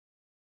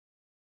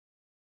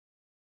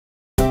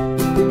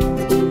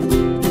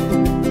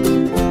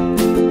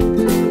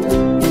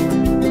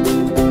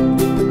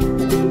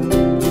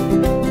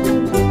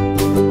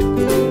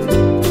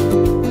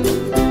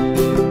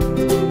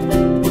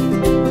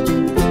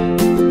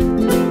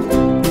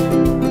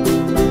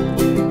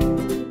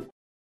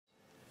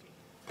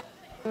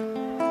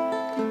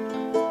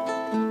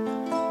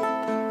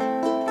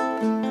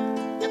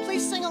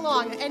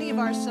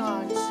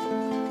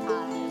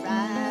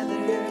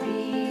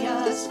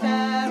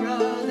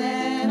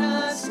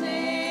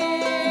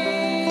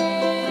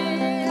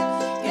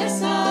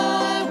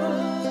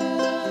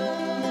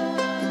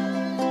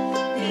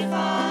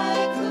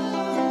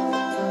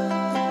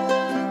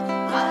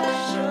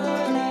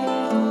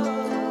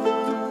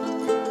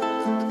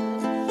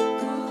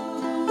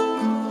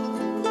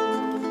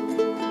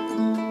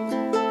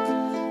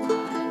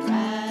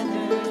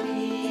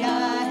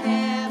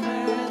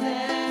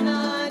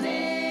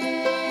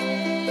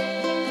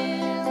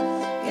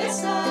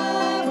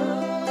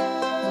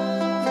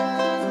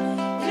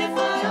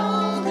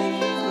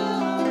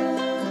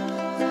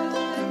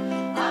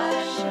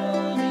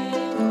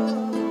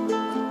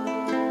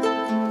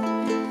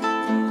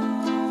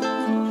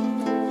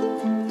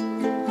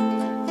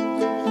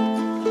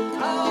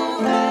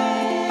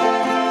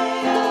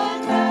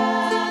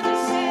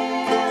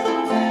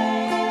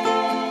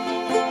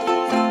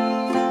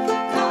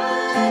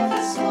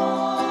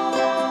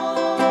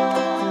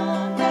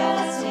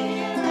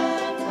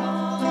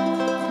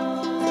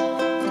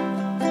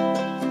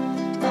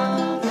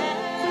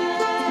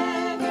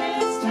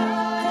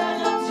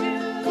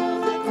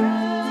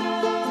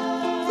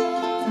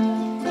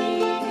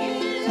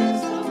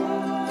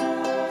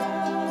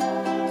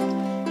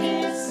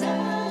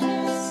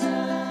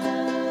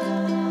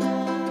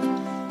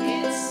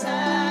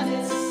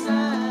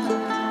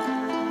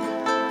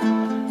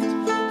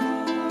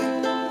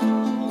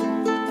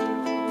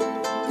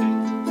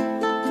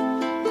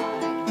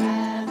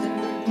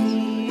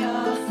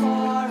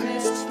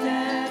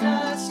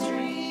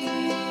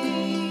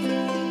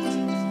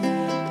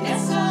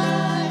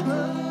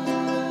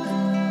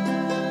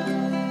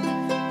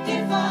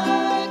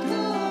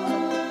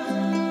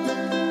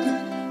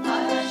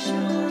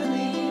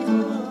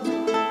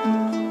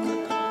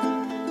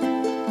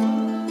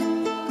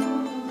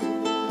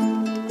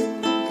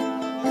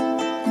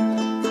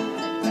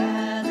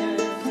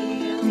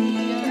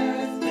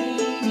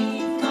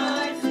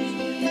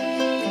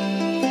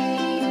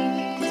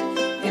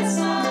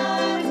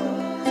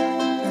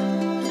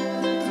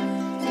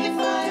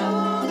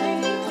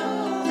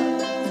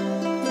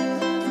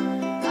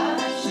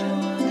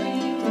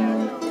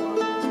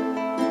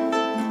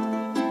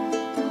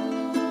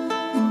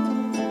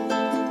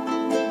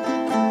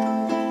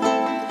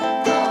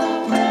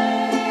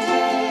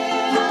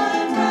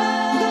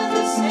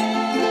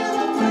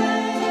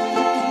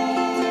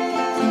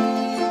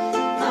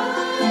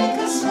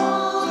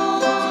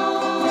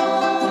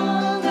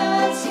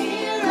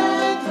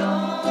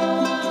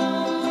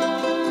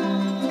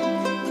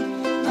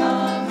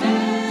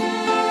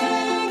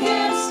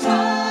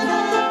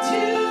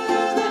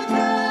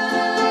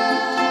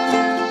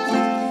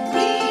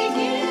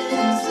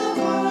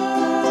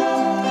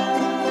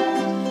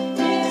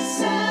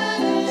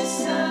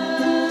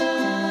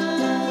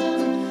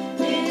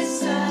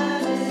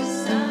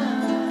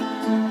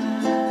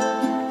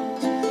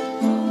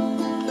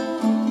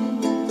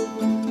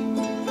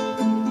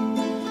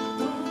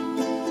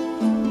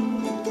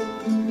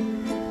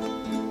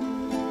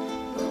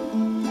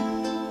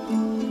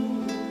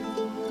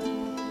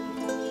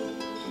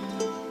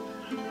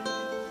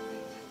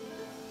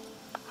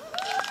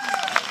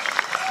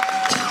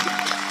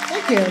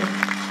you.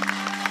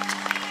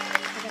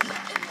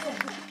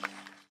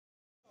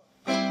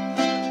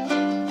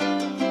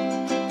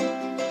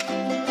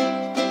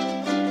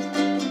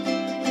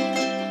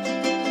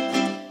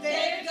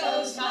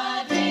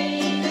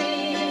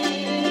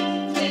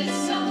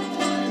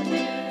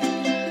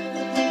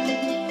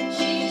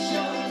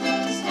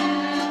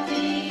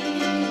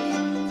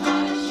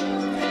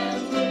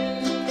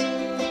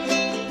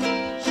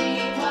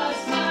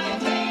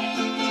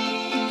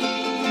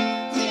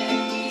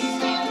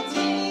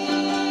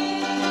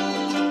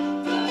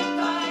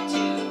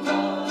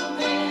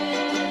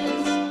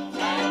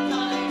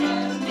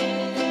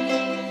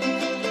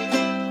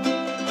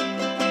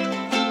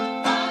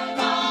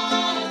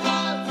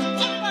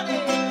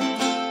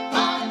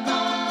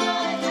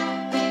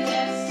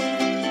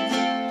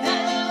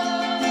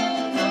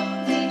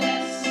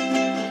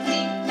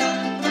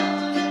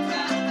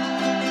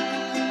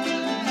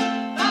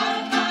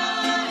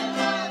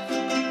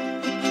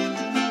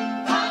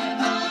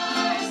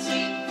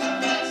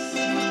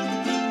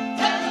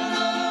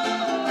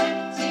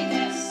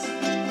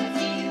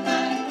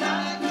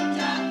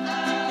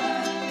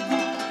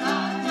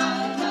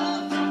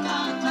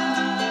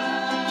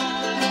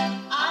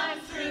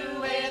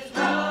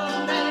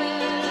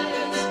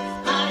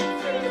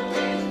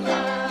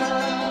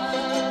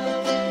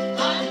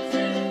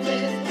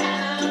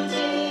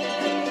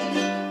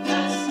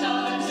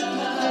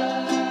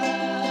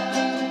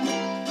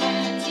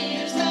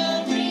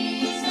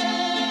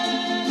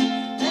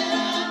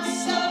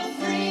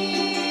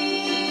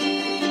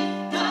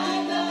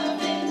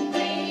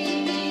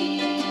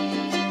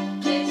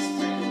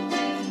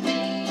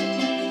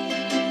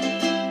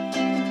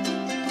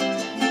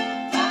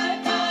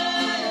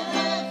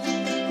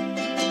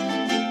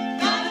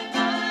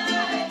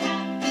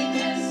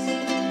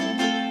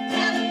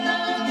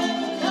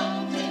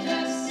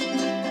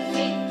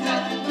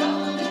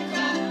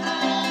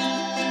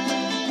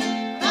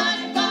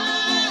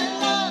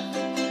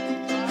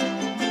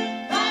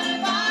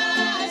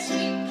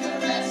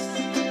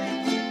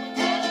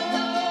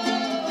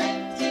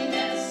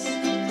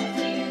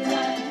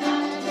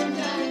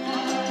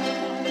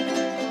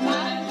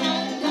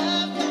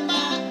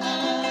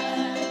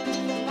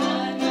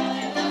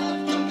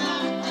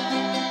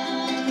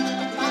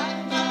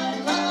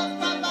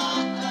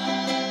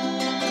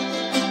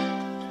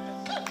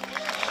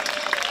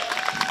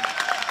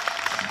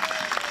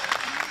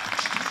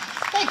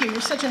 Thank you.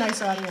 You're such a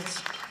nice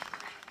audience.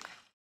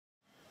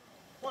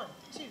 1,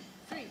 2,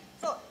 3,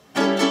 4.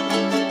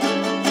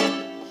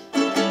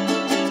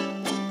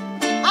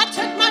 I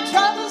took my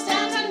troubles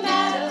down to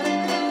Nashua.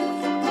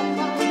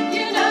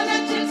 You know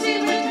that gypsy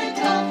with the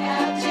gold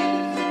tattoo.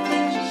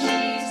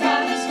 She's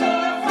got a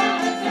store from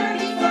the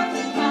 34th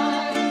and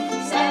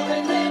Vine,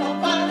 selling little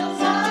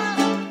bottles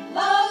of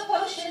love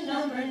potion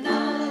number 9.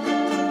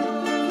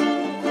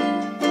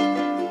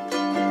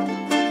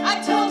 I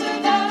told her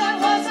that I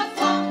was a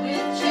flop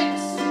with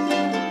chicks.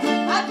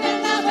 I've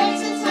been that way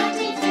since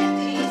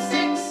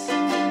 1956.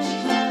 She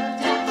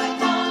looked at my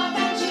palm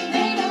and she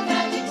made a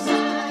magic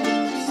sign.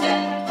 She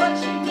said, what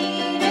you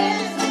need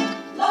is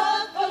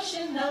love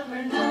potion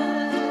number 9.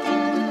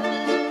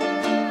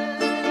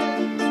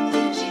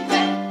 She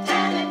went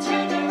and it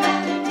turned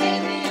around and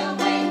gave me a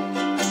wink.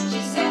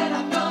 She said,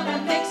 I'm gonna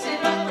mix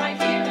it up right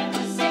here in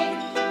the sink.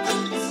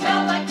 It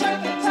smelled like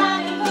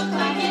turpentine and looked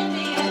like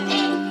Indian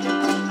ink.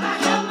 I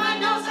held my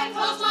nose, I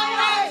closed my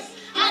eyes,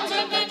 I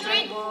took a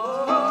drink.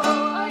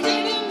 I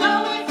didn't know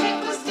if it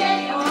was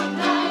day or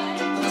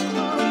night.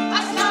 I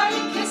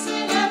started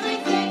kissing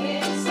everything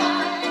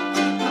inside.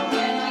 But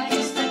when I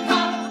kissed the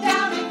couple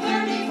down in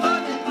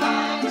 34th and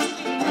Vine,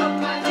 she broke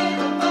my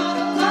little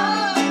bottle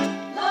of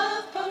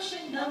love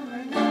potion number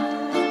 9.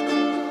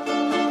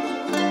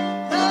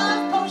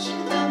 Love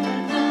potion number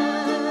 9.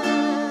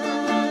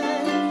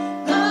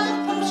 Love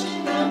potion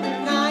number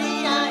 9.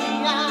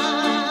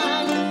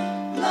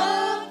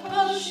 Love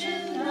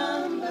potion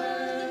number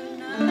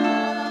 9.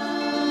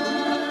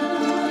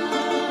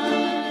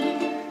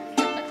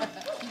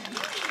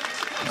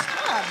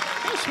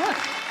 Nice work.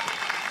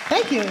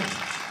 Thank you.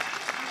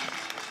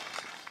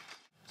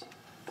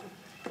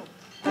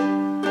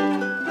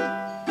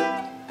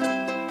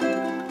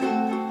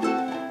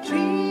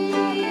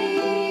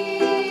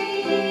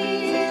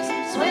 Trees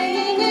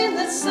swaying in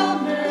the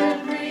summer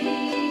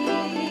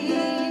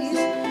breeze,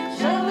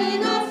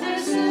 showing off their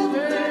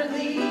silver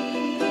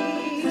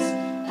leaves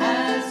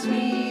as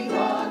we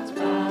walked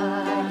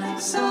by.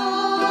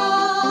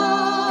 Soft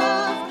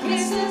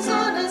kisses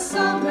on a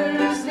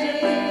summer's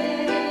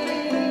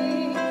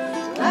day,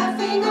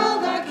 laughing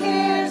all our cares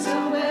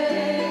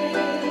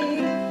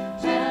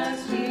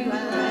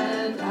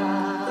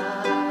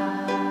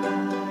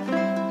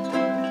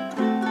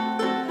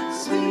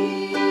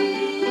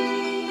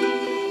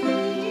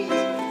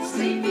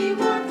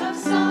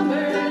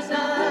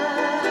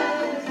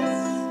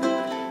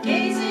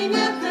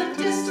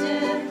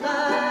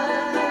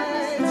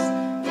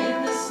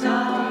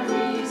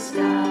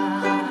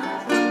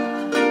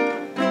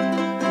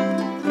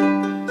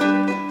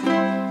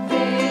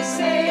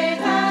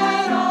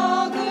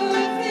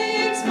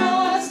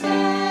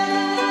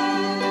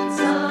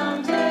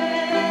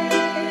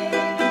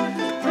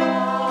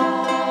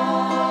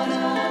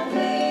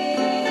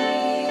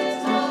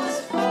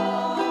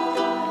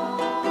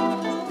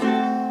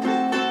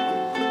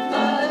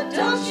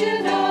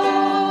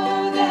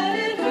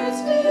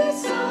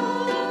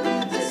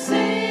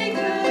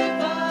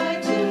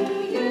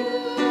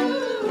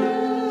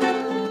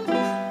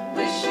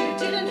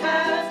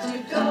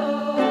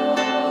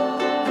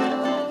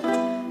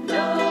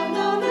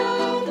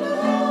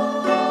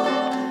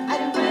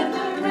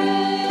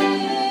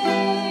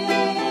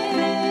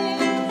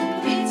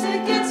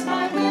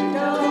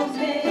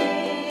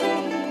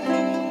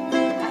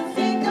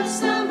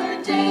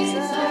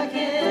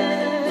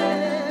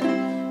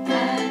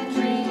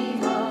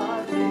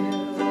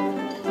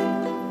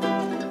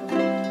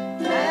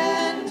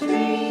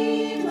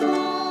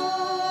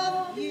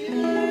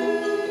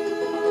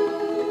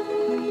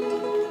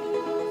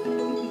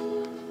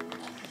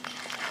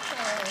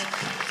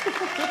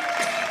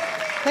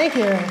Thank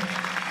you.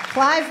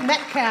 Clive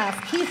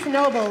Metcalf, Keith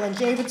Noble, and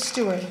David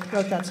Stewart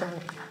wrote that song.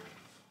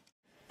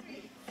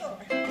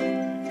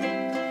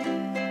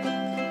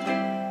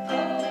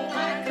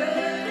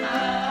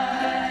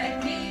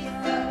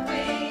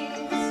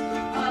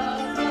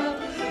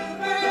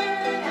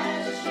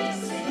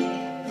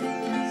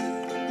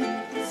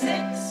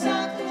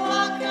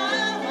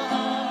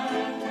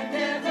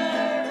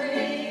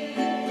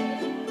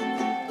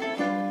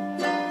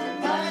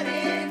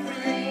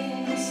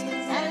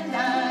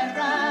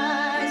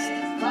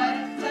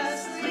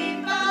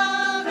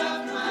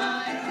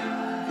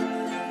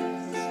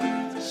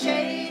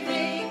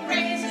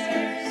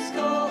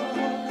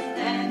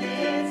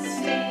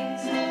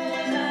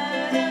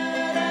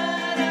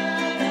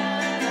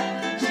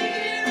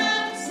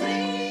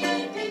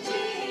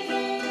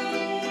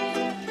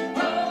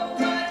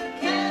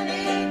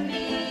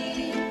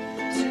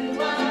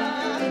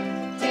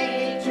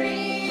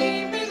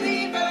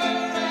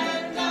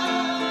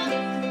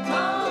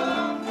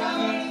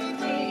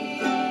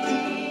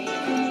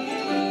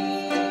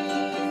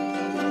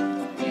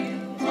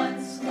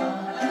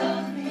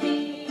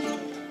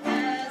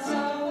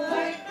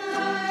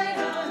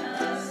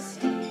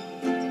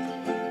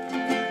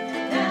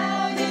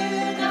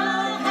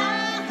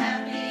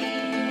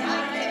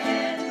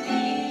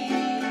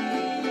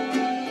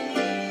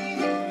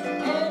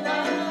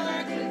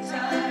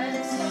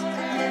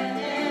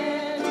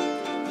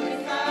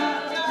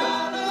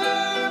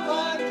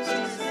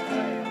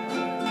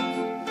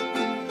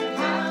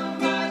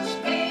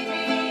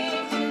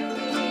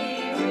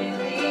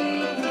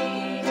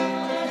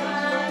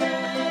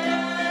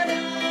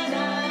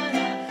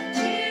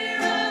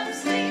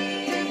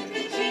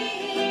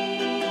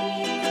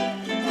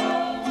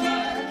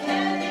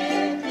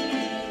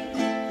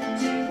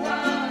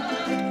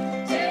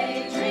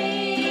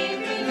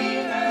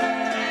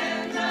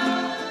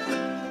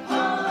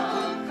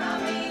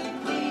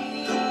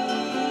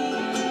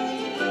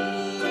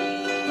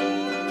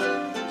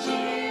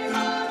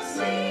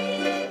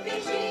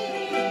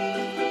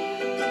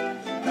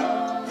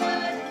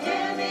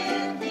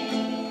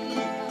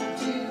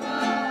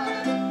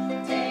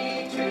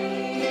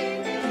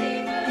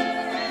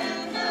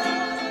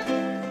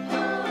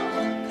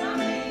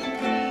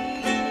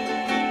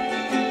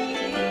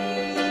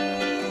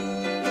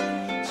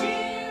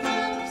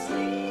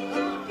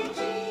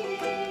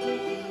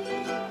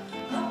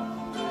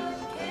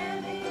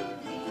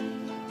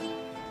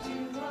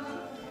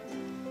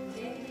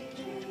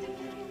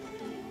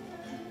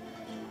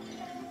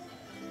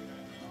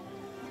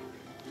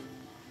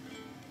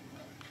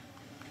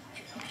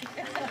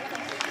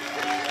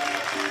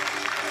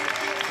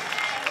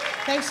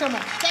 Thanks so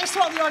much. Thanks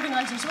to all the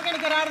organizers. We're going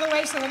to get out of the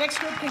way so the next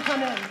group can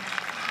come in.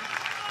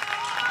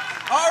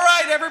 All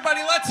right,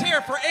 everybody, let's hear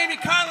it for Amy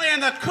Conley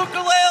and the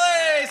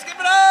Ukuleles. Give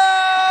it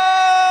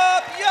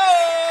up! Yo!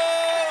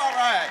 All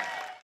right.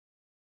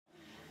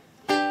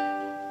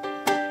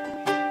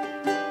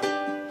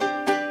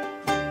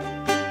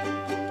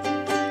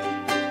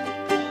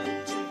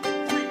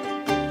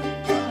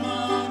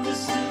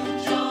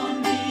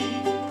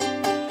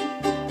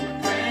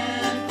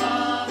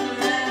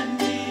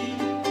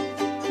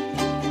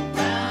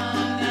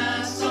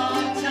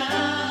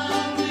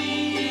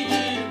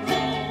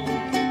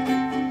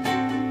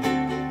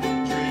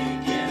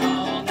 Drinking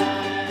all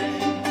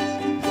night.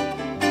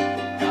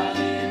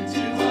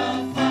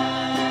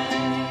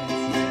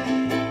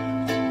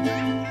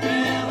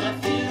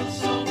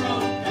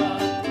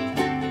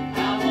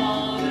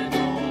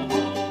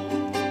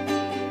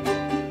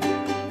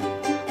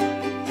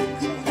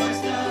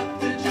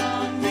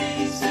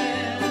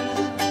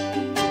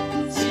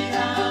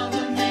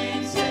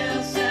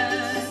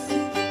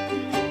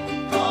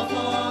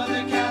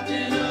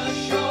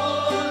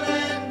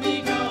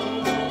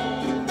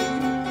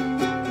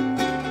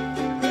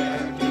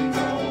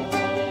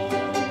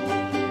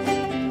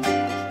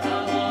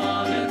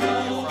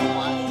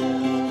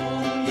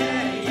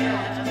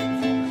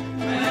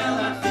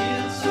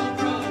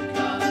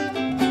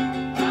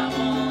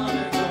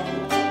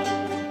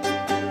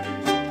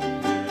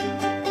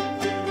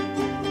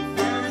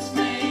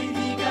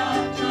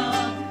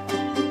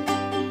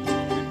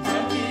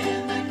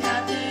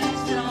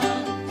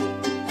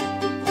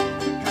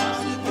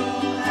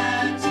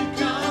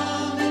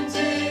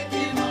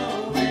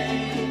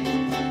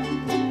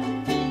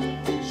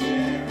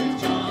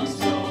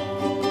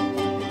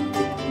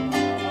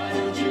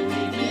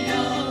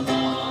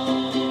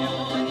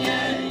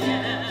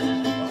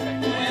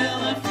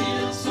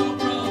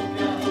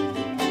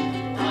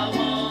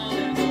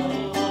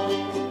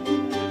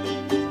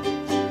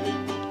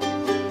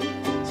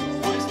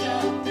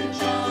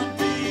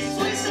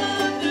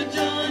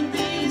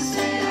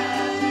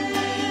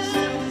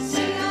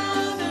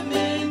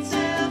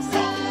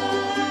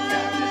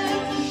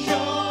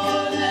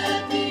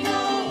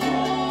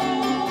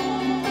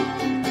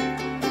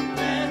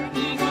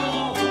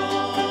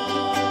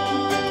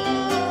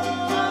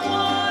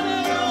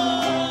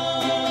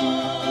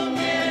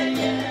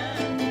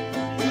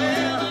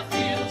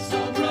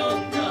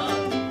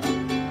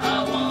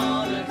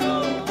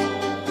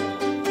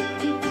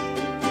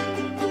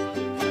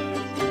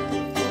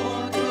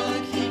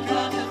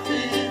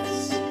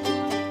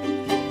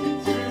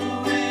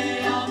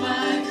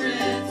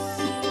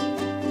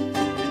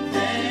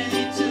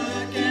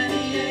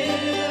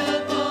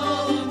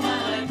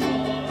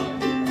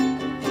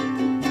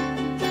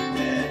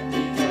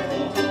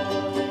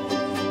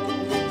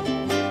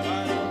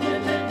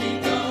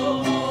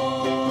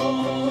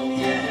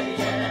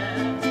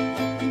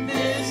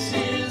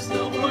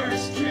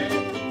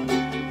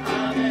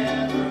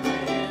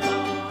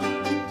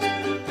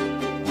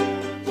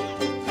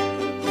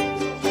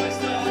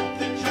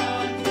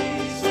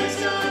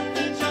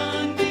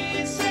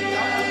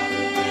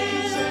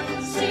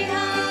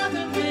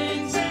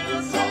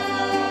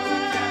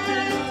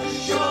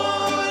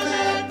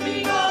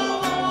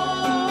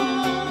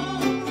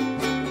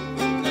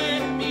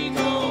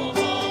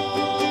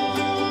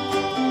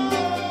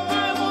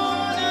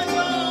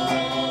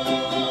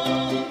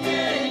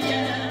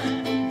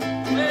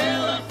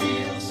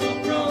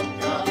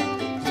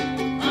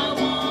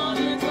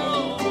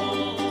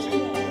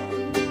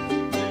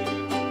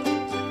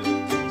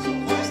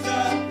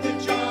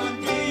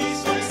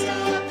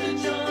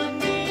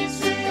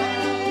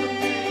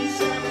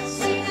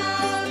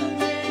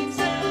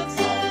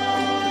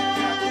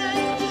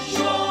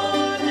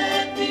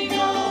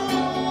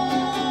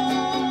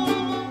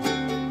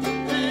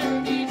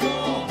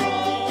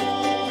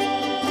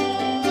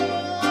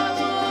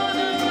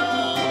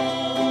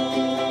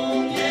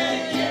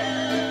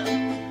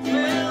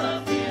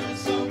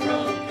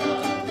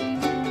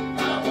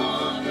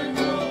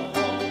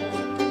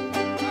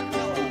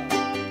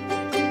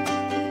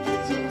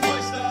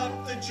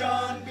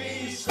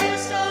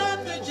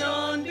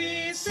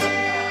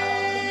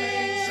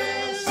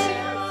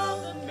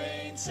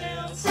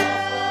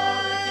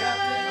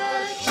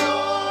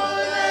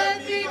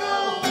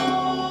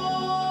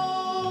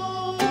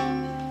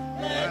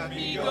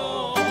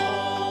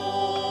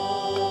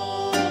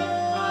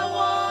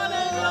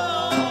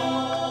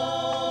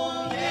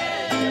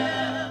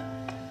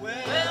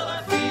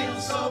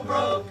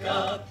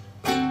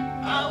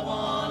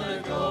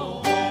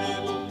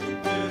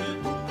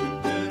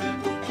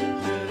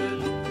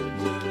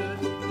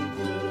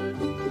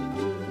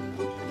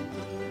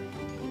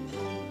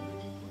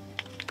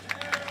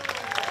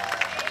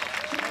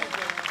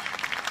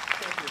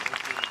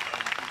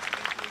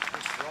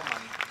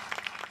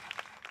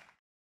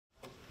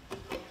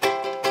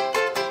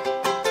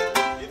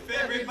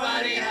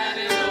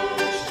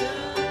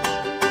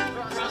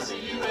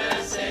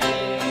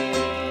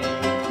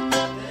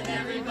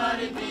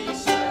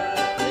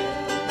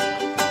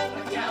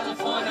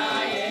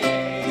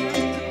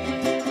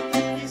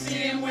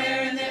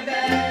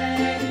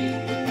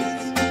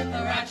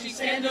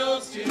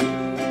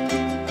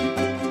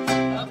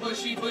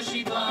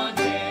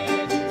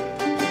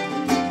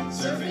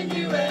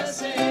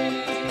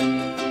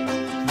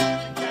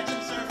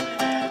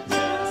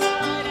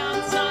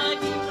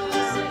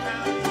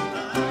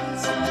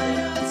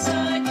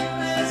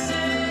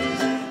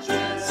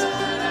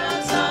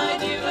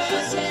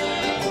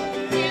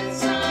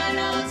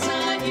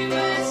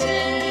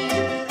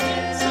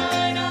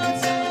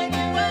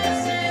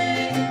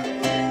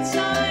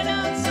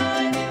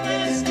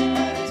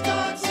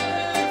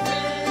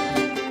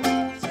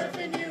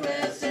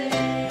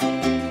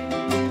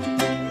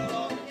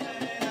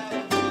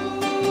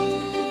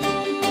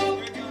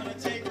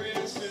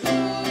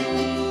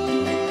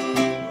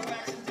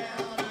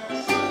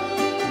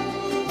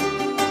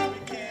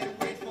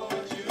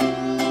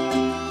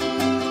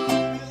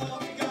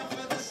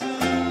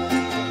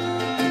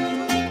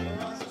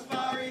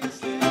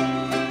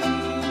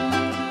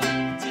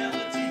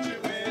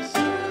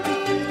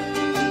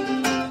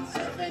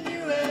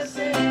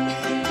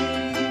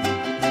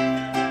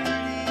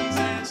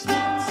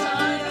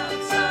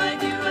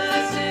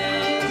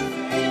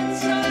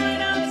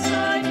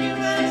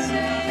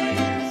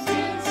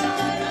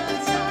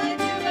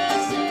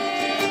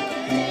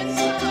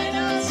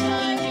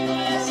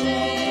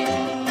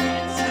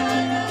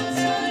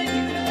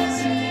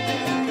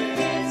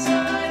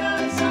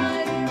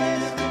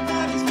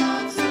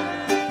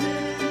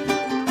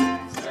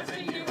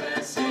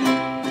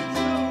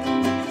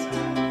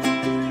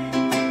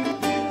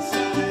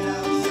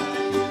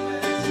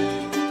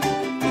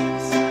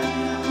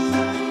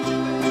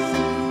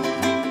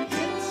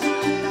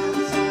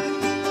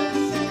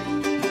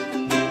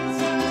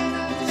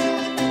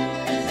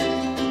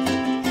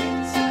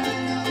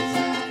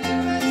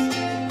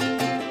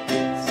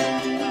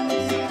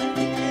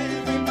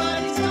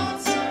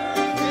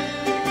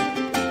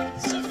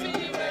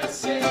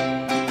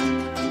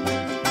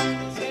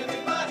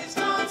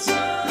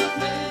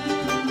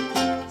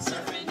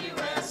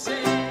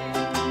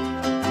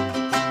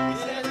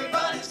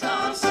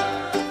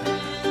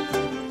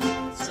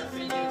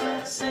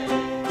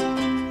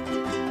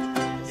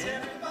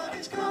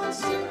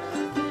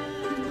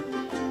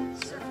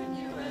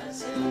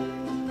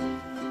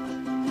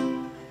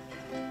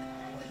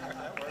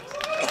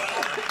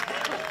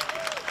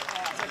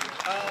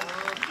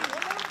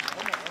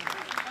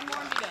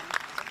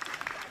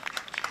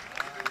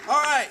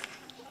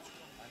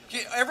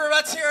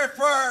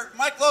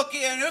 Mike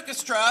Loki and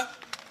Orchestra.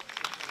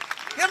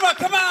 Come on,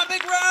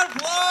 big round of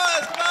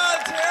applause. Come on,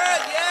 let's hear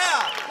it.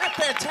 Yeah, they're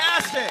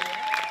fantastic.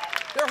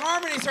 Their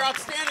harmonies are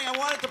outstanding. I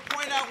wanted to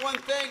point out one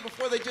thing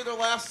before they do their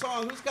last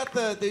song. Who's got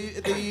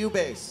the U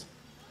bass?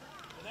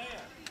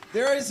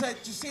 There is a,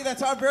 you see,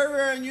 that's very,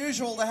 very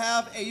unusual to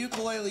have a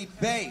ukulele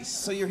bass.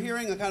 So you're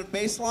hearing the kind of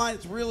bass line.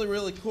 It's really,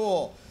 really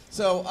cool.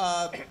 So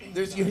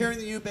you're hearing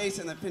the U bass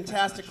and the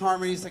fantastic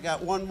harmonies. I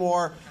got one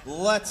more.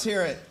 Let's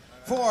hear it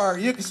for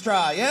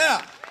Orchestra.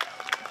 Yeah.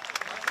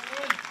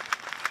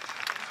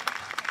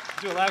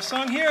 Do a last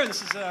song here.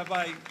 This is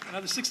by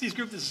another 60s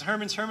group. This is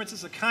Herman's Hermits.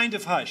 It's A Kind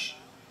of Hush.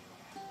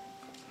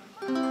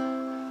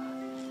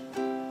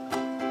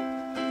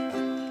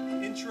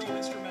 Intro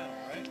instrumental,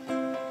 right?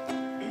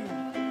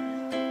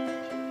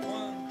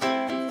 1,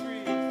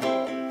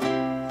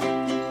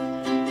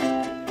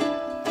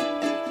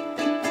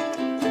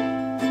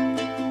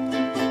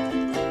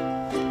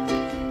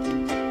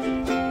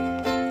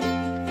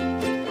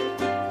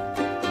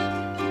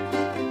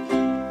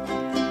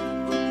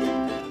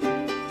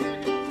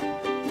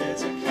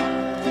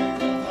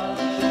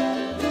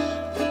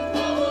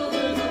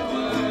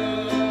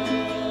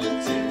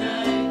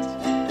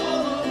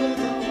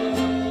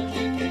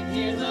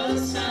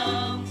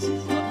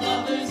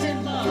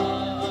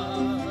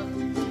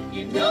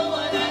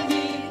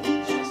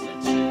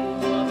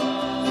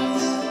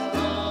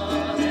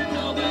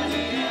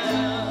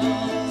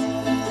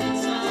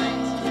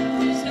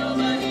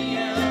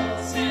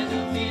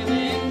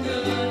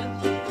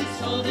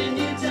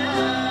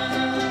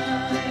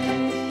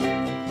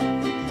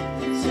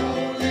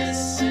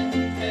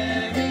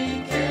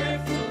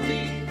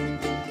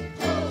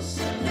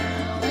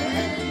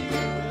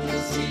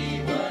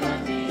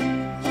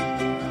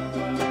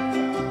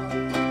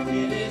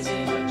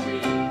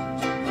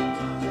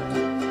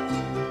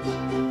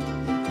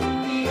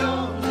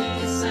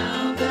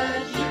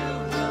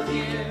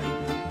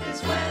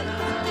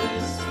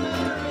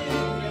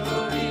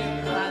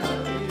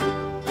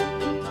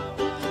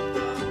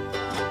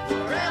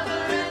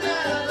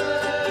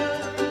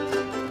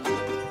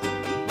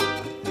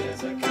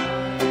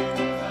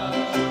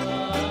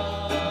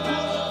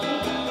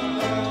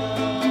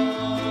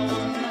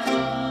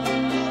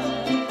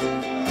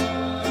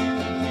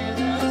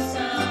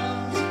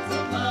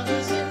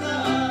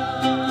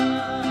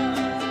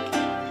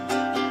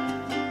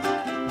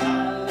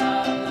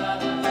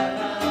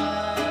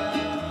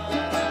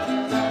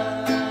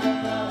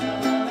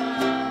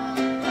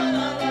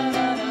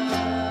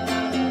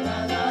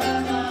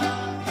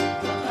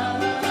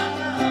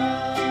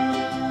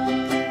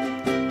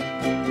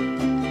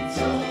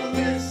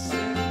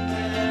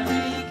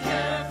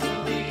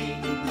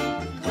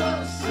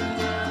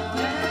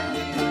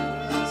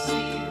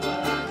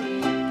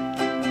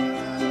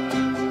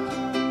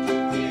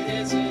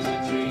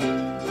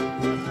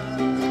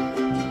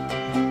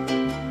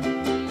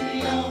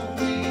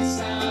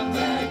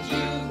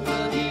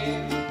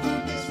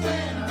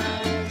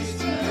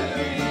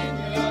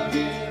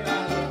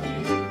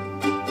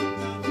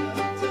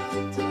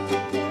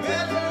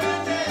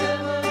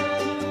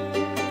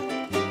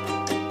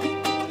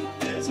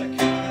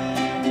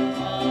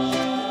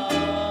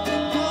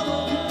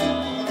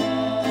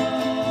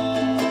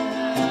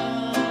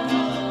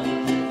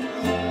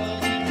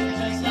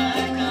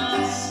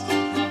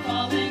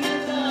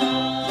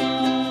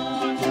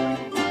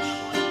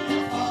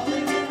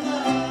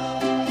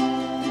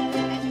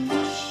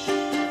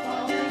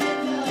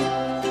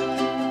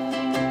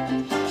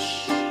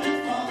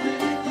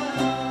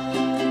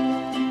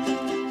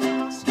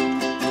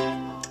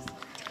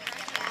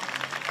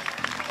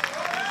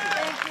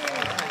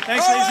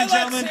 Thanks, ladies and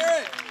gentlemen.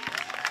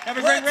 Have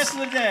a great rest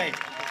of the day.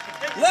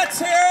 Let's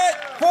hear it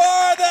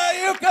for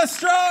the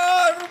Orchestra,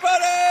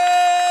 everybody!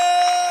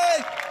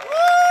 Woo!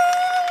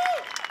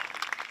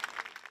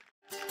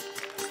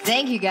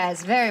 Thank you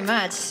guys very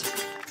much.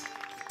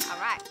 All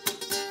right.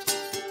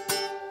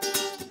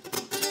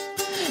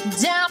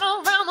 Down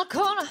around the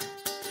corner,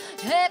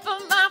 half a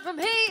mile from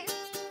here,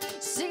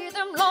 see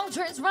them long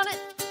trains running,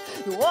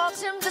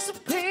 watch them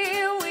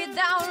disappear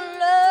without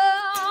love.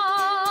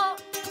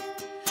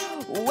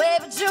 Where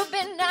would you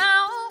be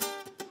now?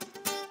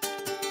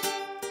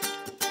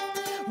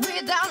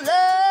 Without love.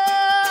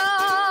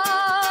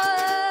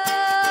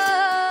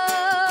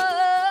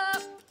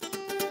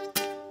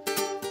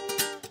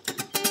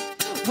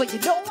 Well, you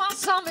know I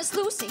saw Miss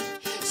Lucy.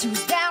 She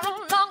was down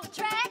along the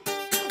track.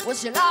 Well,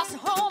 she lost her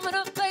home and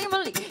her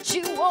family.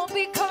 She won't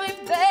be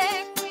coming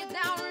back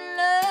without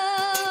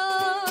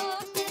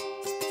love.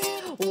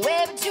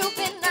 Where would you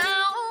be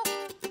now?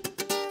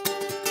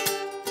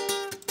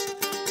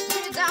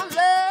 Without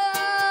love.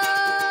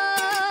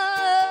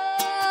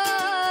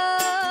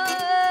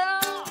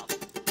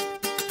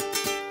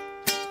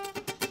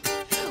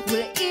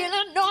 Well,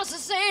 Illinois is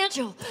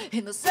essential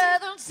in the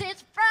southern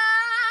sense of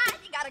pride.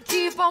 You gotta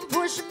keep on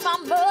pushing,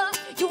 mama.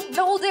 You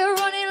know they're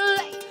running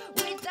late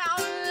without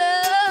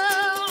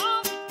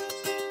love.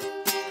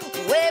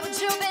 Where would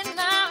you be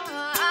now?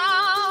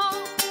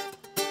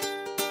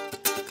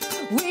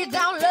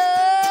 Without love.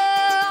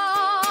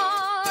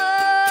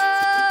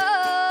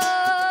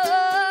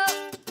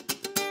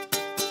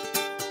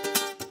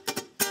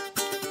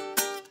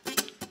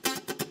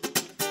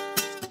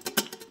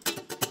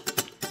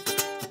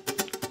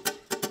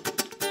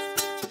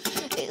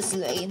 it's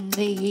late in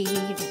the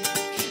evening,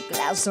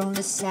 glass on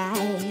the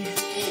side,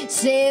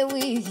 stay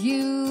with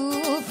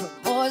you for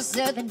most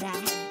of the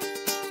night.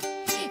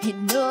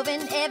 And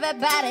loving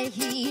everybody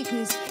here,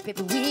 'cause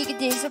maybe we could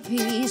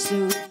disappear,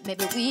 so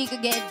maybe we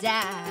could get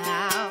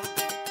down.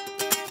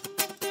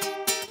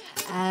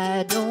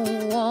 I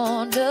don't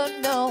wanna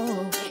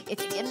know if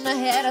you're getting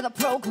ahead of the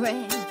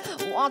program.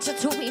 Want you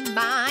to be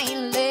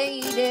mine,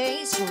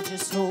 lady, so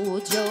just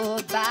hold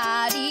your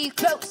body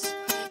close.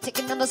 Take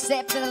another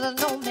step into the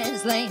no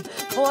man's lane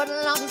for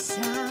the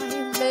longest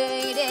time,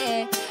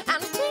 lady. I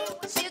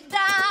need you,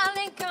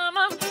 darling, come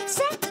on,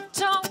 set the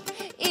tone.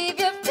 If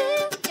you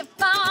feel you're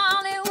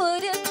falling,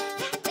 would you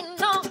let me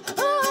know?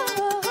 Ooh,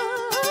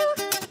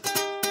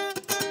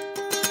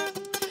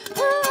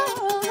 ooh,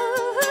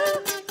 ooh.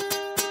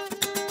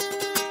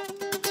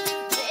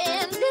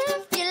 And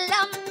if you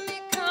love me,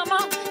 come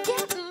on,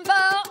 get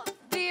involved.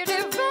 Be the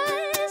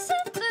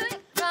racing through it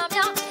from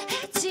your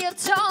head to your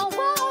toe.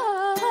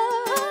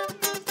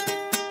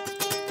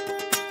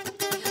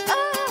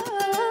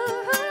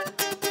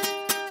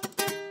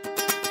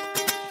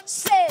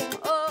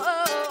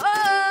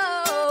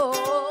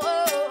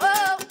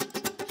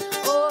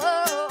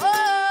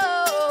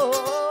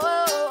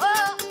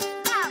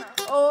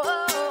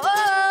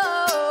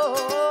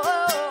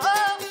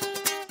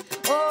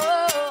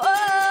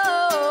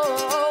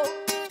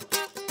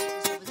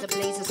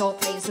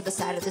 To the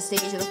side of the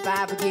stage, and the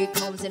fire brigade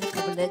comes in a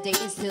couple of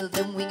days. Till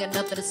then we got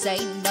nothing to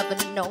say, nothing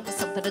to know, but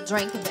something to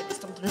drink and maybe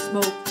something to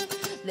smoke.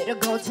 Let her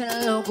go to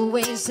the local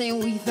way, saying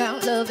we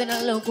found love in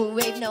a local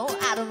rave. No,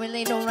 I don't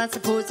really know what I'm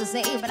supposed to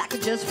say, but I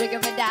could just figure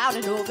it out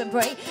and hope and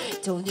pray.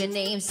 Told your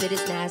name, said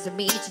it's nice to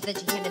meet you, then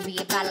she handed me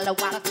a bottle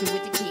of water through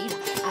with the key.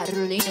 I don't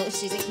really know if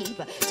she's a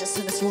keeper, just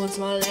in this one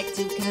small like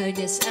to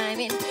kindness. I'm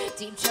in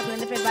deep trouble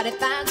and everybody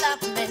finds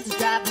out I'm meant to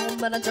drive home,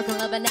 but I'm drunk and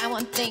loving now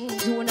one thing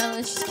to another,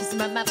 and she's kissing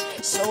my mouth.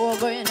 So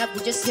growing up,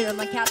 we just sit on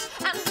my couch.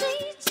 I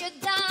need you,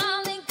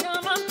 darling,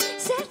 come on,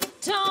 set the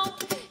tone.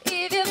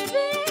 If you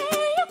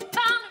feel you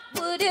found it,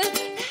 would you let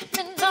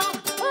me know?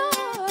 Oh,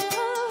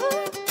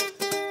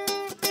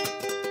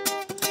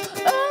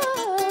 oh,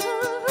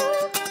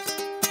 oh.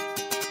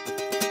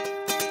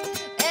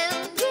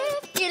 And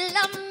if you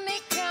love me,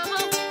 come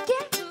on,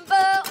 get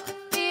involved.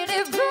 Feel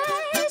it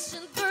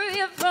racing through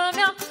you from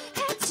your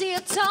head to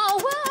your toe.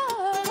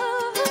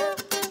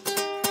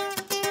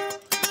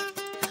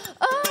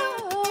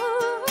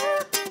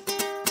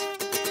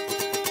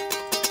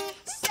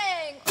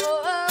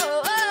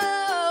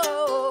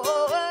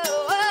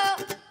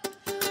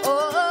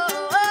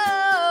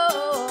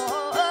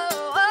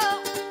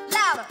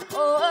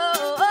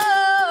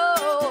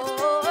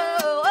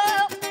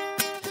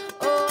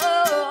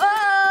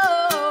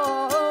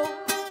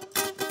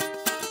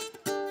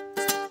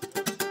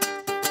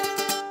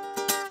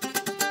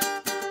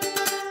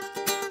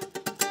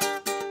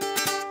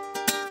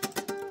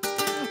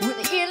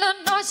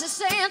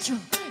 Central,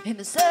 in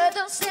the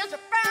southern central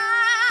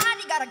pride,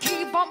 you gotta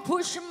keep on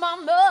pushing,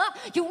 mama.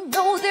 You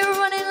know they're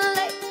running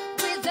late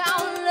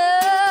without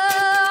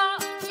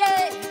love.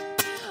 Yeah,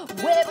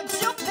 where would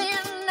you be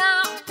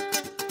now?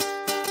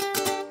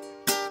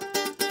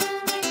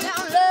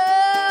 Without love,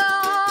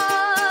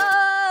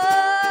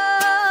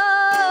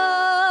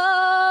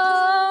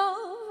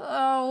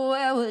 oh,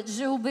 where would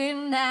you be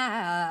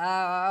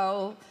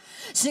now?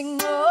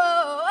 Sing, oh,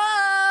 oh,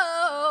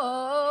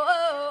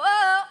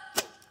 oh.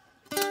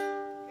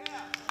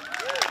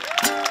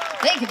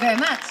 Thank you very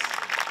much.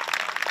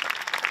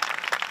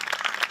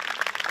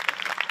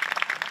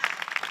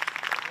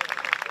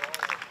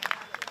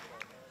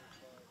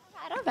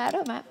 All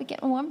right. We're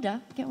getting warmed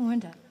up.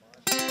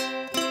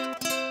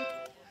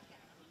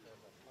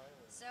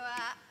 So,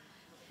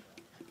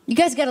 you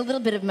guys got a little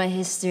bit of my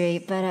history,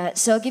 but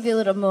so I'll give you a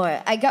little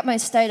more. I got my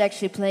start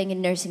actually playing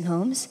in nursing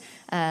homes.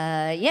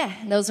 Yeah,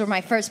 those were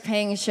my first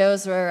paying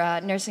shows were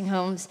nursing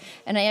homes,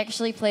 and I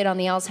actually played on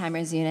the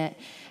Alzheimer's unit.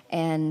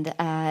 And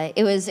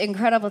it was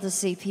incredible to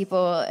see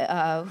people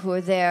who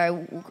were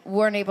there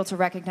weren't able to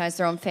recognize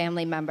their own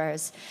family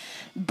members.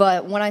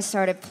 But when I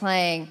started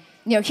playing,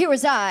 you know, here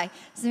was I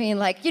mean,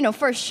 like, you know,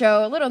 first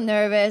show, a little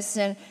nervous,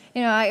 and,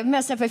 you know, I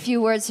messed up a few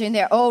words here and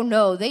there. Oh,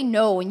 no, they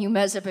know when you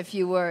mess up a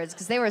few words,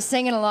 because they were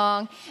singing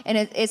along, and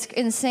it's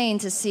insane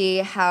to see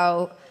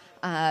how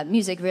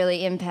music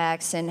really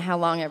impacts and how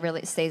long it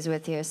really stays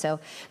with you.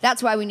 So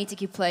that's why we need to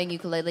keep playing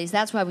ukuleles.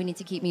 That's why we need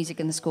to keep music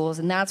in the schools,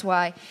 and that's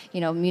why,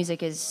 you know,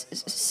 music is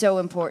so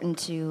important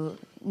to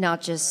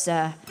not just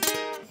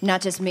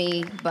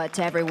me, but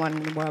to everyone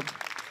in the world.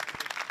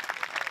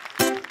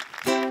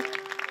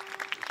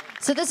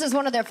 So this is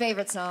one of their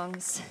favorite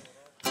songs.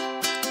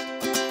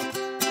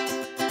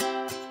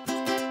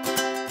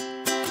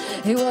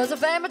 He was a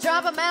famous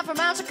drummer man from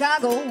out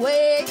Chicago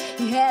way.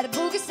 He had a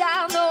boogie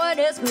style no one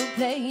else could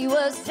play. He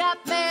was a top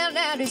man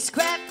and he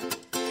scrapped.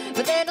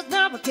 But then his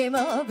number came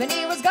up and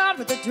he was gone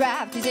with the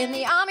draft. He's in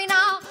the army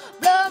now,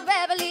 Blood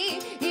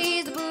Beverly.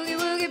 He's the boogie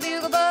woogie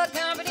bugle bug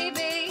company B.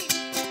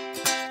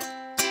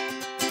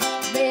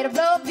 Made a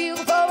blow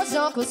bugle for his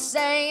Uncle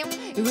Sam.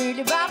 He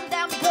really brought him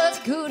down because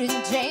he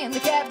couldn't jam. The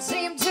captain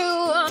seemed to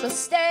want to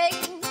stay.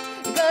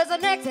 Because the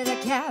next to the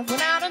cab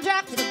went out and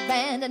drafted a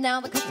band, and now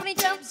the company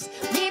jumps,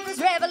 Reaper's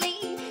Reveille.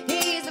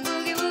 He's the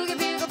boogie woogie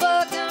bugle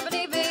bug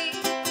company beat.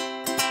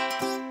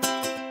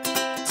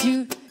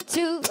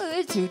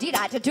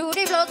 Toot-dee-da,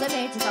 toot-dee blows and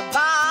into the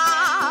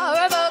bar.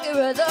 A boogie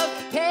rhythm,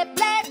 can't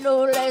play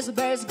no less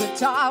bass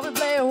guitar, we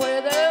play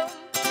with him.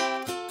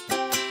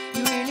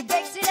 He really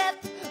breaks it up,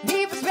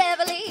 Reaper's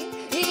Reveille.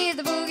 He's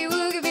the boogie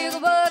woogie bugle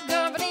bug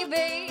company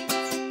beat.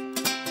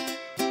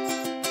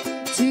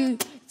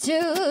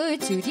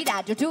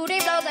 Toot-dee-da, toot-dee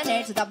blows and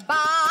into the bar.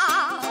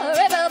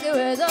 A boogie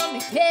rhythm,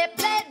 he can't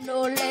play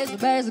no less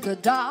bass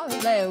guitar, we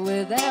play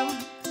with him.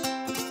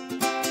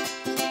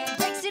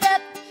 Breaks it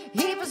up,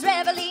 Reaper's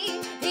Reveille.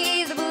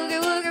 He's the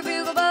boogie woogie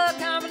bugle bug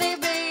company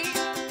beat.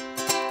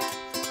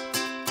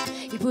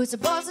 He puts the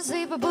boys to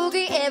sleep a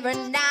boogie every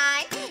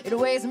night. It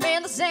wakes them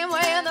in the same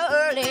way in the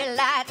early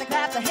light. They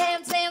clap their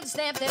hands and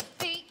stamp their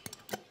feet,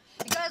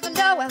 because they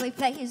know how he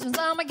plays when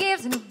someone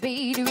gives him a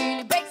beat. He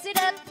really breaks it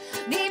up,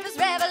 Reaper's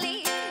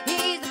Reveille.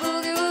 He's the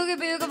boogie woogie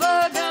bugle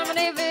bug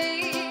company beat.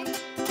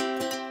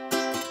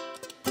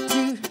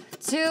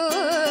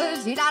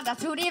 Toot-dee-da,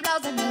 toot-dee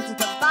blows and into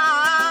the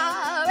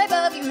bar. A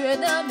boogie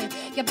rhythm, he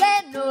can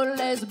play no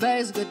less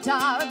bass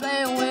guitar,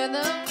 play with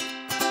him.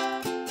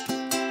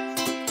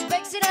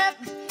 Breaks it up,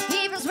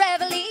 Reaper's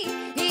Reveille.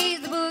 He's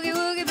the boogie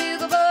woogie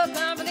bugle bug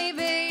company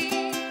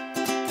beat.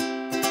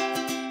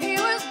 He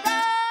was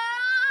the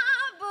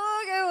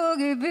boogie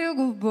woogie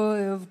bugle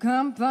boy of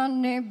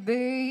company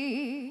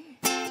B.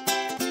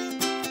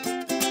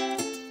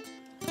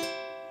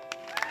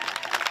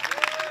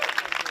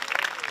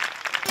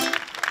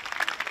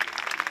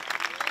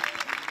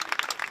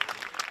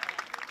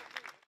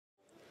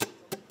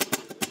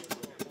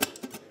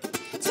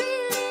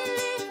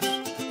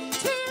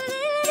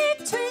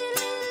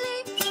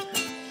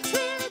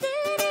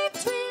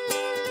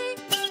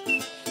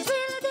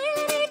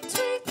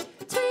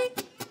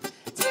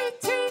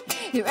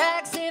 He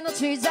rocks in the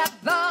trees up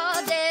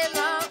all day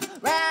long,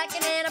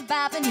 rocking and a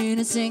bopping and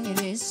a singing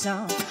his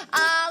song.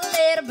 All the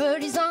little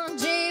birdies on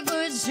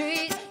Jaybird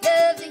Street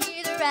love to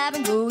hear the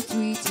robin go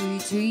tweet,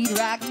 tweet, tweet,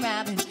 rockin'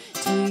 robin,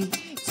 tweet,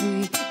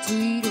 tweet,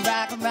 tweet,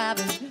 rockin'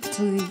 robin,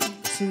 tweet,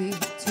 tweet,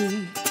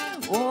 tweet.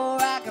 Oh,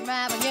 rockin'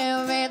 robin,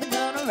 you're really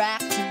gonna rock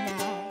tonight.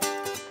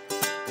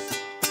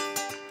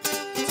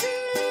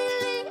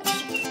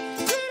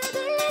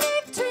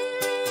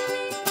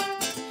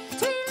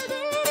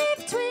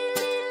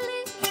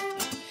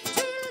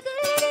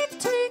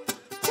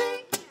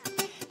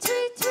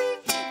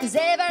 Cause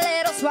every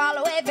little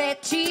swallow, every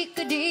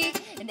chickadee,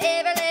 and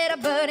every little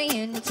birdie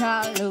in the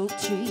tall oak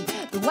tree,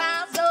 the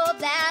wild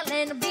old owl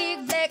and the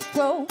big black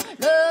crow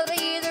love to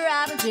hear the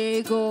robin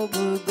say, go,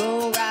 go,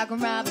 go, rockin'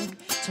 robin,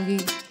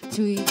 tweet,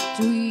 tweet,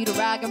 tweet,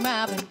 rockin'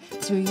 robin,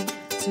 tweet,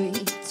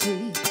 tweet,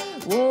 tweet.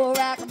 Whoa,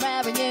 rockin'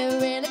 robin, you're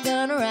really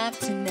gonna rock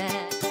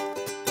tonight.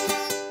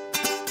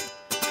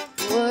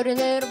 What the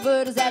little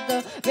birdies at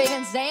the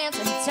ravens dance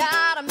and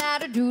taught them how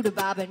to do the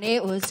bob, and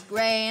it was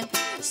grand.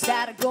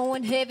 Started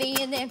going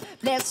heavy and then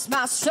bless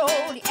my soul.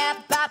 The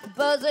apple pop, the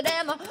buzzard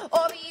and the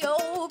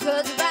Oreo,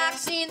 cause the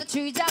rocks in the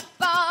trees up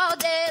all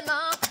day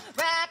long,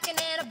 rocking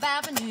and a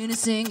bopping and a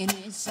singing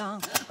his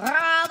song.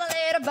 All the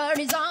little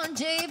birdies on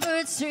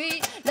Jaybird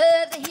Street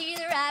love to hear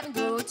the robin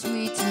go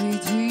tweet,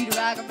 tweet, tweet,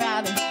 rockin'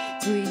 robin,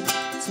 tweet,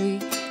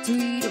 tweet,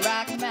 tweet,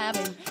 rockin'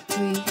 robin,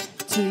 tweet,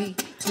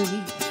 tweet,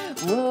 tweet.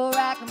 Whoa,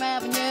 rockin'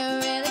 robin, you're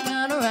really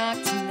gonna rock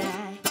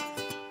tonight.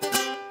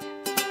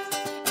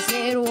 I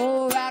said,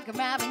 whoa, rockin'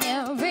 robin,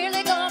 you're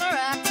really gonna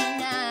rock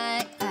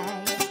tonight.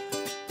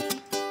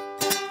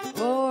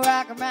 Whoa,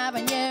 rockin'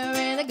 robin, you're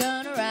really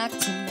gonna rock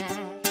tonight.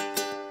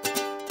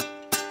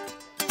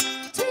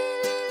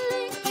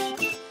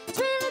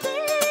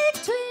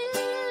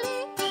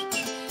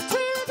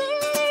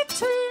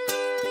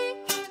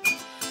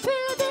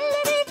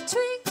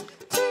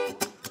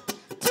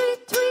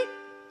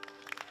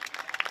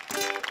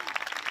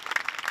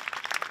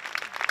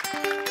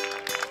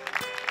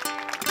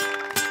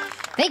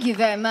 Thank you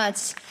very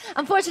much.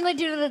 Unfortunately,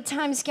 due to the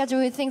time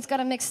schedule, things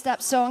got mixed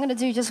up, so I'm going to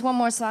do just one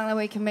more song that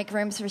way we can make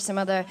room for some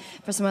other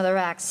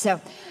acts. So,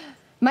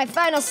 my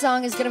final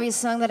song is going to be a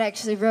song that I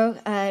actually wrote.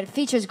 It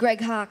features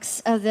Greg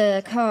Hawkes of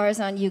the Cars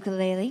on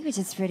ukulele, which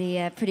is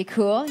pretty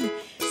cool.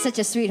 Such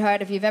a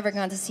sweetheart. If you've ever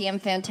gone to see him,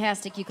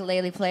 fantastic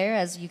ukulele player,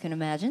 as you can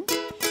imagine.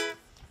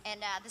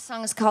 And this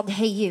song is called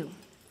 "Hey You."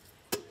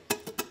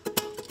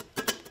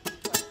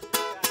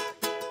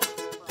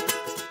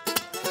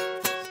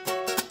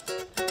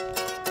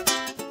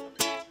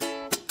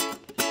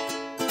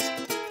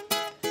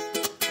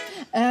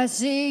 I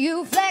see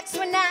you flex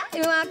when I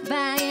walk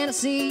by, and I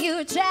see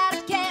you try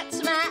to catch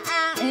my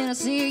eye, and I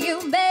see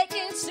you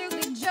making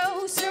stupid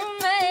jokes to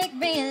make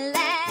me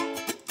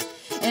laugh.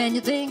 And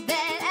you think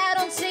that I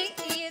don't see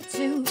it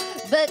too,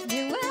 but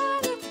do I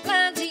look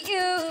blind to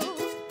you?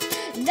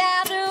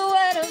 Neither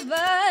one of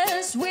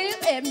us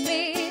will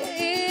admit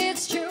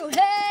it's true.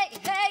 Hey,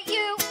 hey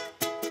you,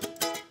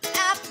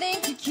 I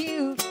think you're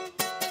cute,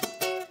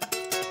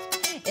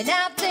 and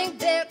I think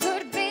there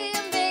could be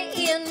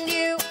me and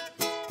you.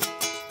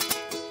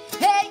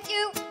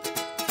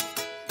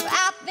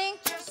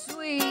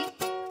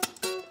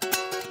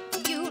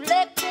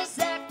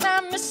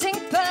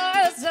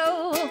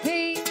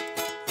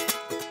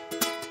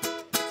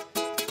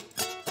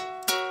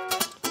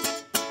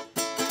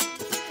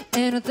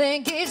 And I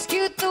think it's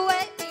cute the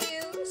way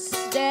you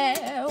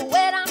stare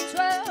when I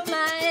twirl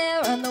my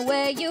hair, and the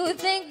way you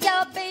think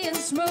you're being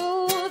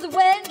smooth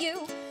when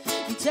you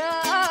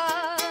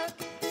talk.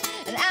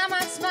 And I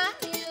might smile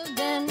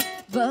then,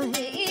 but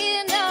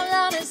in all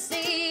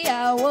honesty,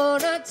 I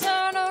wanna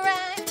turn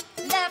around,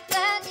 laugh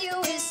at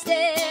you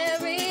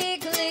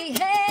hysterically.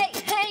 Hey,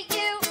 hey,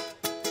 you,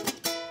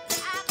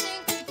 I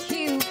think you're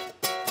cute,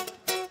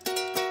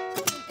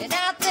 and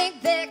I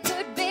think there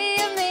could be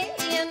me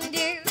and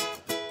you.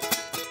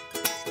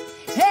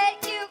 Hey,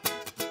 you,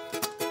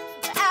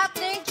 I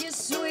think you're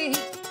sweet.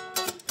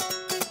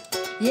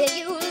 Yeah,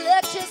 you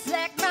look just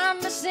like my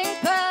missing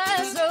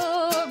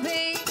puzzle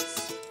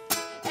piece.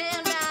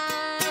 And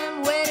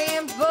I'm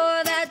waiting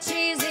for that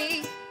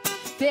cheesy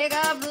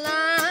pick-up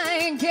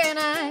line. Can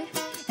I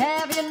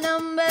have your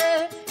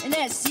number? And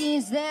it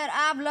seems that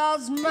I've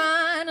lost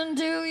mine. And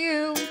do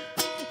you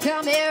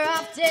come here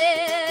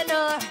often,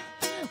 or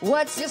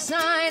what's your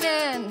sign?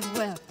 And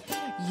well,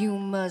 you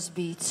must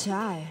be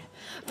tired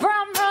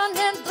from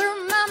running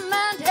through my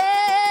mind.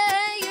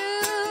 Hey,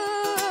 you,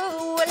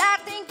 well, I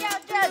think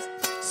you're just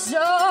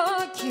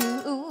so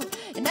cute,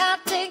 and I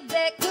think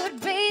that could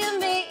be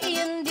me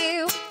and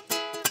you.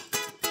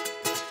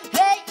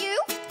 Hey, you,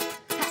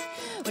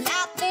 well,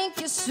 I think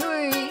you're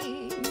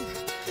sweet.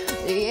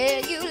 Yeah,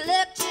 you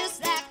look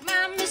just like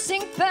my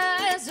missing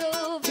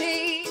puzzle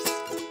piece.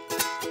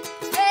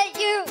 Hey,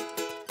 you,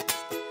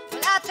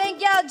 well, I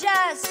think you're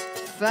just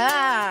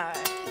fine.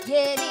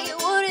 Yeah, it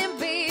wouldn't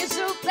be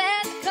so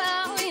bad to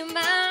call you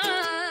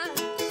mine.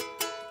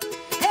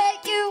 Hey,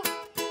 you,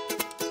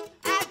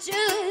 I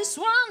just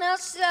wanna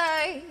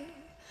say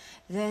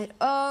that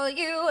all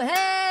you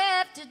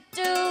have to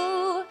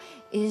do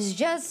is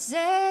just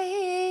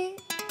say,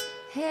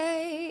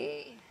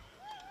 hey.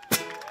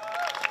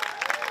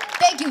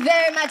 Thank you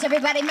very much,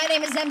 everybody. My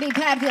name is MB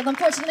Padfield.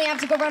 Unfortunately, I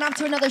have to go run off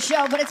to another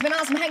show, but it's been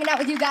awesome hanging out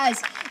with you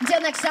guys.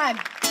 Until next time.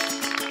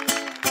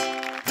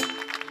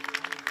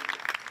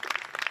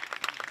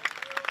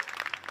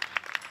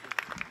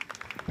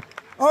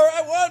 All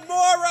right, one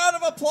more round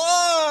of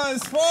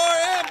applause for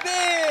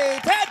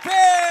MB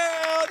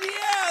Padfield.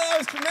 Yeah, that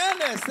was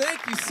tremendous.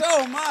 Thank you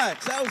so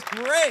much. That was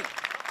great.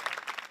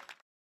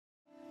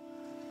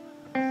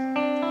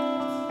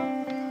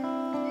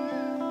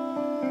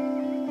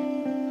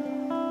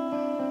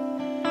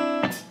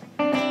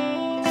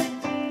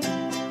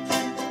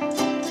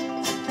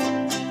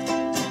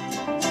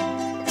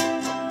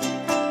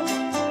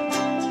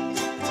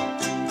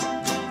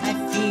 I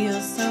feel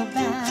so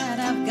bad,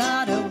 I've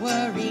got a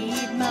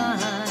worried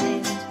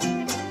mind.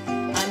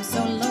 I'm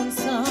so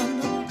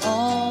lonesome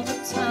all the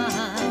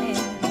time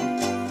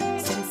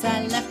since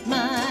I left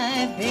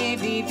my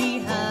baby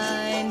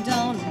behind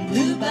on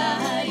Blue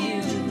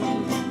Bayou.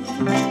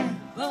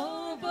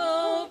 Bo,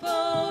 bo,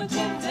 bo,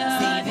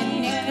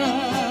 saving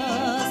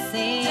nickels,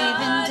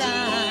 saving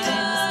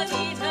dimes,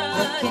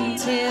 working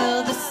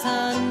till the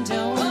sun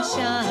don't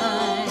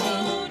shine.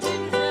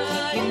 Looking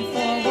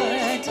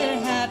forward to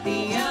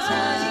happier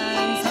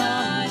times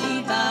on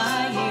Blue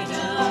Bayou.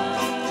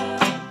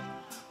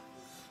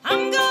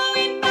 I'm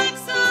going back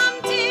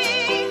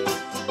someday,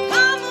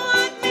 come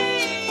what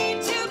may,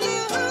 to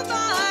Blue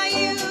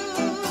Bayou,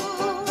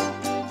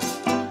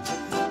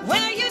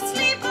 where you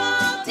sleep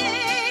all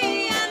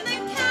day and the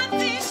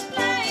catfish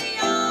play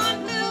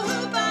on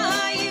Blue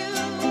Bayou.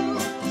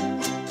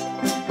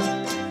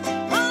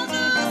 All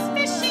those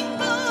fishing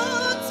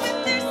boats with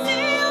their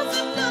sails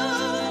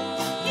afloat,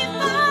 if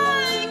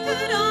I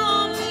could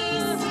only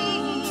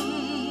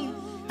see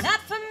that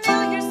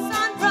familiar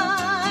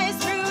sunrise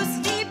through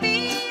sleepy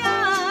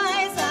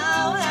eyes,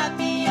 how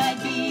happy I'd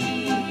be.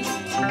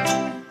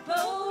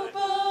 Bo,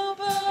 bo,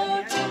 bo,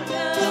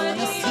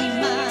 wanna see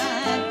my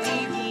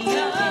baby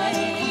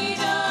again.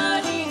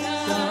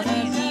 Wanna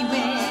be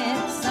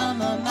with some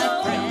of my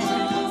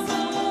friends.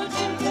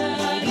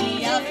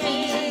 Maybe I'll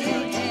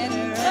feel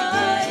better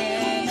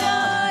again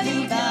on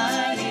Blue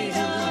Bayou.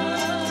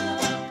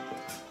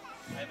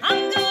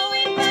 I'm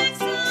going back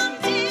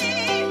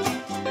someday,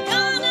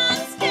 gonna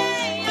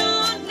stay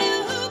on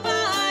Blue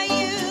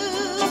Bayou,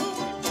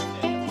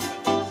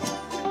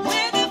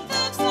 where the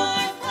folks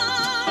are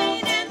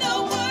fine and the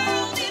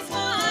world is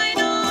mine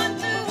on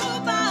Blue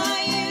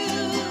Bayou.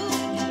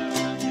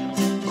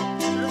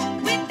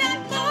 With that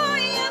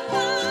boy of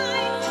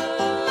mine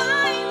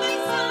by my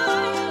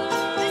side,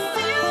 the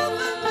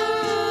silver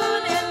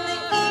moon and the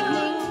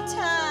evening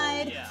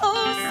tide.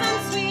 Oh, some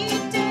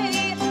sweet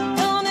day,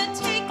 gonna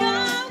take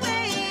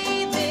away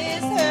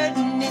this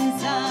hurting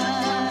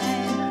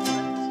inside.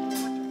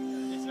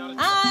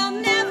 I'll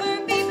never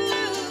be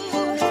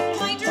blue,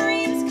 my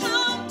dreams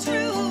come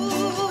true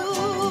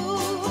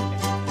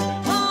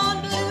on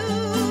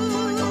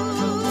Blue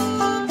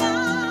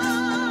Bayou.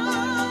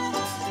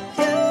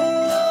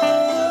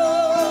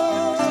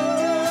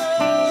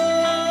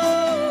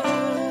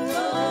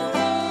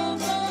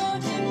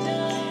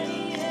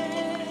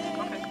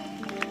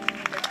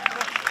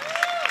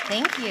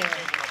 Thank you.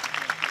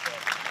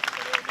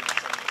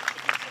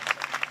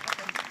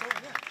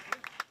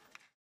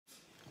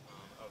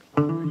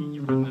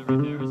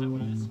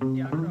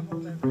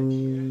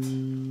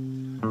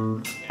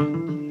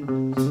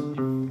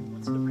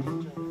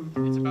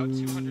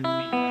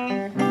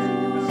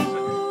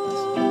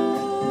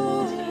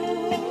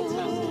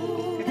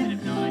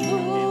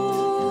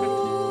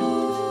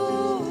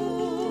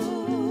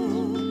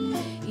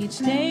 Each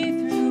day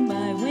through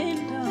my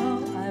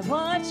window, I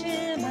watch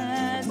him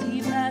as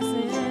he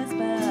passes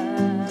by.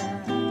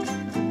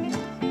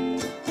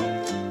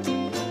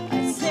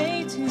 I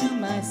say to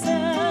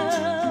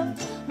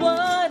myself,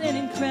 what an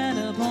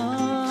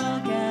incredible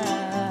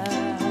guy.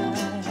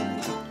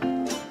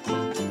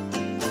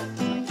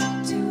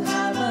 To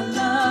have a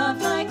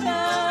love like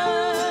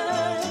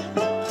that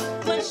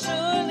must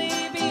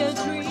surely be a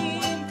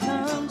dream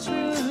come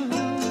true.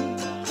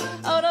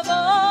 Out of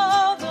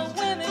all the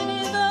women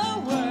in the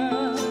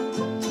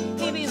world,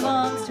 he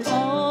belongs to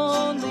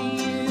only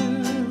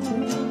you.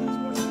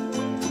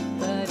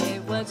 But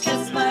it was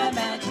just my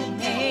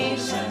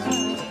imagination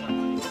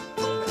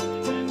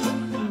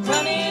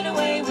running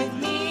away with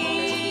me.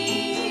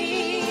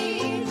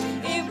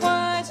 It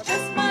was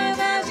just my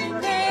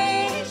imagination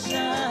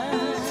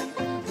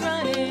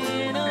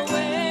running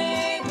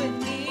away with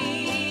me.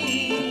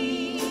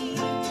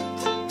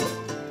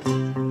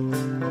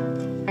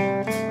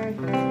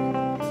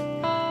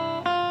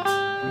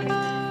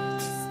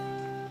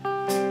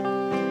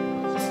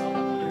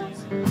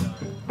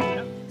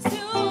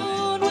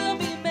 Soon we'll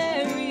be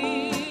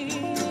married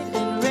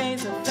and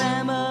raise a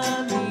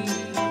family.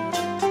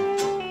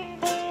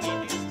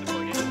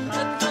 A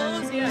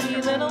cozy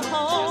little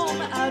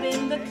home out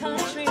in the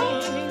country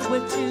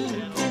with 2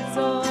 kids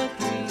or 3.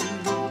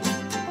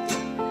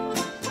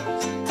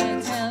 I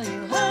tell you,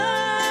 I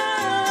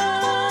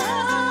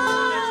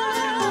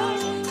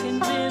can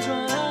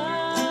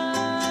visualize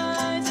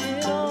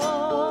it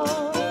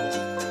all.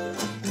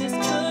 This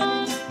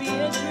couldn't be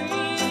a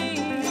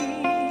dream.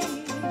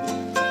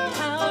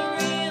 How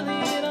really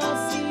it all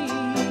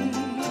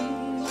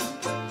seems.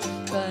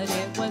 But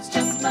it was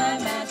just my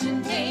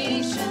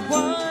imagination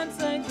once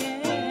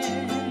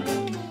again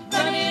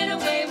running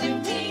away with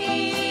me.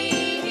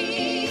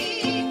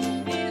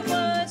 It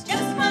was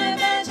just my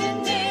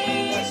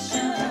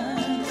imagination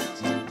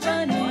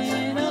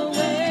running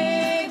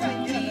away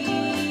with me.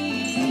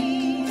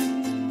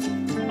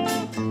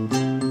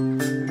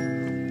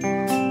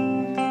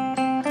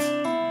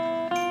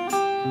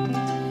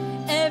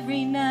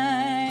 Every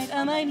night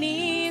on my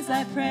knees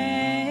I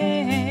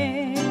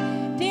pray,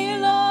 dear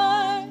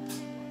Lord,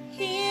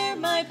 hear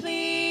my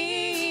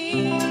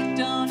plea.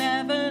 Don't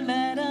ever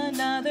let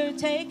another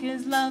take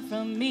his love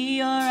from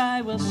me, or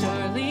I will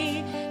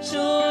surely,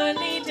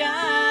 surely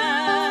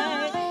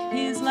die.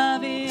 His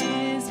love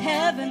is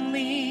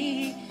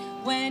heavenly.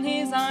 When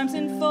his arms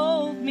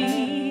enfold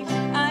me,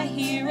 I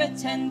hear a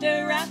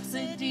tender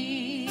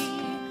rhapsody.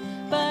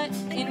 But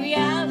in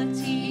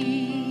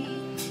reality,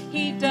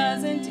 he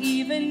doesn't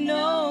even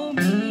know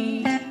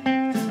me.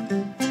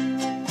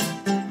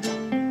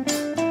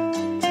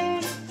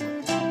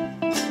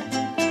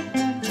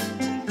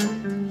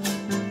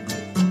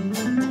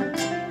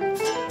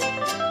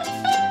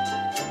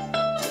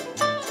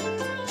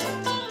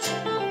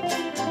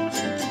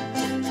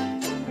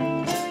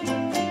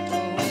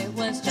 It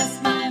was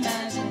just my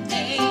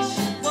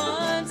imagination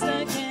once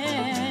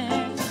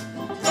again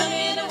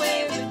running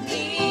away with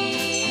me.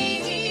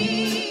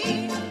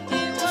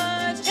 It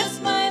was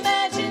just my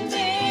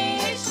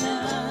imagination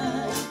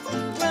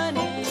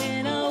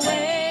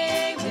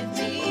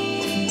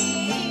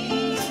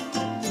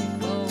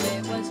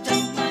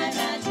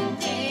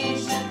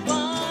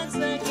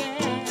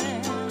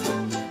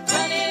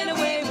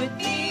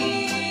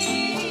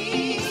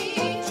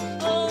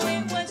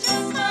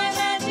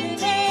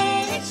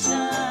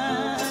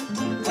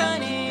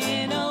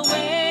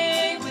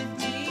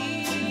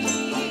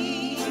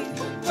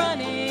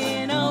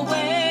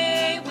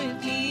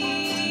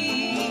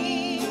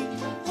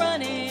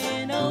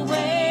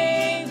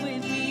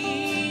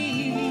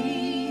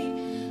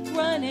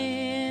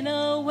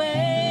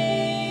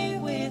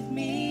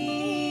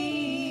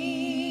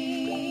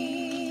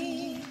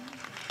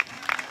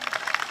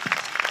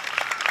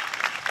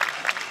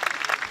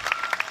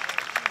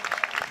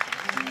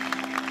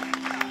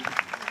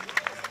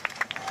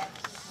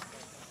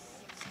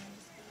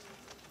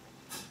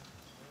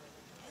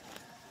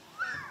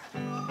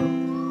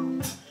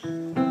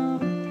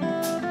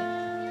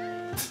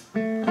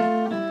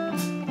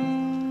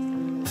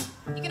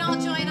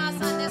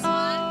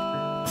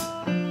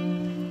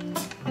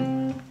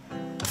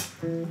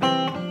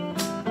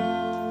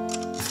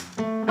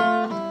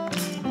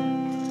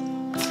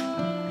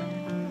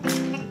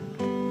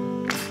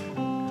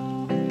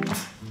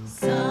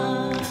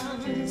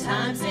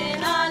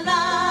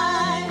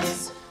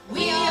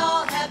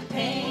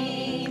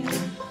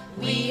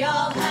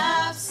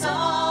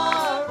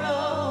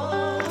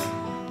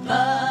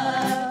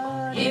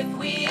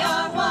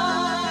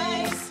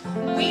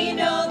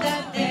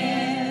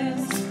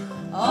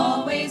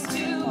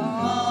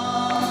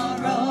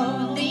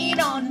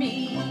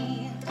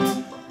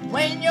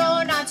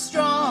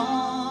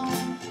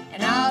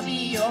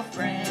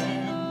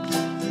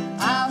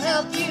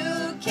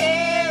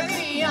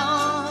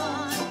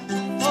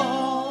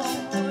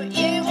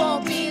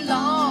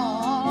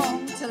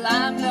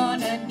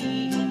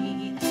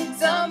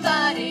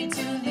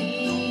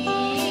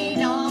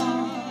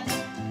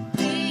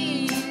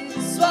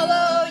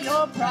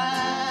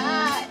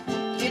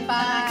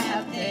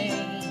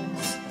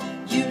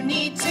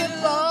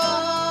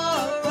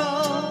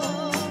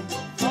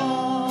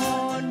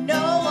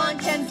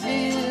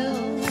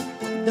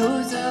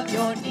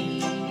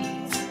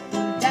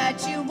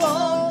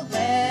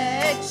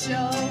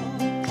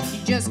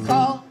just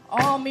call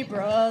on me,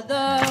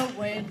 brother,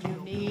 when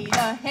you need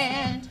a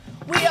hand.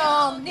 We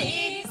all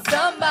need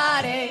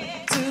somebody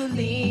to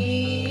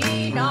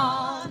lean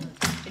on.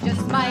 You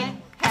just might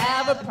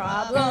have a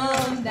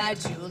problem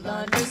that you'll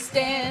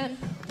understand.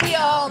 We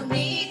all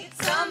need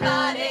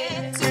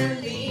somebody to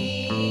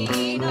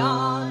lean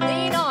on.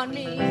 Lean on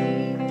me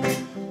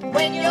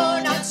when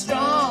you're not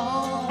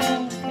strong,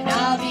 and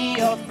I'll be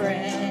your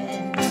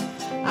friend.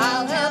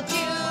 I'll help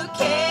you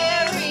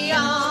carry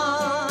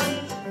on,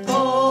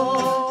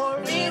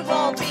 for it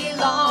won't be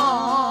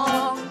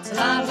long till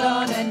I'm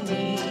gonna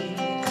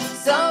need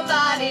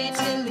somebody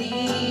to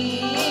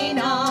lean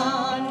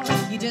on.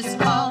 You just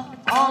call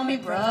on me,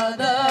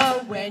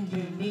 brother, when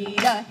you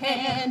need a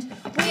hand.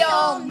 We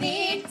all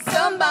need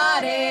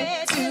somebody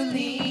to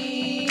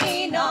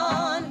lean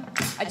on.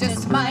 I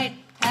just might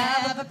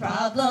have a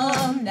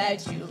problem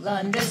that you'll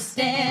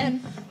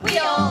understand. We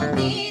all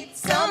need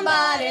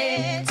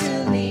somebody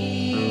to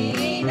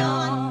lean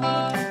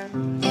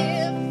on.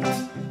 If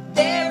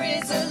there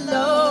is a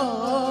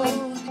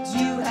load that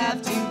you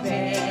have to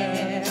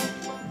bear,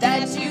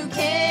 that you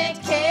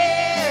can't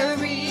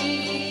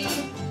carry,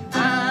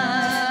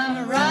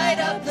 I'm right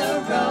up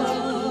the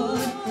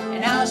road,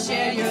 and I'll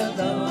share your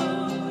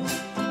load.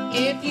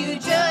 If you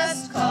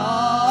just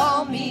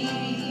call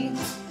me,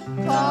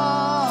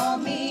 call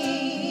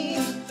me,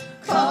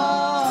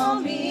 call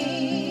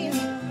me,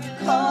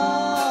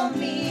 call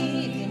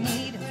me. If you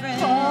need a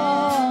friend,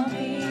 call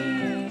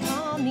me,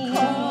 call me,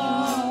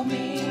 call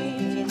me.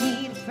 If you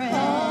need a friend,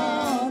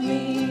 call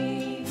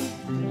me,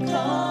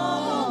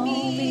 call me.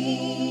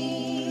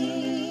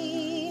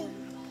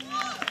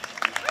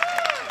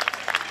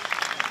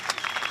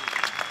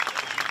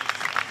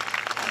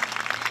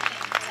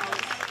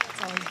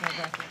 It's always my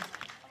record.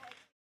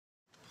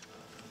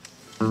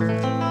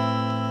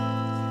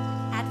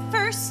 At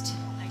first,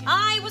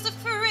 I was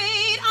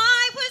afraid,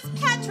 I was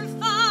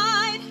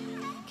petrified,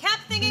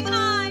 kept thinking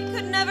I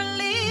could never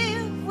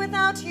live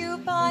without you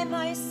by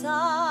my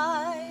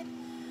side.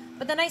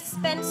 But then I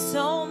spent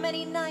so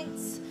many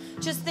nights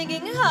just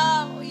thinking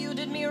how you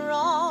did me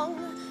wrong,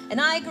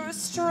 and I grew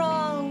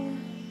strong,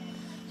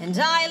 and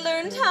I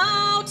learned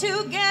how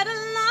to get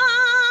along.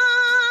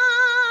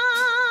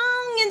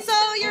 And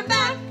so you're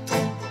back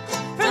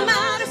from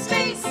outer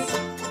space.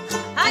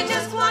 I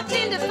just walked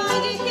in to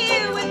find you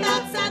here with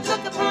that sad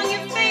look upon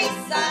your face.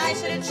 I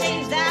should have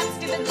changed that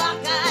stupid lock.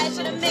 I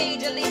should have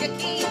made you leave your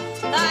key.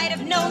 I'd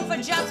have known for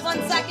just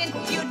 1 second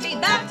you'd be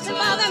back to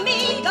bother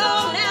me.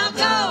 Go now,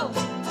 go.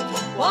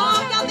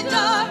 Walk out the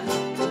door.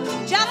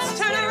 Just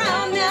turn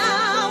around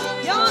now.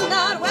 You're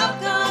not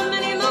welcome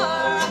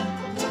anymore.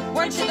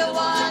 Weren't you the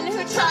one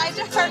who tried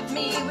to hurt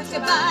me with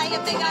goodbye? You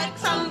think I'd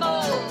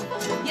crumble?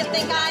 You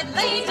think I'd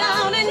lay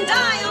down and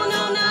die? Oh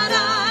no, not I.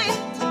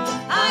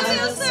 I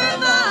will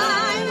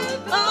survive.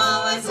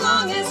 Oh, as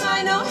long as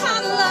I know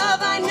how to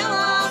love, I know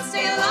I'll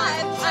stay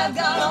alive. I've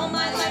got all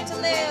my life to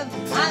live.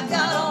 I've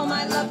got all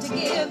my love to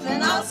give,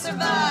 and I'll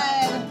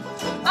survive.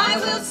 I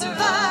will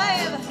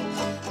survive.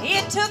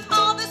 It took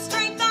all the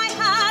strength I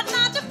had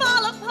not to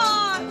fall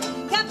apart.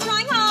 Kept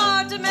trying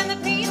hard to mend the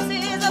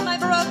pieces of my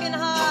broken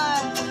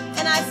heart.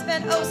 And I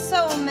spent oh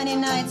so many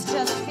nights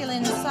just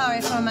feeling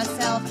sorry for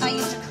myself. I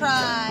used to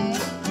cry,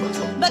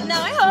 but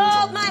now I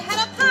hold my head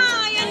up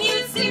high, and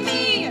you see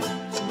me,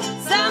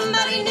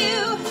 somebody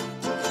new.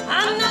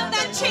 I'm not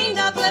that chained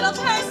up little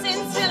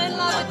person still in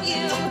love with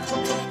you.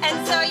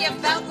 And so you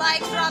felt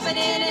like dropping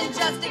in and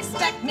just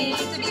expect me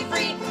to be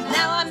free.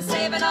 Now I'm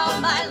saving all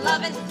my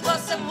loving for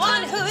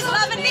someone who's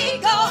loving me.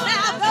 Go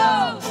now,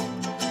 go.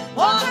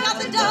 Walk out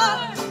the door.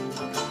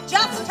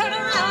 Just turn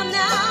around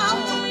now.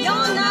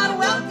 You're not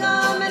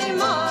welcome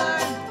anymore.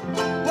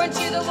 Weren't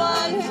you the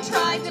one who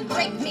tried to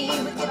break me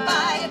with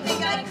goodbye? You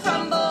think I'd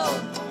crumble?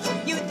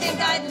 You think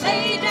I'd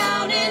lay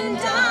down and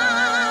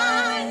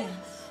die?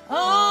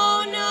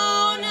 Oh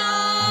no,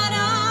 not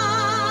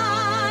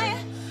I.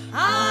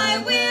 I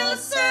will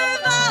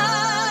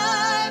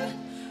survive.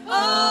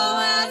 Oh,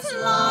 as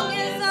long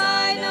as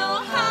I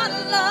know how to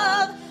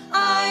love,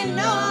 I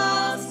know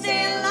I'll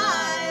stay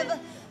alive.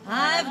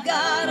 I've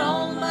got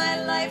all my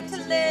life to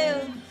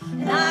live,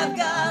 and I've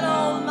got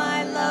all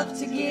my love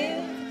to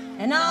give,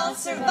 and I'll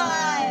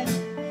survive.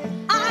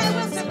 I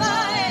will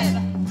survive.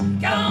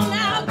 Go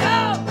now,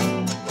 go.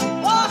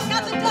 Walk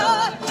out the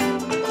door.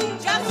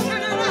 Just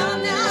turn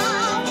around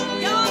now.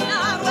 You're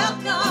not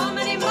welcome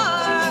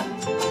anymore.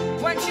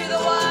 Weren't you the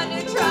one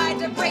who tried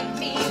to break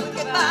me with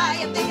goodbye?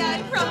 You think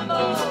I'd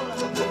crumble?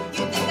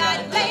 You think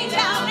I'd lay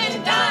down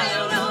and die?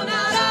 Oh no,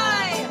 not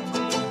I.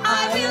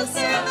 I will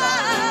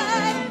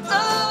survive.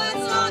 Oh,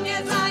 as long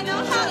as I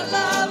know how to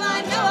love,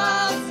 I know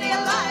I'll stay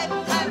alive.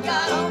 I've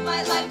got all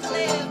my life to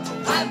live.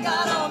 I've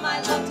got all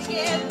my love to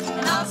give,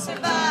 and I'll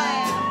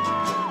survive.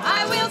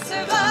 I will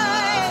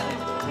survive.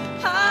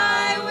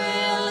 I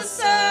will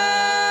survive.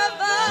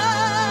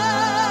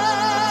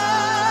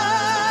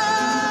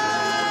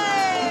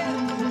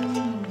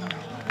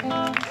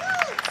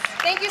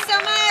 Thank you so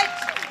much.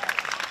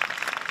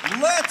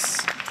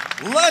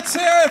 Let's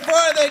hear it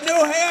for the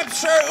New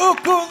Hampshire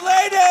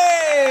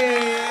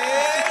Ukuleles.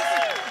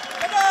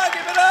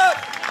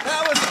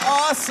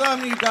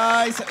 awesome, you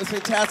guys. It was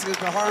fantastic.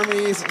 The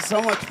harmonies, it was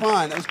so much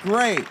fun. It was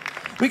great.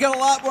 We got a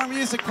lot more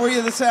music for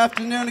you this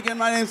afternoon. Again,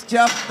 my name's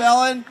Jeff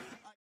Bellin.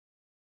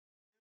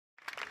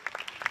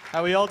 How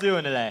are we all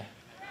doing today?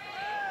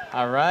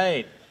 All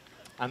right.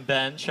 I'm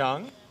Ben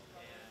Chung,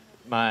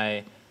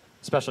 my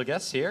special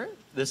guest here.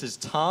 This is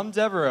Tom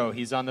Devereaux.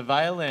 He's on the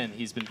violin.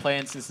 He's been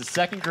playing since the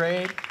 2nd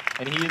grade,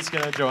 and he is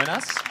going to join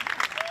us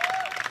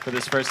for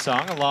this first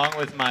song, along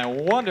with my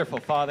wonderful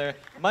father,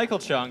 Michael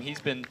Chung. He's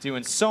been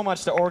doing so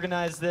much to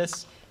organize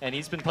this, and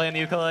he's been playing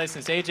the ukulele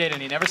since age 8,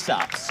 and he never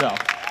stops. So,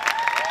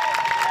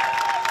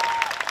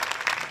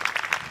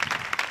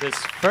 this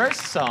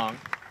first song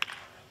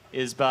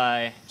is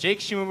by Jake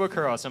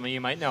Shimabukuro. Some of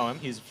you might know him.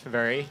 He's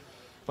very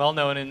well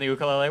known in the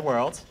ukulele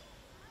world.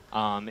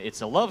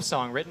 It's a love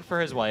song written for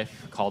his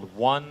wife called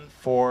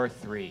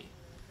 143. Here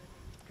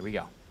we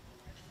go.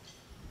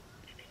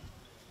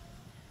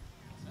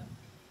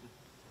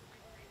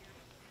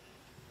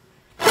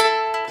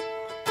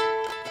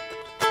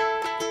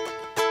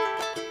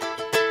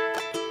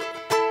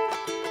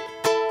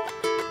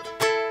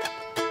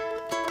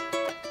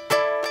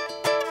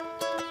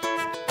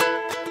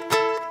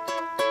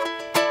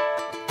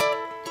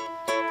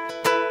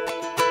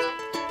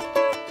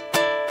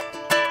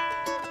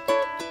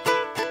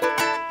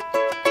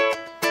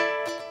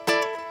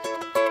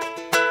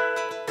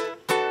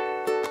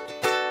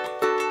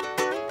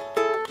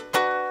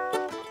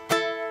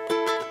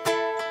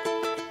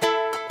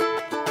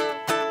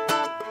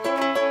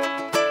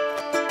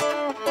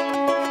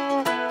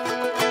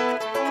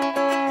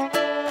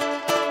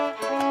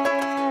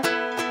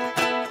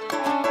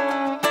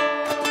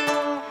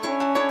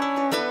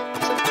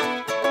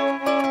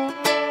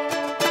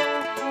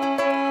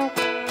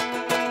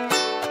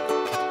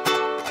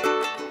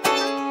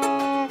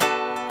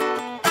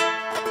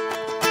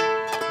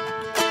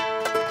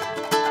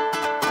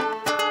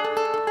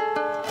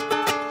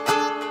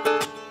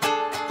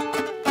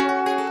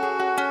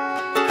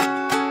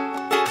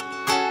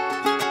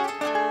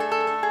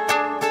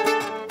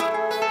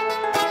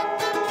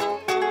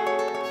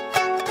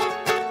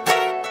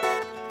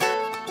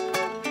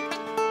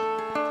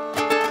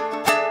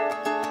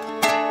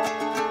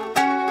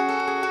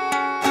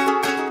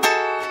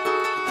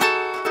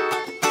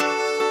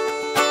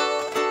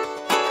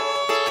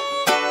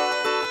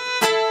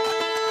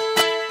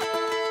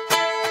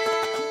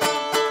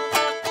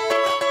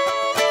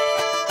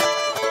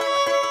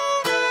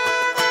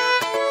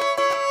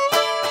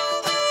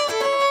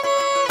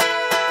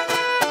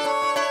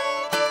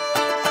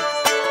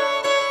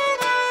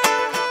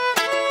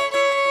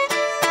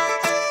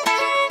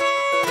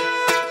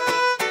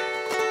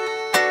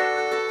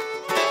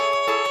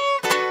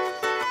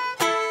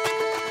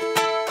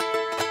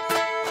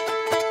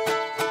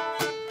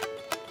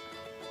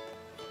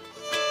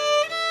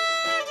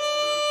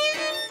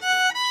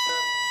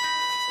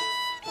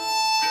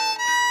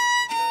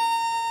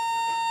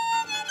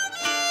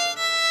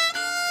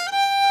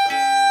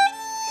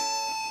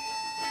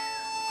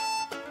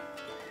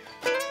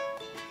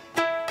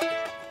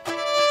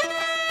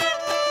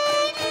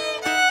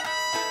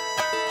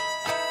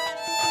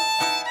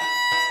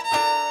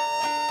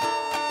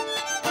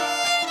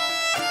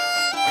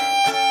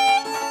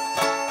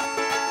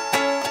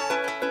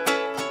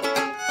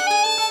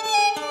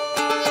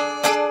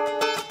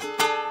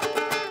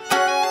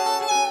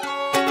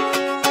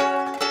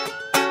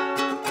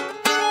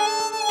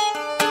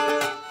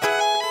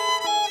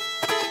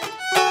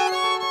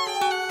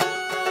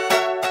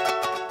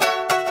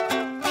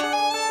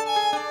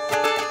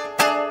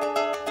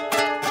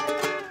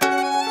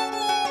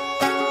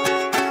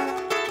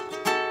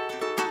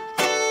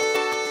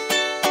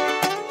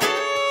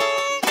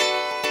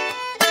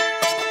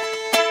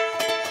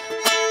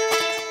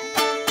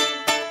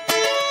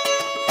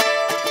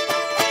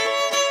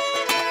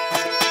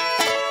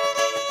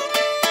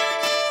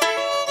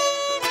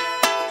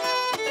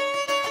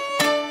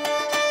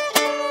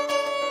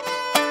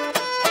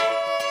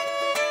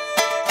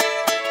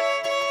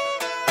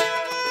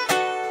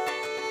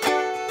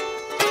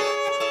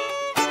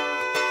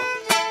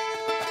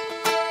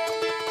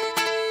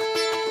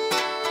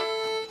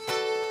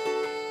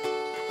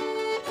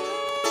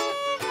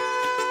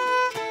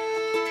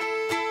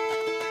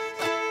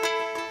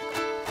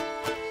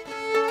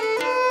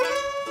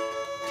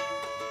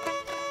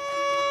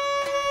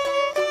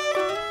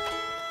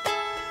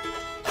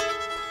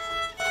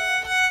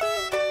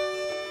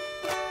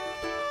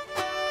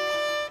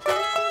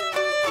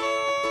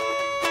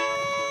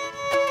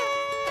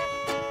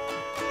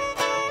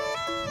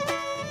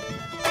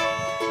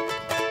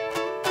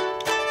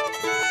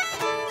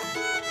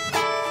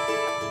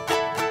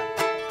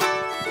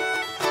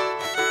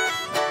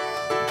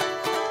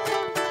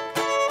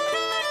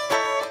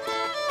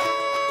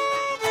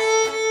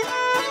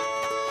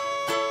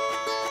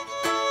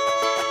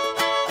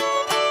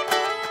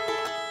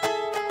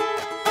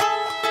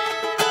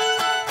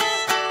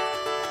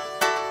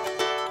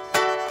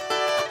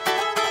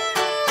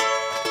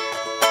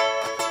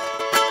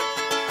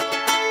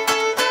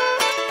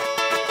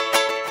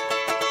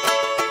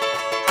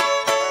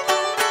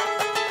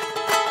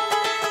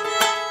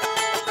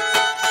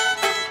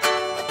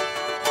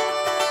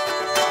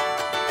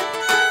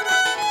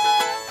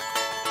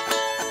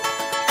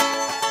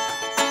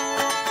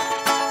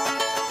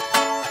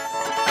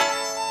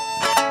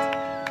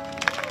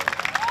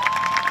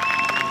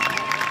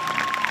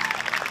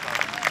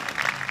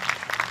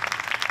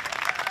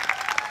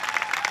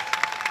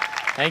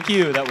 Thank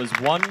you. That was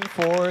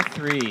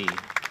 143.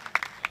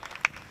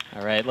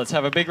 All right, let's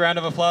have a big round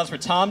of applause for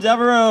Tom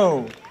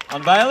Devereaux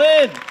on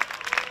violin.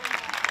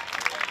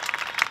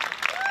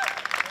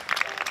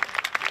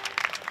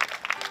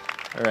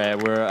 All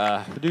right,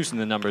 we're reducing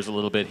the numbers a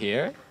little bit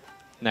here.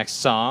 Next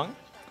song.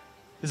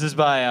 This is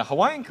by a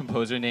Hawaiian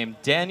composer named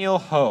Daniel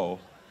Ho,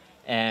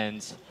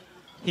 and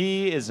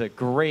he is a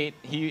great,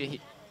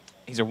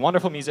 he's a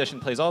wonderful musician,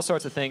 plays all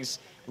sorts of things,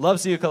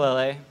 loves the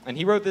ukulele, and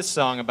he wrote this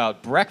song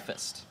about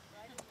breakfast.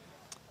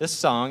 This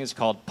song is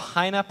called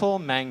Pineapple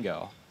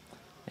Mango,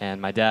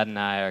 and my dad and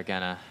I are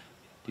gonna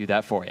do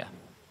that for you.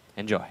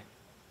 Enjoy.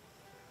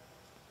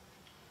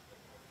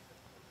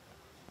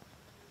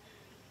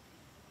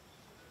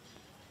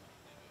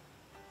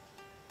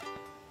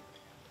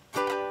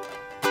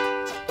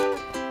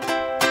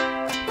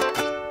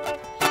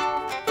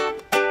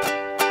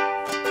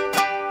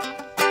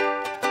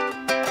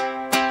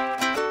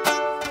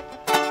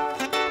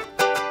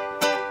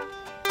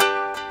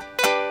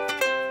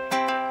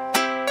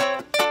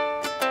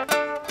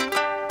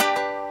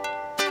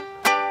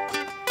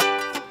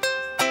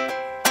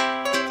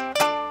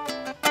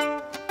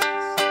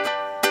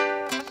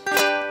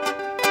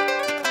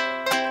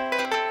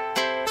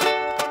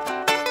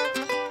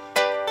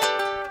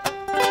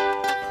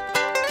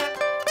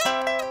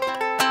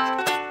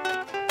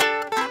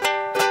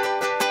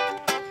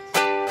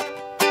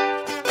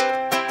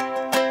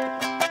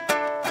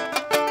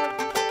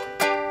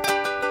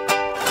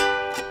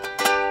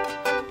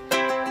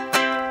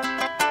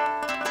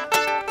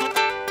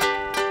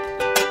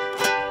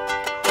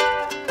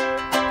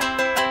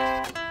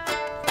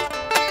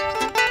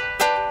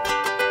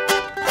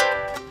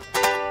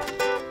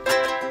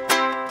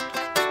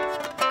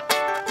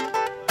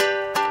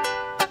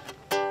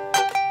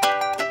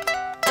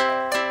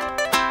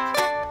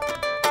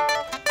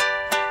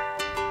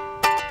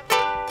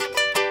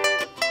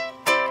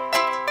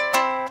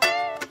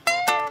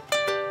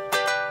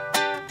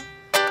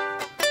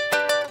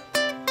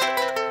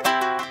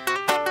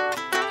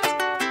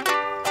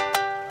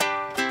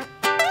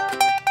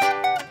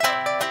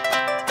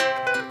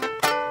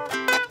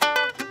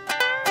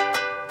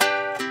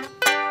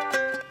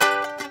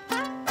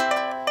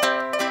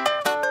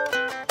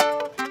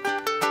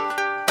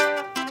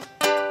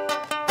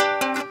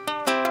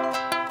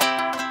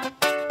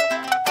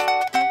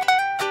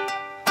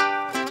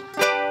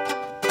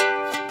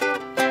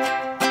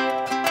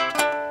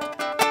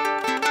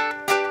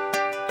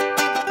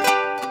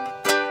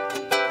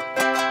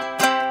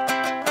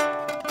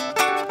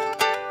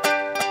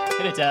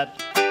 Hit it, Dad.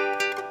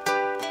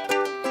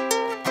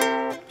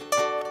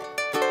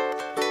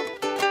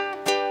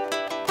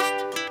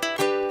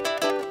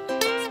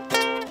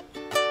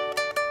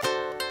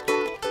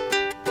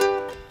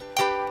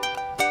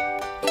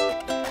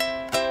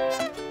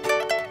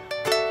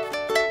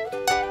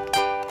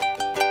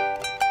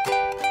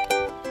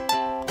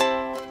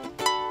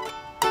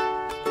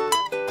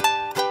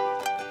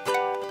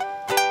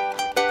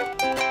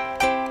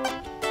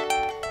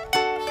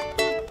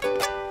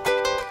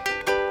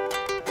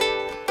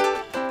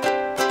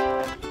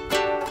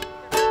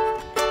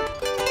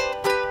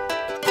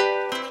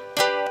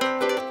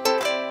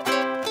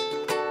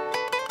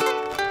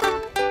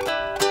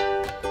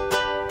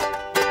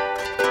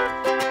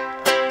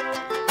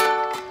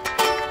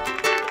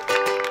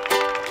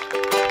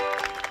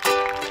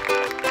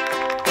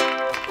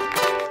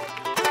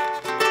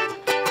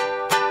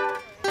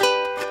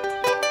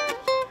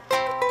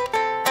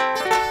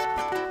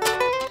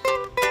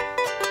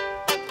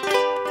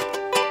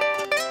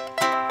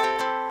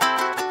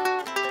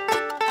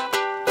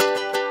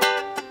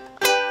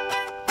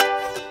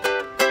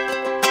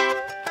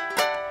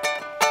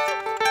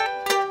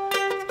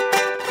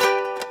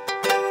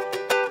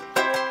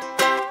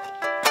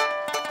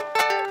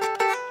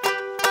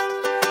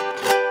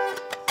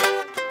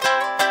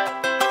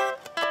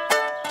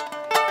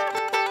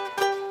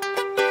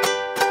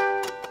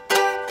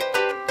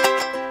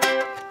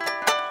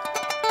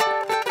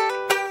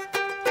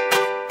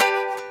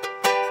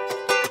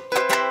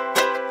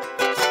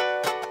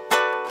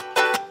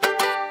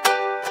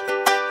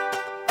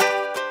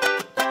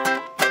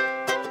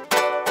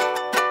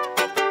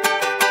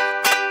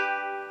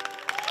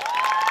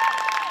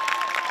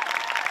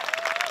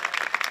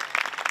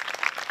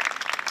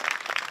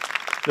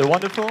 The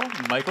wonderful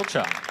Michael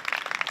Chung.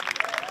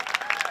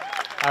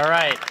 All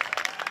right,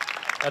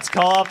 let's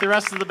call off the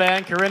rest of the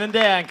band. Corinne and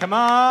Dan, come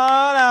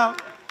on out.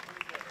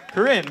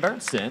 Corinne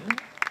Bernstein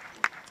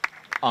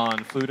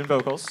on flute and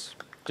vocals,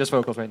 just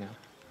vocals right now.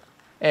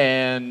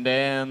 And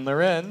Dan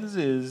Lorenz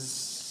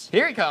is,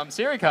 here he comes,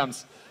 here he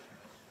comes.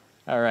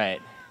 All right.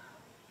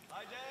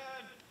 Hi, Dan.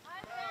 Hi,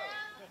 Dan.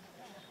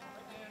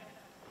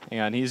 Hang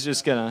on, he's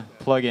just gonna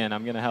plug in.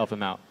 I'm gonna help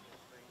him out.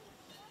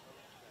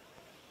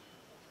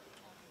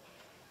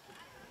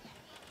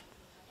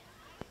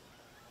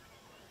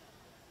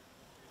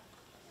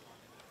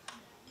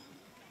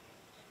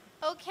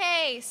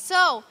 Okay,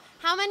 so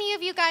how many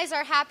of you guys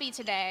are happy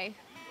today?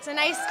 It's a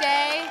nice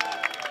day.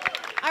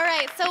 All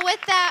right, so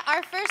with that,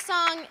 our first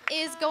song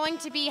is going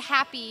to be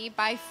Happy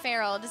by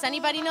Farrell. Does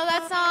anybody know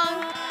that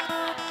song?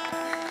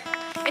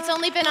 It's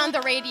only been on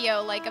the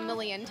radio like a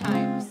million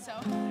times, so.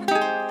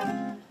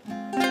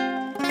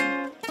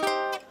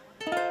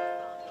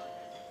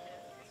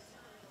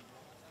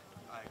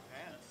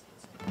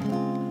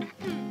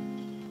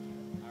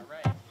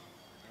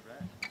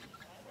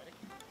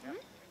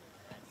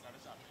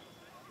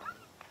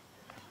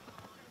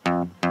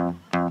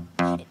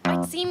 It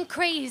might seem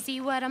crazy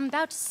what I'm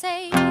about to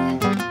say.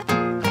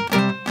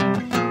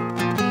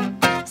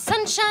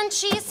 Sunshine,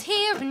 she's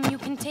here and you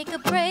can take a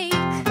break.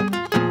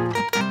 On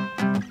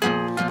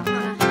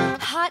a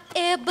hot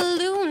air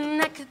balloon,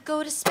 I could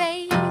go to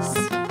space.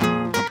 With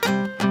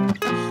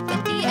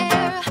the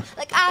air,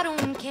 like I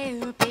don't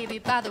care, baby,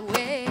 by the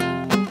way.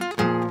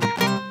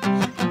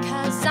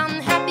 Because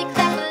I'm happy,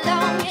 clap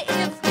along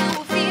if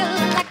you feel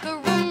like a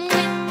room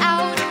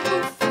without a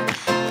roof.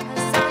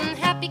 Because I'm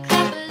happy,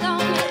 clap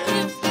along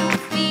if you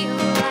feel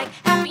like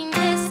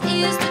happiness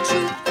is the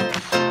truth.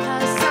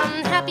 Because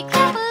I'm happy,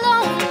 clap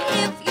along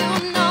if you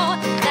know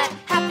that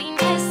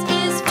happiness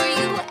is for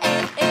you.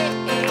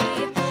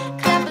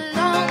 Clap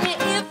along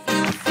if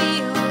you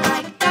feel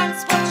like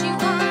that's what you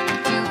want to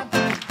do.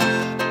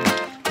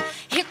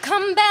 Here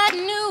come bad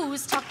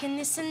news, talking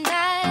this and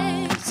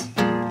that.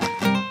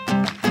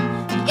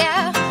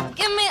 Yeah,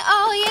 give me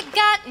all you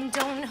got and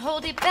don't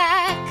hold it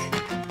back.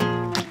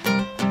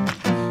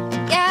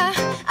 Yeah,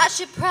 I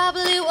should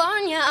probably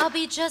warn you, I'll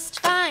be just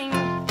fine.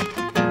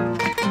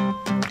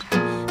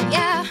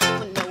 Yeah,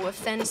 well, no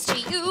offense to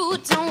you,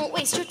 don't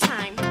waste your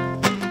time.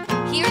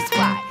 Here's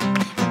why.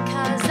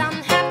 Because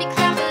I'm happy,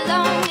 clap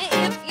along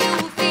if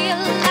you feel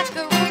like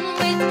a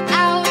room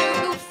without a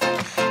roof.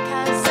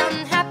 Because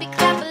I'm happy,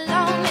 clap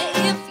along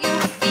if you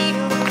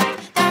feel like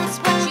that's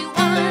what you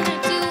want to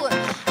do.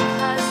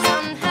 Because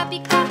I'm happy,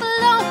 clap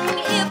along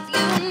if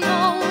you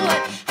know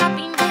what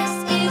happiness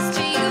is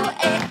to you.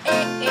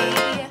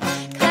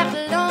 Clap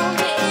along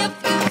if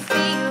you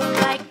feel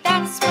like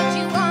that's what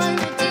you want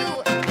to do.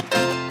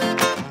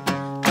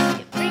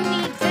 You bring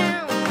me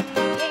down,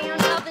 yeah, you're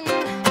nothing.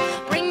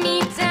 Bring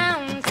me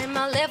down, till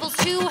my level's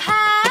too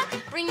high.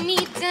 Bring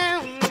me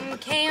down,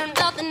 can't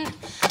nothing.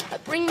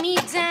 Bring me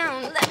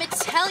down, let me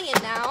tell you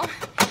now.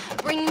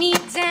 Bring me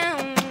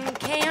down,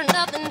 can't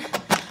nothing.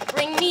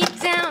 Bring me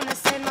down, I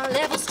said my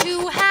level's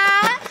too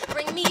high.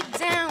 Bring me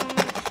down,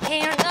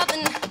 can't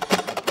nothing.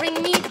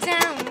 Bring me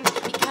down,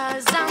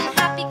 because I'm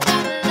happy,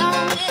 clap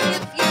along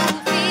if you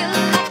feel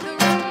like a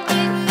room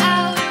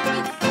without a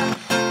roof.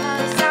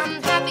 Because I'm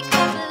happy,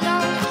 clap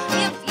along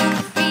if you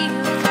feel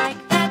like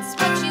that's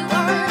what you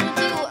want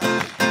to do.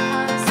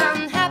 Because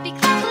I'm happy,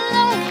 clap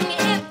along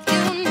if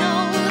you know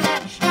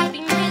that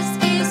happiness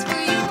is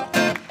for you.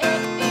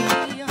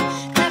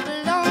 Clap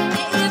along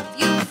if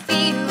you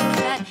feel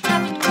that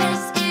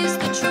happiness is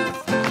the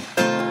truth.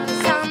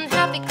 Because I'm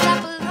happy,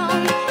 clap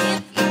along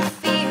if you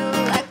feel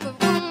like a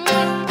room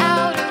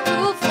without a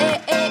roof.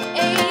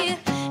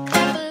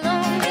 Clap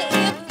along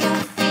if you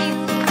feel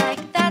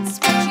like that's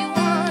what you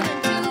want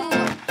to do.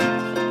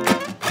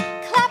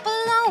 Clap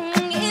along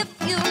if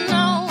you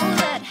know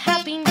that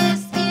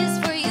happiness is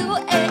for you.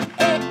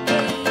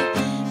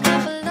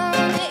 Clap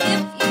along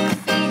if you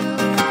feel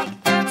like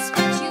that's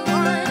what you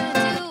want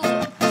to do.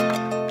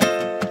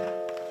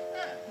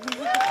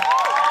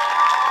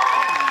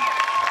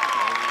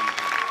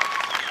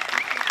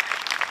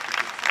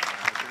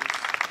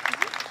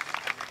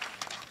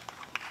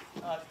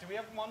 Do we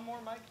have one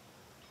more mic?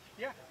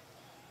 Yeah.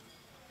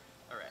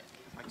 All right.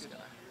 Mike's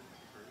gonna.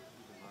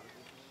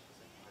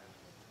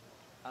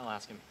 I'll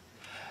ask him.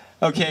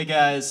 Okay,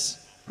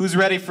 guys. Who's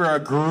ready for a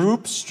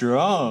group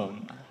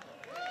strum?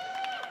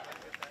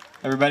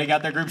 Everybody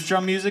got their group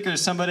strum music or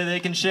somebody they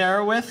can share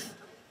it with?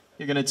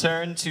 You're going to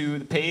turn to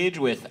the page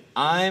with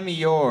I'm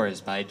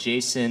Yours by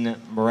Jason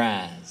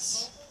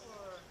Mraz.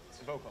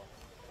 It's a vocal,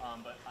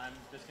 but I'm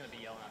just going to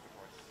be yelling out the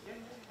chorus,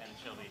 and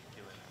she'll be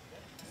doing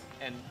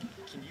it. And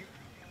can you...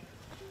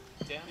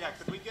 Dan? Yeah,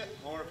 could we get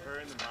more of her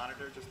in the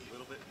monitor just a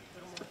little bit?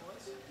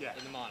 Yeah.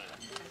 In the monitor.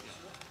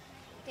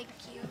 Thank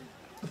you.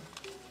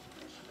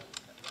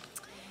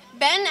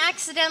 Ben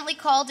accidentally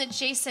called it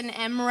Jason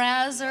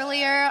Mraz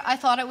earlier. I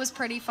thought it was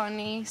pretty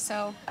funny,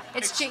 so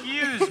it's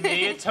Excuse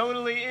me, it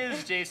totally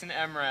is Jason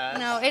Mraz.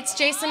 No, it's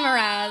Jason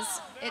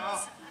Mraz.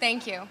 It's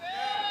thank you.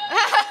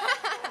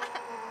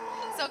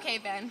 It's okay,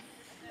 Ben.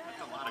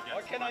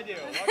 What can I do?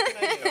 What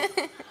can I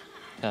do?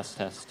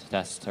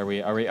 Test. Are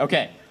we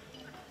okay?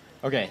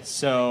 Okay,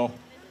 so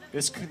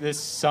this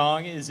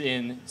song is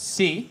in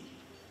C,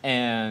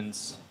 and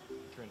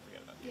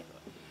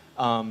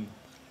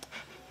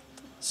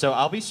so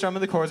I'll be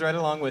strumming the chords right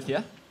along with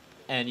you,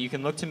 and you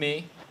can look to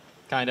me,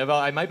 kind of.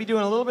 I might be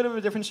doing a little bit of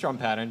a different strum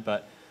pattern,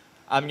 but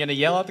I'm gonna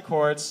yell out the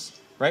chords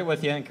right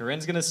with you, and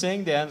Corinne's gonna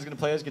sing, Dan's gonna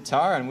play his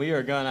guitar, and we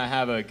are gonna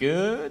have a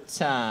good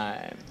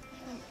time.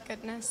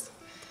 Goodness.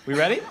 We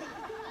ready?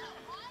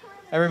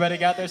 Everybody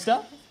got their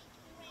stuff?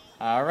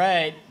 All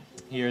right,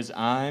 here's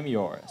I'm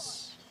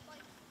Yours.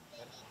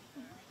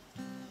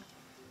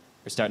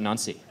 We're starting on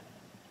C.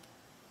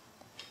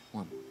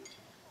 1.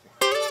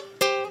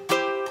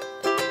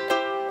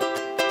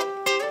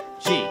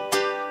 G.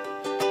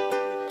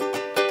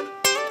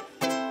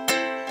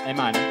 A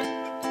minor.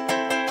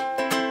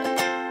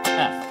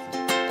 F.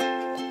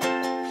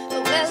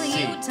 Well, C.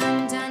 you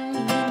done me,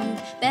 and you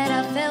bet I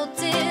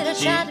felt it. I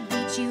G. tried to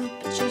beat you,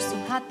 but you're so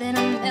hot that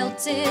I'm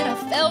melted. I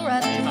fell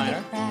right through minor.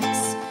 the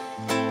cracks,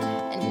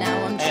 and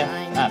now I'm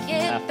trying F, to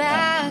get F,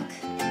 back.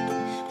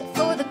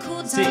 Before the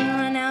cool C. time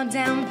run out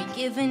down, be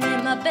giving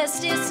it my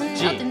bestest, and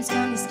G. nothing's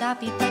gonna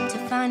stop you but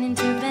divine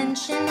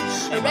intervention.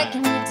 I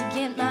reckon it to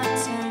get my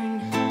turn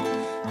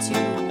to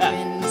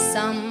win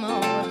some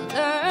or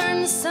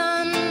learn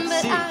some,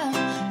 but C. I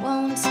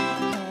won't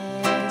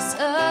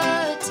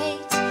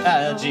hesitate.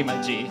 G,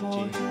 my G.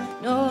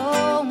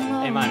 No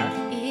more. A minor.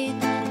 It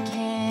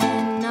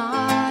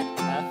cannot.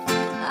 F.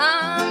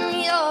 I'm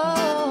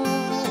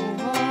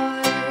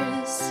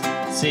yours.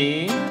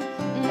 C.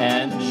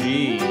 And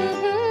G.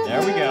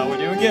 There we go. We're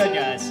doing good,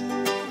 guys.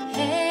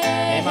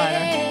 Hey, A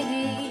minor.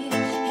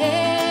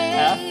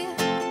 Hey.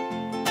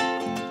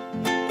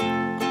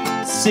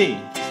 C.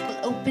 Well,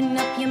 open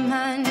up your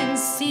mind and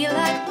see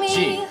like me.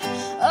 G.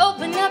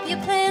 Open up your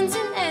plans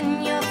and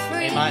then you're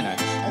free. A minor.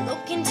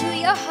 Look into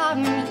your heart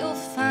and you'll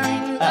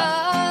find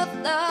love,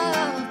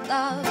 love,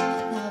 love,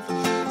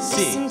 love. C.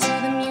 Listen to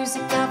the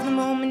music of the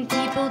moment,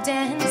 people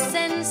dance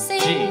and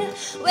sing. G.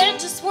 We're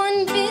just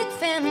one big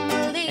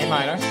family. A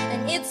minor.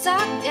 And it's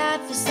our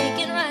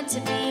God-forsaken right to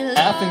be loved.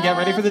 F, and get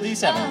ready for the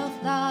D7.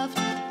 Love, love,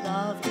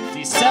 love,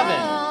 D7.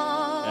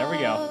 There we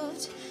go.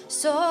 loved.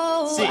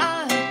 So C.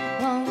 I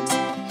won't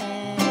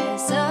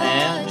hesitate.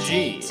 And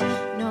G.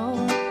 No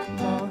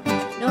more,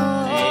 no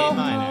A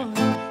minor.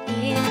 more.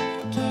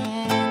 It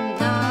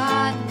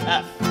cannot.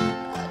 F.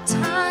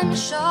 Time is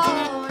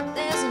short,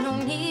 there's no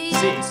need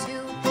C. to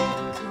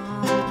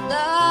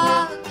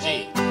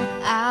complicate.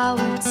 Our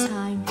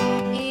time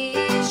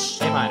is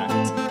short. A minor.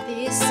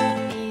 This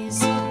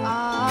is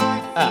our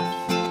F.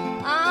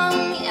 I'm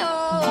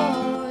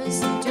yours.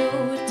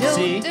 C.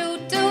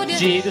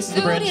 G, this is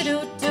the bridge. A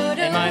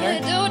minor.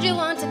 Do you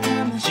want to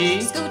come? G.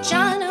 Scooch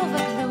on over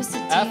closer to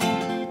F.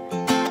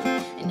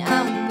 and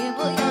I'll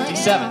nibble your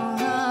D7.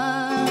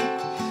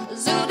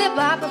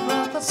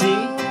 C.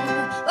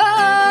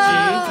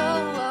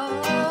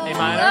 A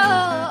minor.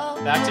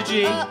 Back to G.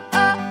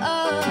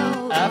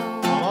 F.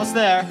 Almost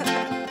there.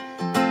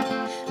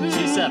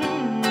 G7.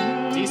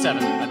 D7,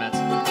 I meant.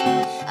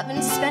 I've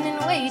been spending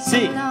way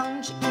C. too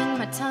long checking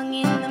my tongue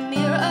in the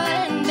mirror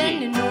and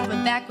bending over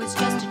backwards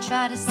just to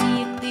try to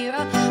see it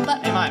clearer. But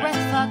A my minor.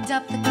 breath fogged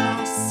up the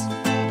glass,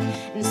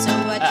 and so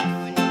I F.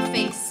 drew a new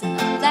face and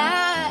I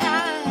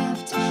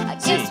laughed. I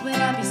guess C. what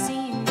I be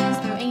seeing is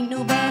there ain't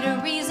no better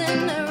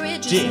reason to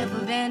rid G. yourself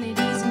of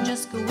vanities and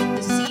just go with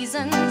the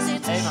seasons.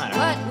 It's A minor.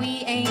 what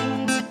we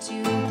aim to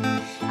do.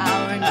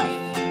 Our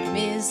name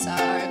is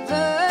our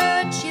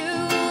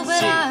virtue, but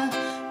C. I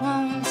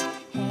won't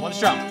One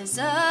strum.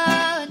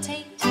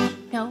 hesitate.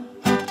 No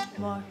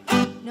more,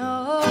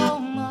 no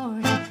more.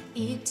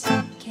 It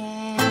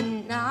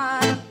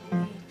cannot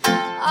wait.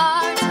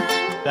 Our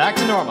time Back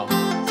to normal.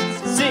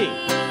 C.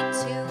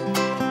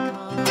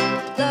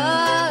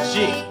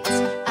 G.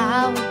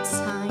 Our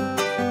time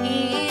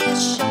is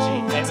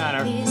short. G. A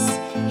minor. This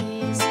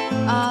is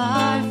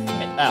our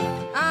fate. F.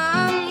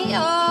 I'm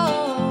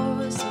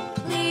yours. So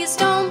please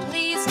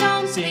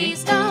don't, C.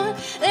 please don't.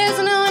 There's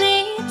no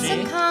need G.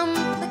 to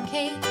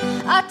complicate.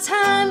 Our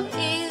time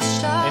is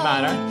short. A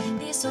minor.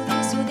 This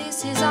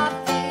is our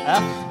fate.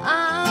 F.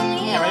 I'm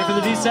yours. Get ready for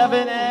the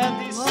D7 and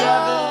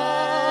D7.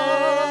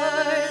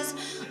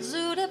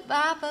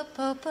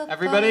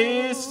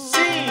 Everybody, C.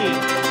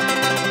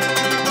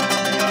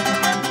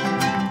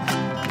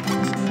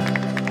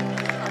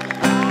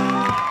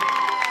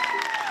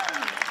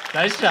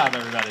 Nice job,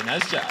 everybody.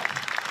 Nice job.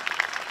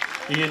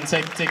 You can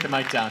take the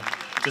mic down.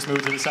 Just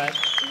move to the side.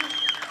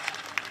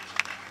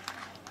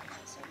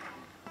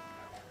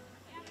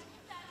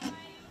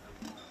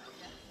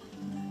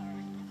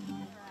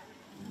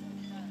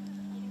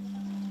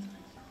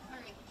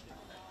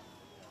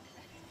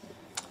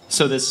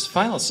 So this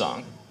final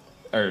song,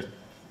 our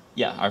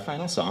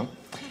final song,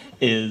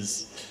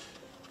 is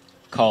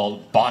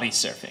called Body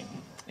Surfing.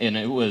 And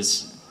it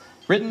was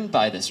written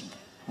by this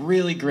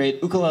really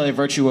great ukulele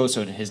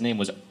virtuoso. His name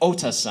was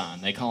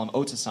Ota-san. They call him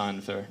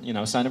Ota-san for,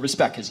 sign of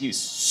respect, because he's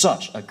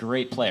such a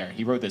great player.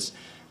 He wrote this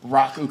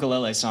rock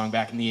ukulele song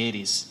back in the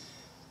 80s.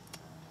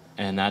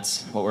 And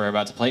that's what we're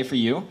about to play for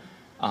you.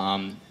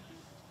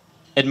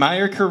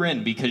 Admire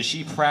Corinne, because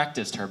she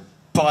practiced her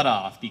butt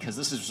off, because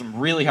this is some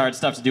really hard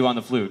stuff to do on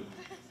the flute.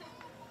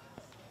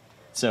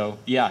 So,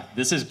 yeah,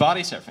 this is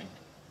Body Surfing.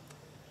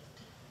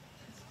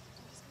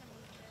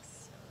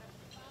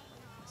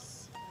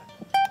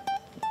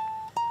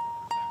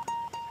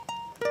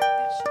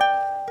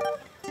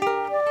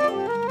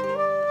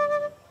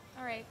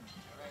 All right.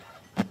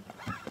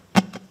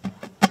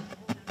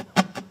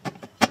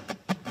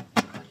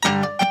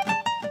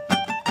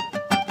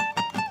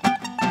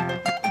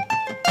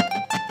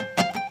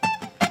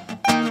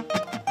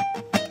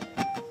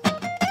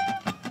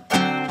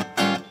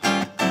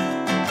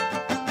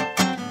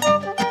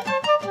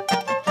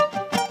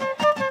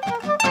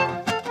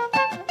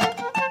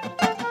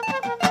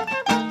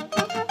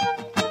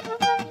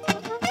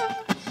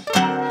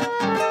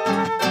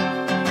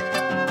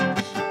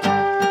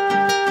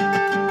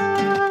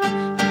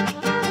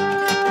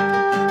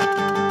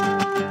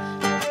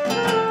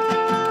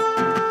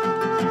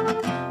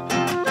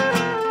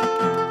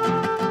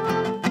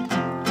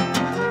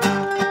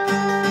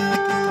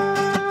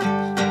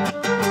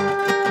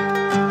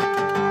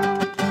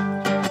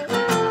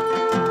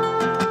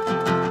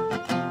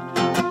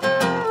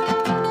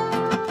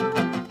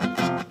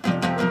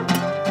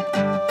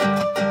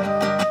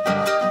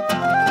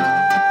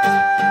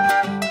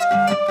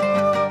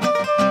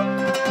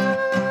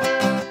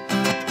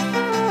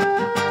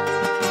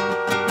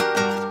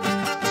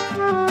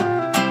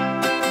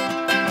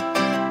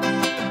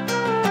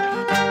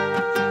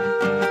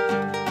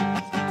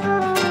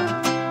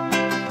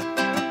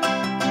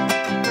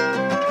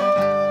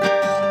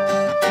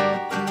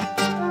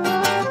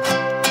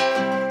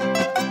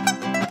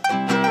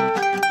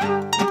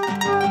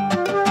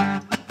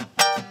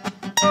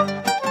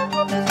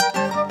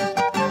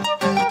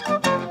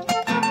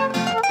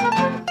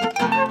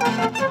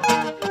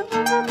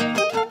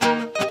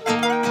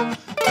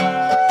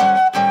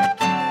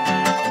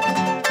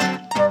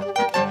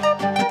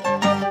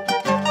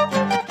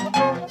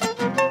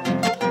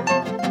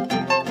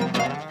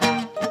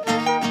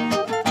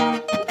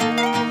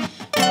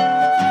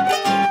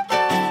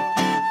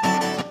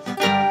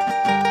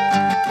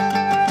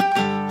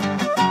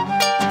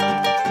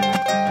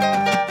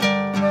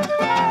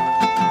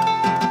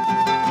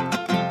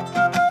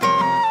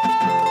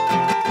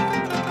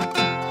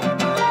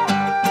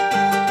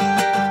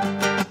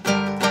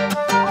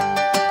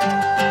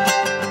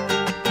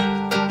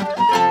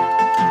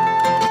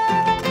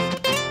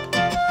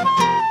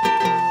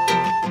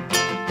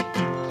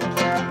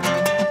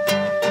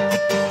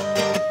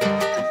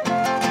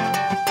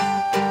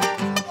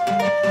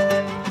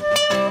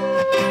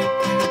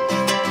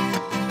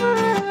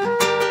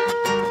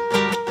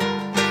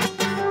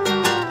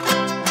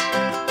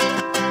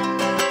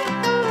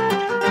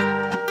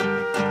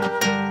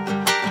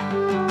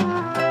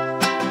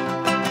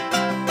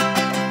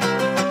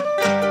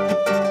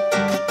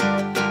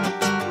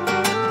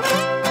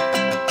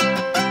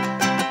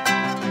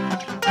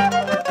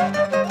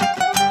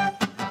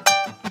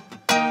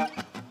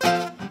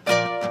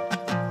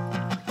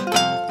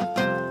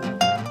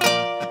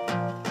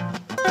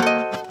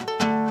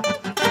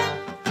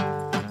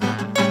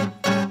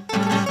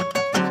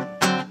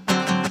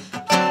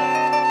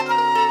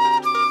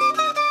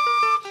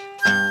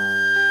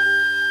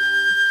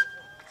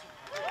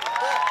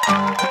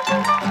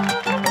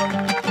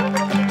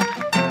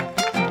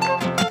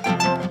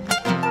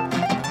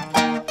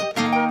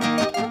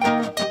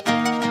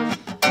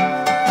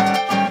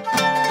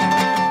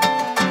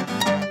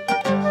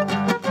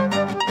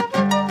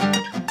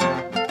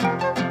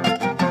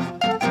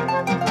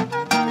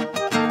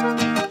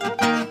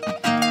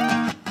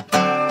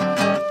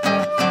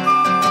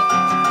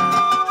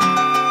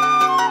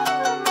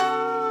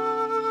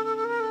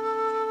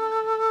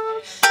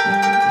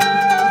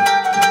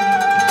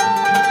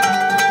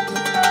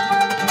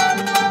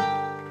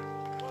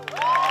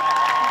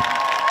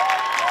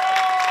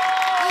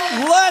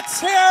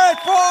 hear it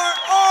for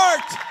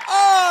Art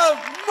of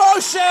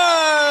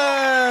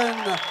Motion!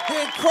 The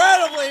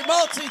incredibly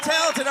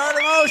multi-talented Art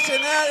of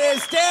Motion. That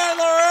is Dan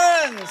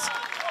Lorenz,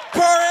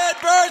 Corinne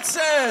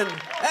Bertson,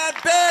 and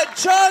Ben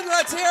Chung.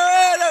 Let's hear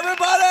it,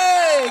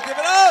 everybody! Give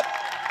it up!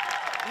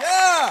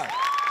 Yeah!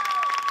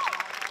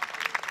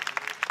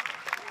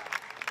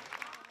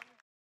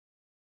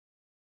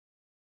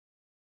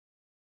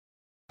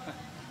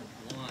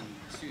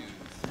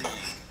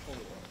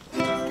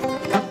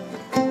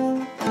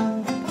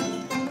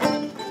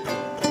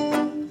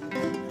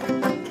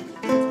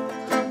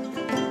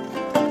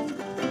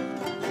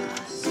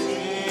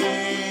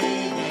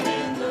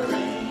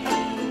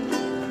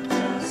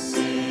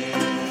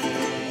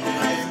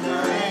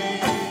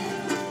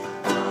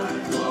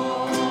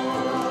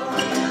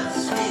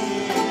 Sweet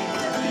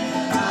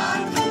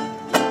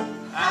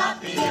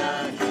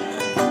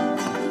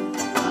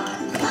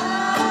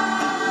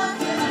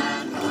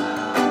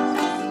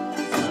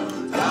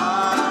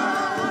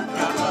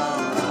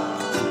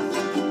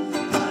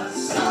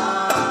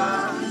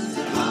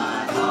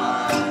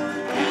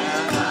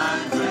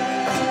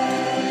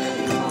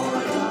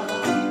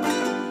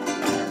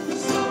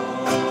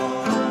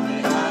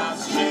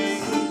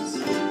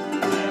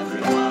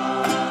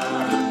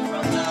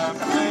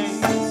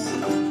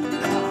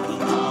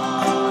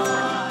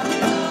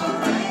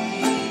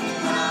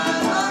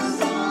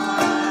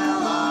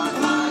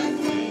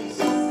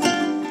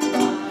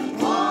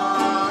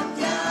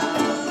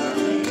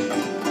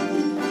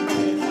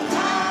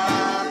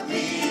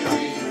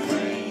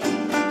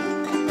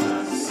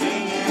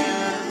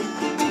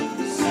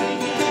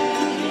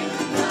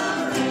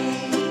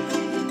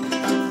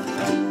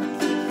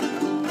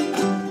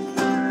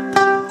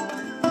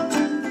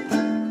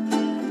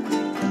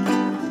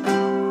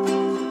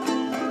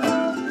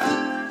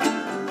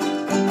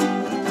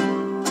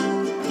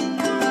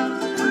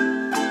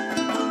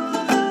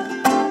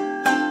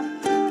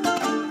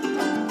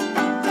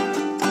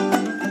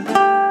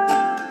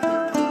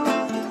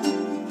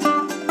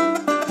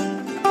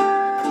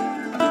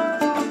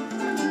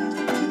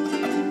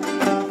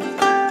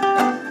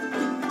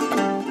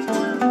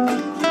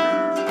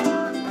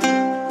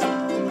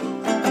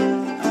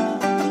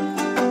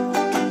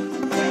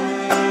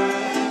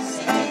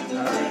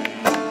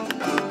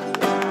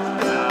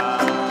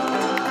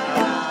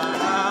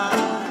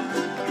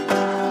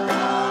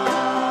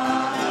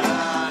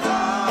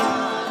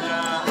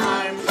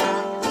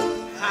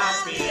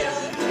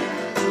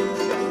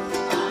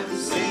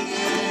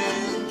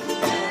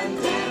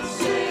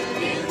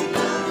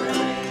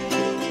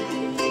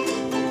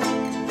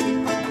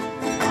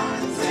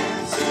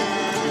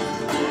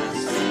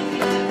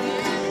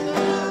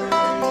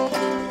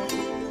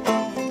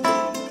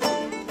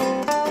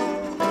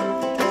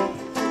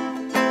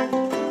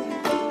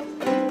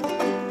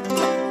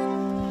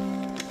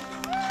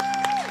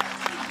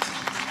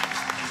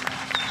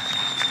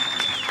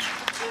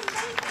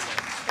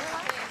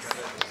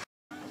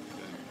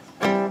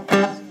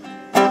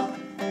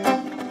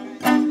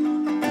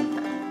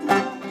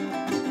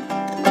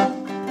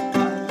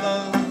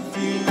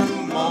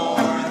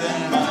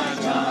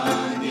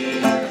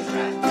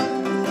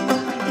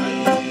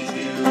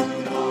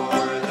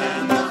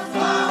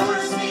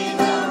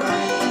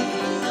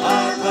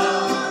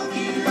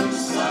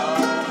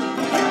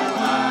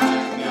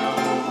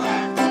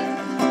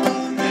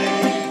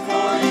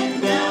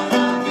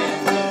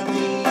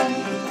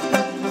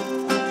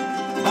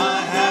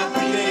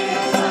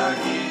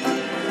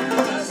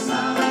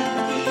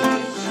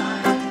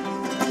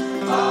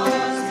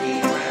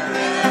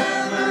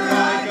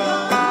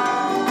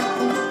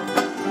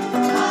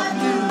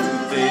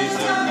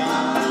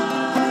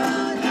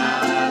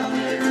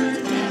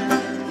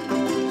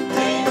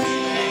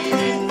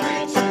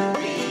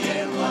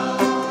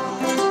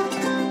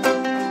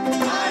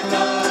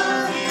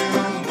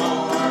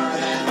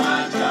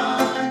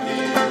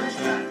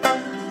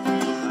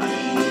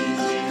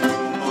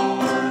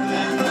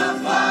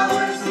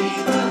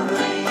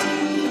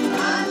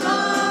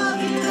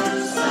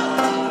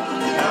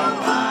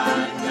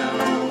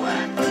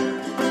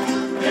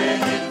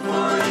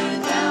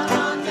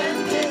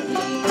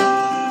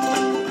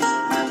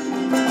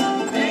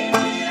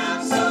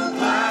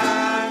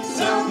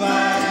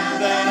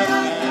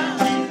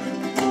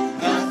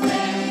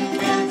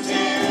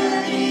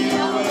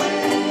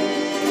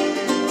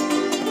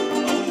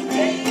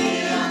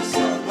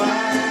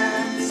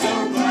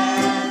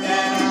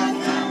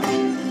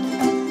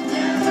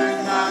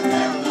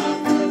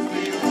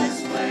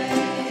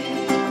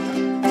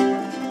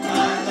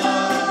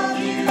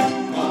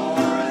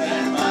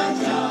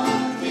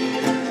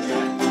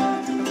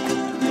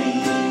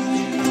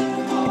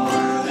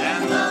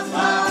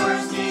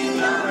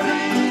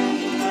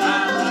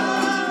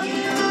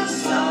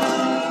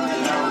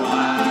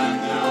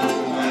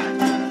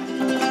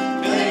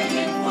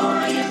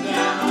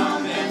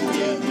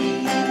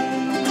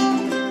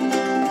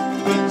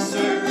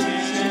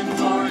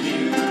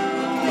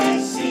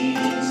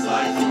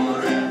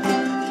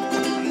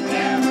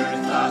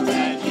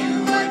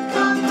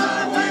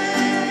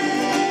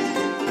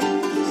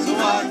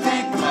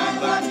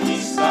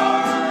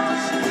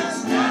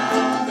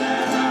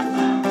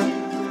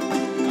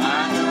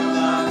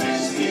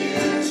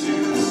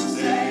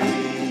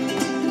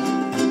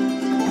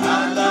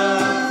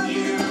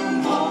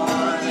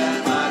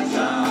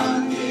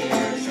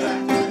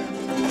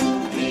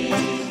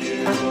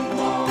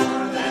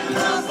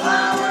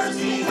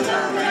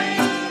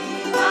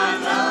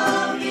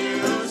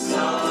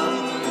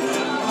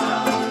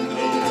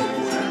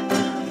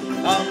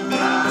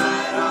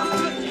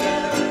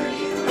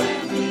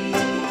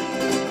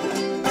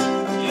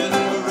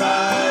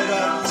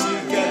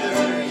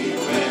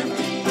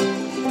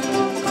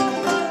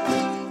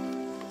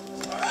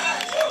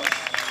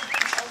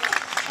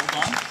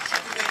fun.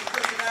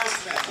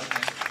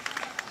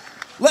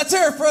 Let's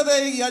hear it for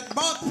the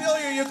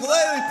Montpelier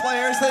ukulele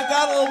players. They've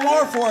got a little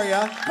more for you.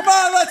 Come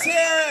on, let's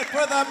hear it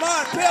for the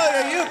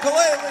Montpelier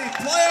ukulele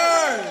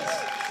players.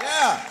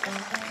 Yeah,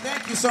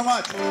 thank you so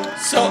much.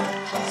 So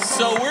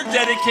we're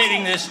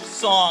dedicating this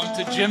song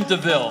to Jim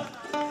DeVille,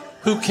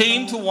 who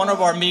came to one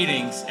of our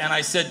meetings, and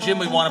I said, Jim,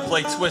 we want to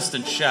play Twist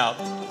and Shout,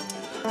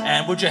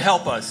 and would you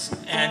help us?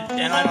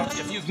 And I don't,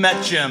 if you've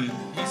met Jim,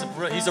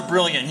 he's a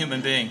brilliant human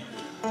being,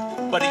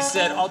 but he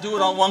said, I'll do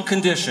it on one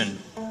condition.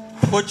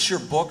 Put your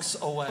books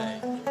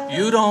away.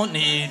 You don't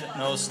need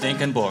no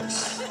stinking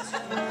books.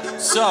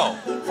 So,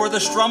 for the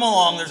strum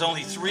along, there's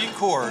only 3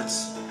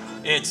 chords.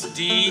 It's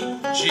D,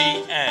 G,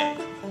 A.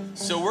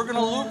 So we're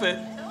gonna loop it.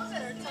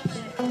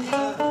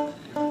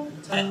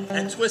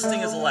 And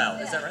twisting is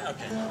allowed, is that right?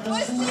 Okay.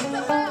 Twisting is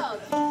allowed.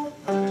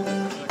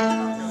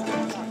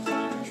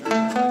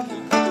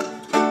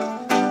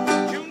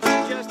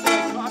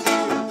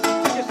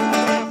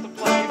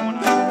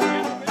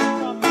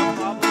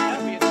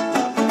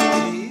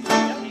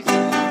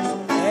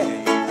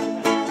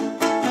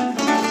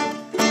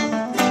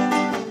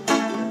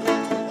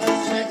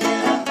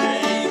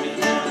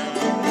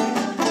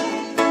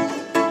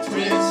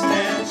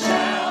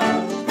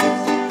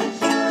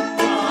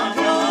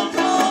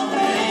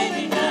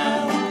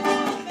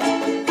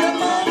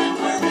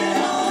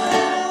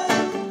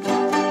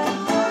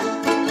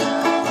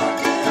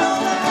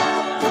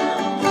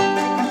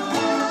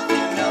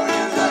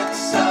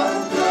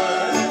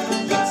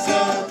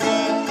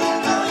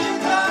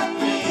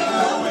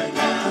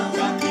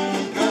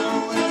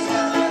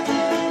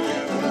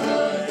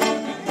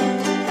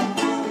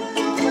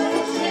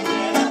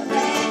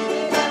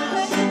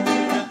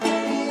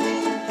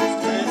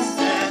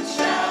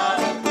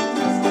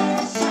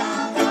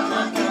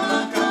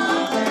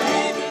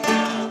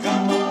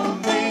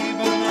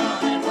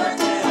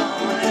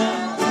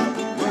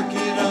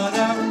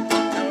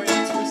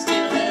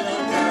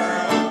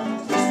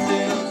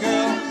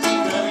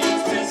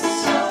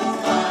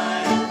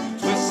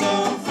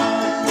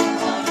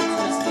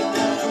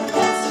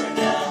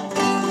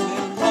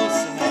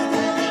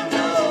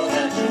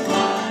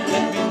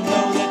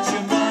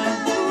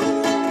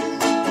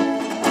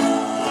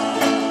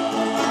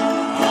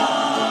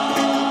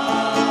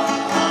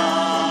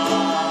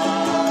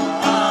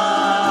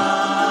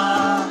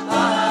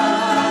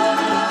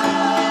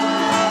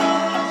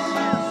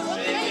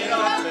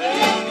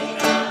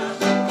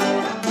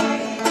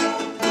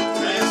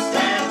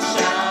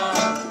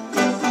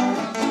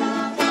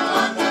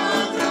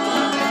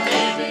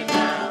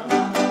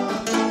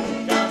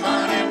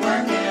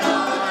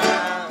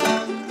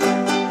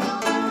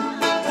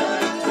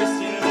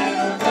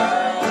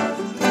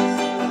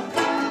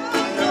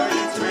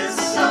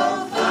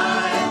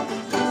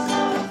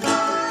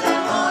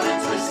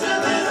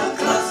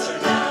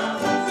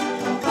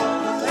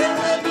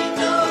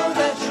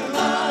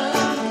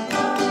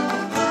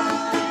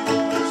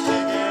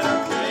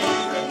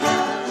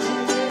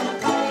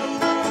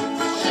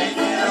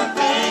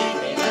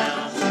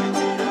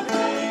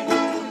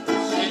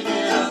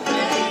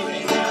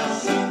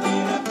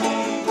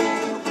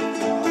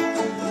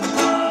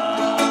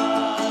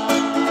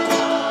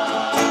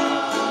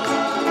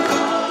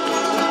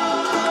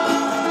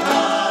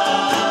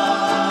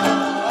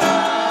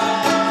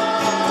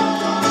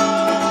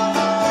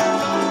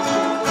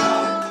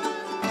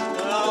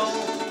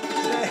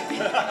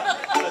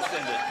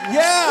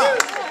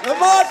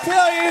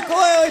 Montpelier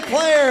ukulele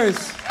players.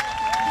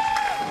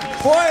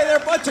 Boy, they're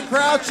a bunch of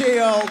grouchy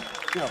old.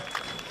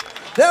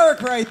 They were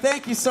great.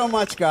 Thank you so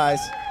much, guys.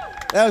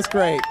 That was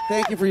great.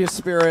 Thank you for your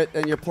spirit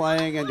and your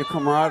playing and your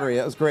camaraderie.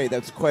 That was great.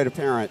 That was quite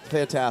apparent.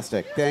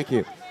 Fantastic. Thank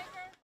you.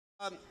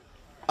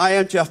 I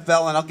am Jeff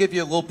Bell, and I'll give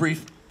you a little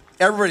brief.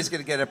 Everybody's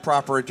going to get a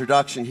proper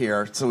introduction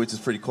here, so which is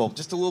pretty cool.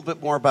 Just a little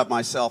bit more about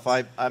myself.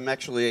 I am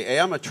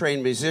a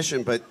trained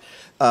musician, but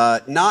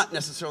not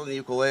necessarily the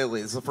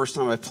ukulele. This is the first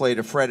time I've played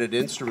a fretted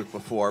instrument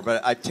before,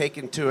 but I've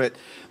taken to it.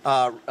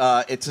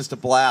 It's just a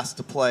blast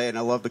to play, and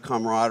I love the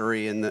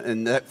camaraderie and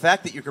the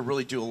fact that you can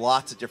really do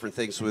lots of different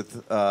things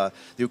with the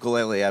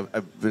ukulele.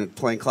 I've been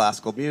playing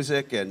classical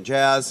music and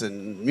jazz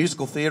and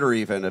musical theater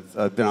even.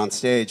 I've been on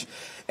stage.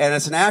 And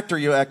as an actor,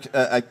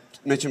 I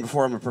mentioned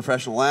before I'm a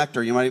professional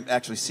actor. You might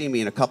actually see me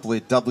in a couple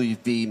of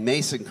W.B.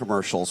 Mason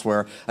commercials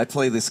where I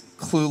play this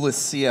clueless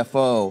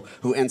CFO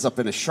who ends up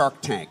in a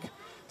Shark Tank.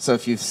 So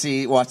if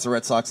you watch the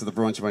Red Sox or the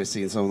Bruins, you might have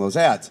seen some of those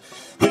ads.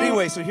 But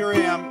anyway, so here I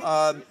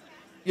am,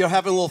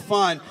 having a little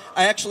fun.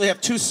 I actually have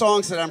two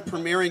songs that I'm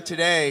premiering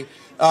today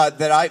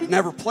that I've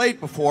never played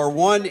before.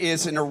 One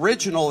is an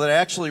original that I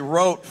actually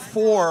wrote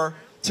for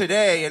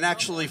today, and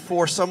actually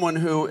for someone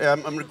who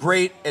I'm a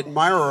great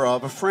admirer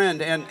of, a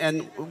friend,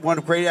 and one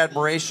of great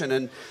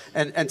admiration,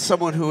 and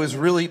someone who has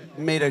really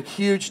made a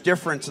huge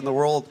difference in the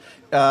world,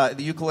 the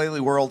ukulele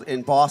world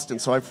in Boston.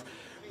 So I've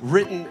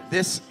written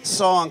this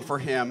song for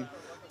him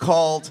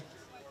called,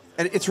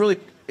 and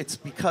it's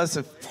because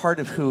of part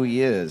of who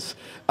he is,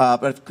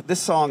 but this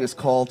song is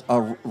called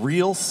A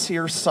Real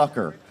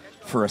Seersucker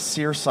for a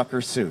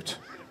Seersucker Suit.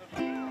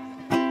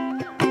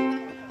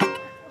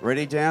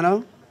 Ready,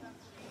 Dano?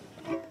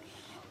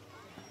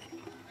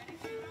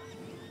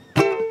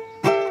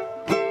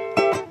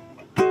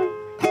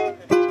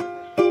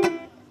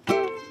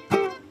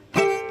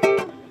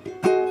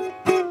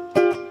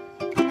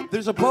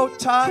 There's a bow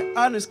tie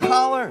on his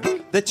collar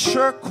that's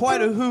sure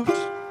quite a hoot.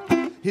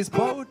 His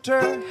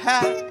boater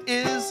hat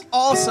is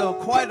also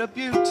quite a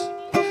beaut.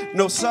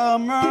 No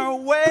summer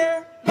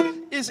wear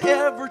is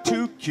ever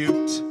too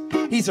cute.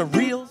 He's a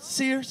real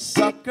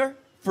seersucker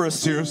for a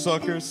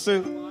seersucker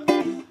suit.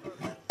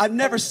 I've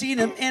never seen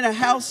him in a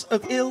house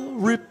of ill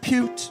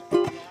repute.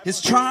 His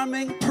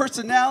charming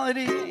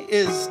personality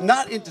is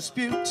not in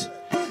dispute.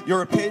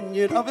 Your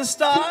opinion of his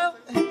style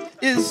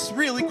is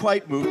really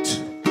quite moot.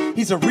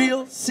 He's a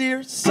real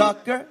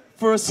seersucker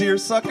for a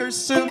seersucker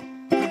suit.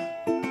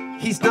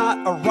 He's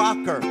not a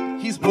rocker,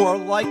 he's more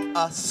like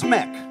a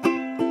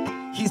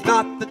smeck. He's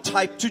not the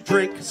type to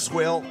drink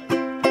swill.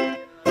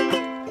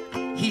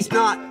 He's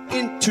not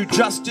into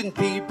Justin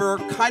Bieber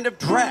kind of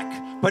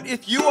dreck. But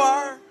if you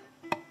are,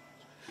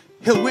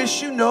 he'll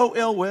wish you no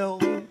ill will.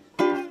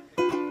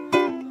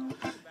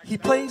 He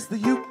plays the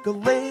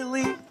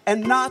ukulele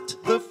and not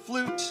the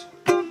flute.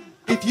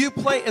 If you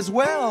play as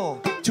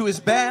well to his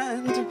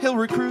band, he'll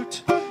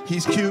recruit.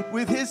 He's cute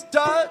with his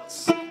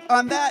duds,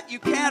 on that you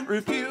can't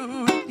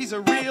refute. He's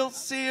a real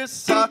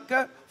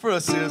seersucker for a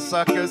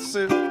seersucker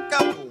suit.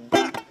 Go.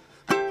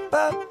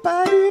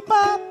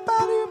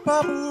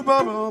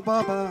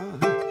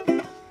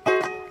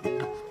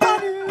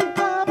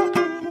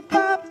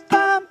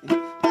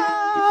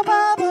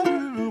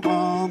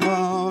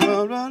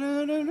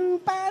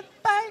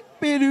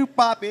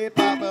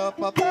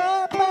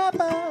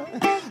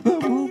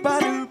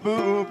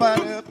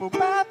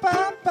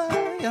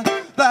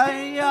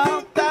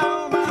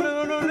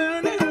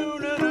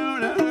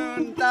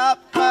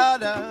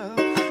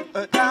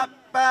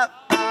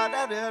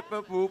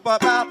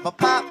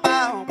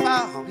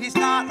 He's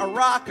not a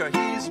rocker,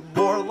 he's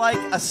more like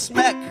a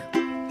smeck.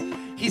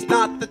 He's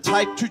not the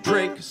type to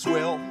drink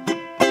swill.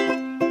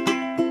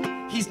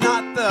 He's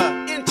not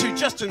the into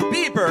Justin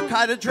Bieber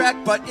kind of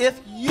dreck, but if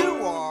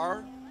you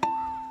are,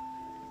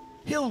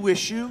 he'll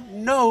wish you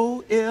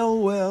no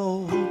ill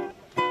will.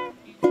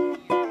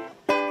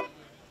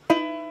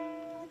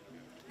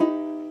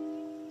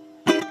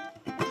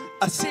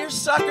 A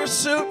seersucker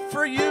suit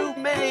for you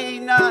may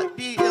not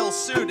be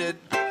ill-suited,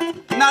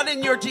 not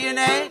in your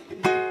DNA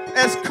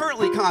as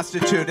currently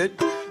constituted,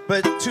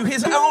 but to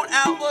his own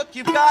outlook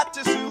you've got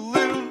to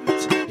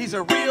salute. He's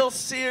a real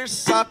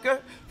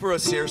seersucker for a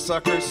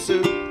seersucker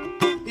suit.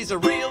 He's a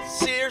real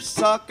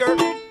seersucker.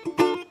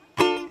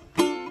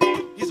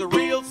 He's a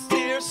real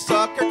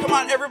seersucker. Come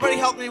on, everybody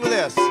help me with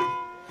this.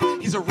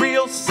 He's a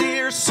real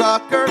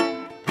seersucker.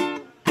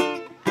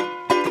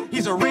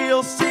 He's a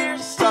real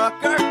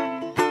seersucker.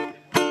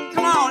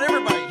 Come on,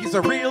 everybody. He's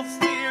a real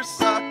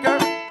seersucker.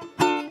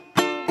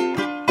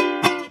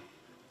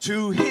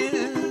 To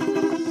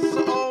his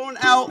own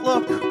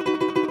outlook,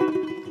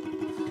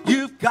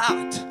 you've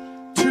got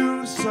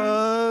to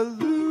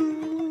salute.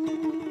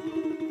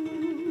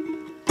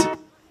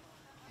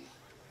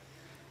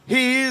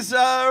 He's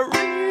a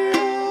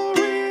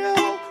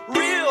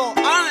real,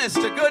 honest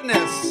to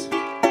goodness.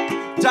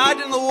 Dyed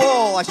in the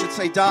wool, I should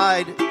say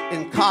died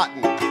in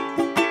cotton.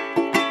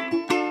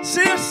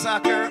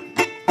 Seersucker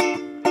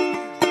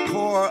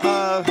for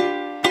a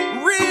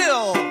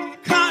real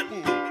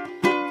cotton,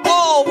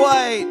 all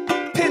white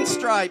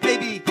pinstripe,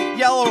 maybe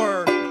yellow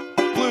or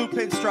blue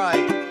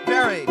pinstripe.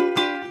 Very,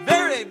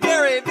 very,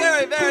 very,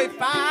 very, very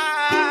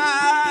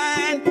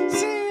fine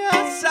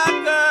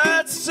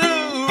seersucker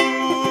suit.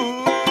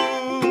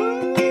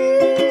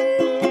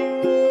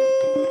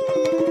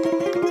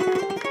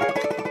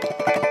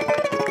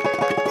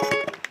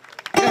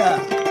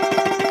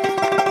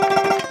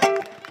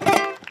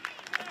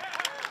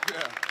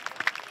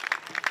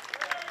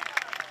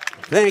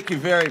 Thank you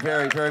very,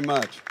 very, very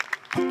much.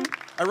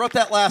 I wrote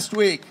that last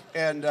week,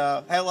 and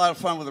I had a lot of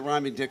fun with the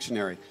rhyming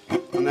dictionary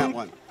on that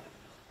one.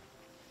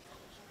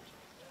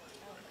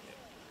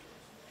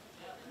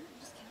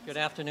 Good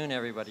afternoon,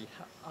 everybody.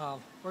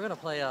 We're going to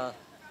play a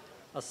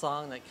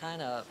song that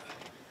kind of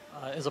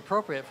is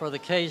appropriate for the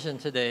occasion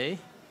today.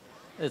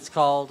 It's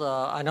called,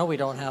 I know we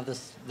don't have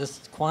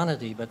this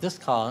quantity, but this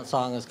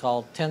song is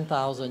called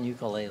 10,000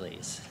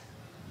 Ukuleles.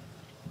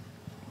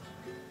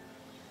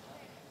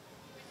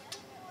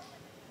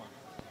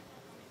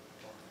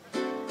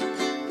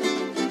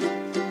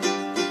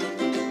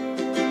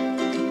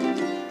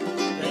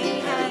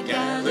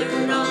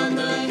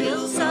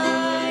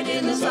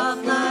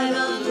 Soft light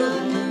of the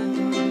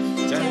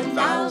moon,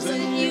 10,000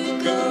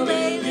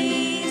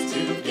 ukuleles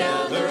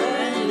together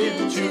and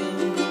in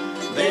tune.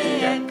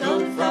 They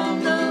echoed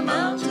from the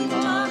mountain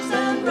tops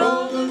and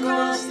rolled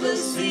across the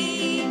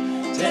sea.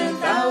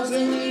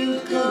 10,000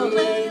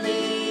 ukuleles.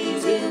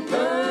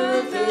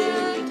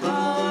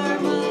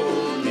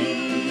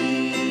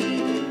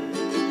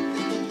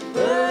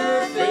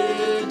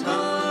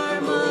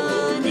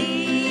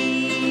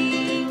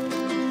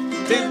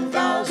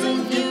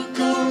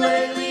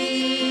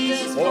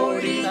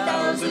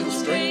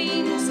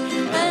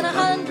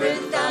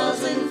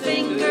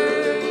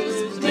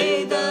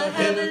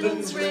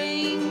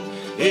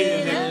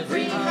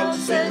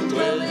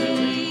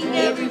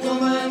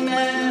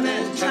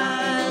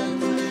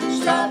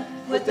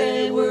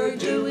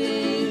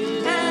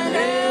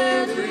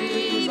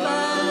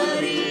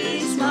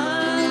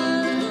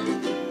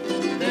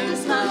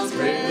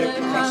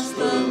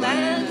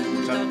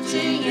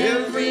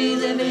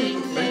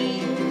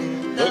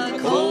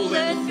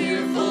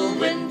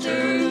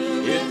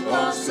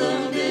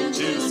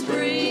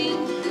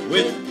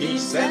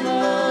 peace and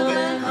love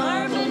and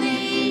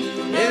harmony.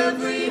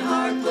 Every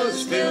heart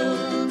was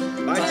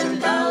filled by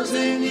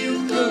 10,000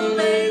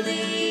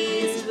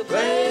 ukuleles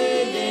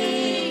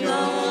playing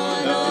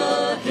on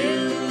a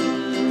hill.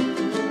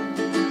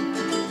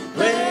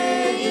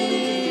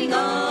 Playing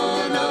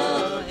on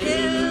a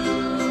hill.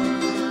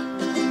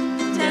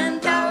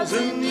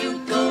 10,000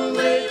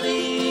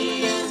 ukuleles,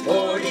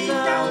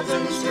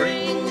 40,000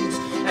 strings,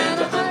 and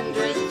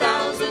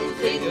 100,000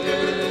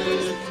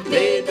 fingers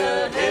made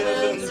the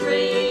heavens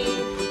ring.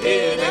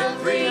 In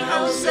every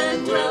house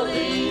and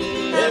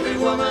dwelling, every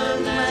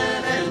woman,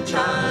 man, and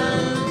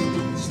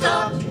child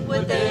stopped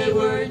what they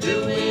were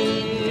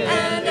doing,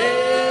 and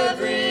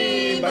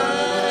everybody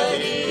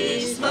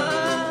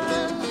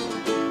smiled.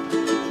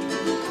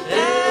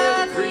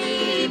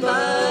 Everybody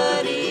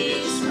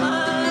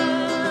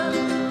smiled.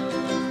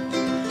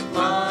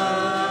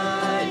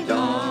 My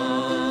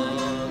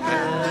dawn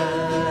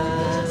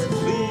has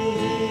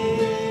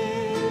pleased.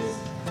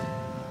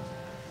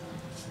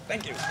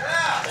 Thank you.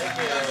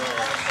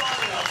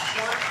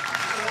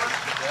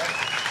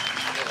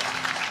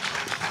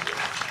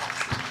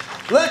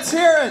 Let's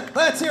hear it.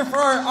 Let's hear for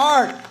our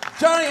art.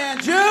 Johnny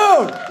and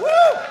June. Woo!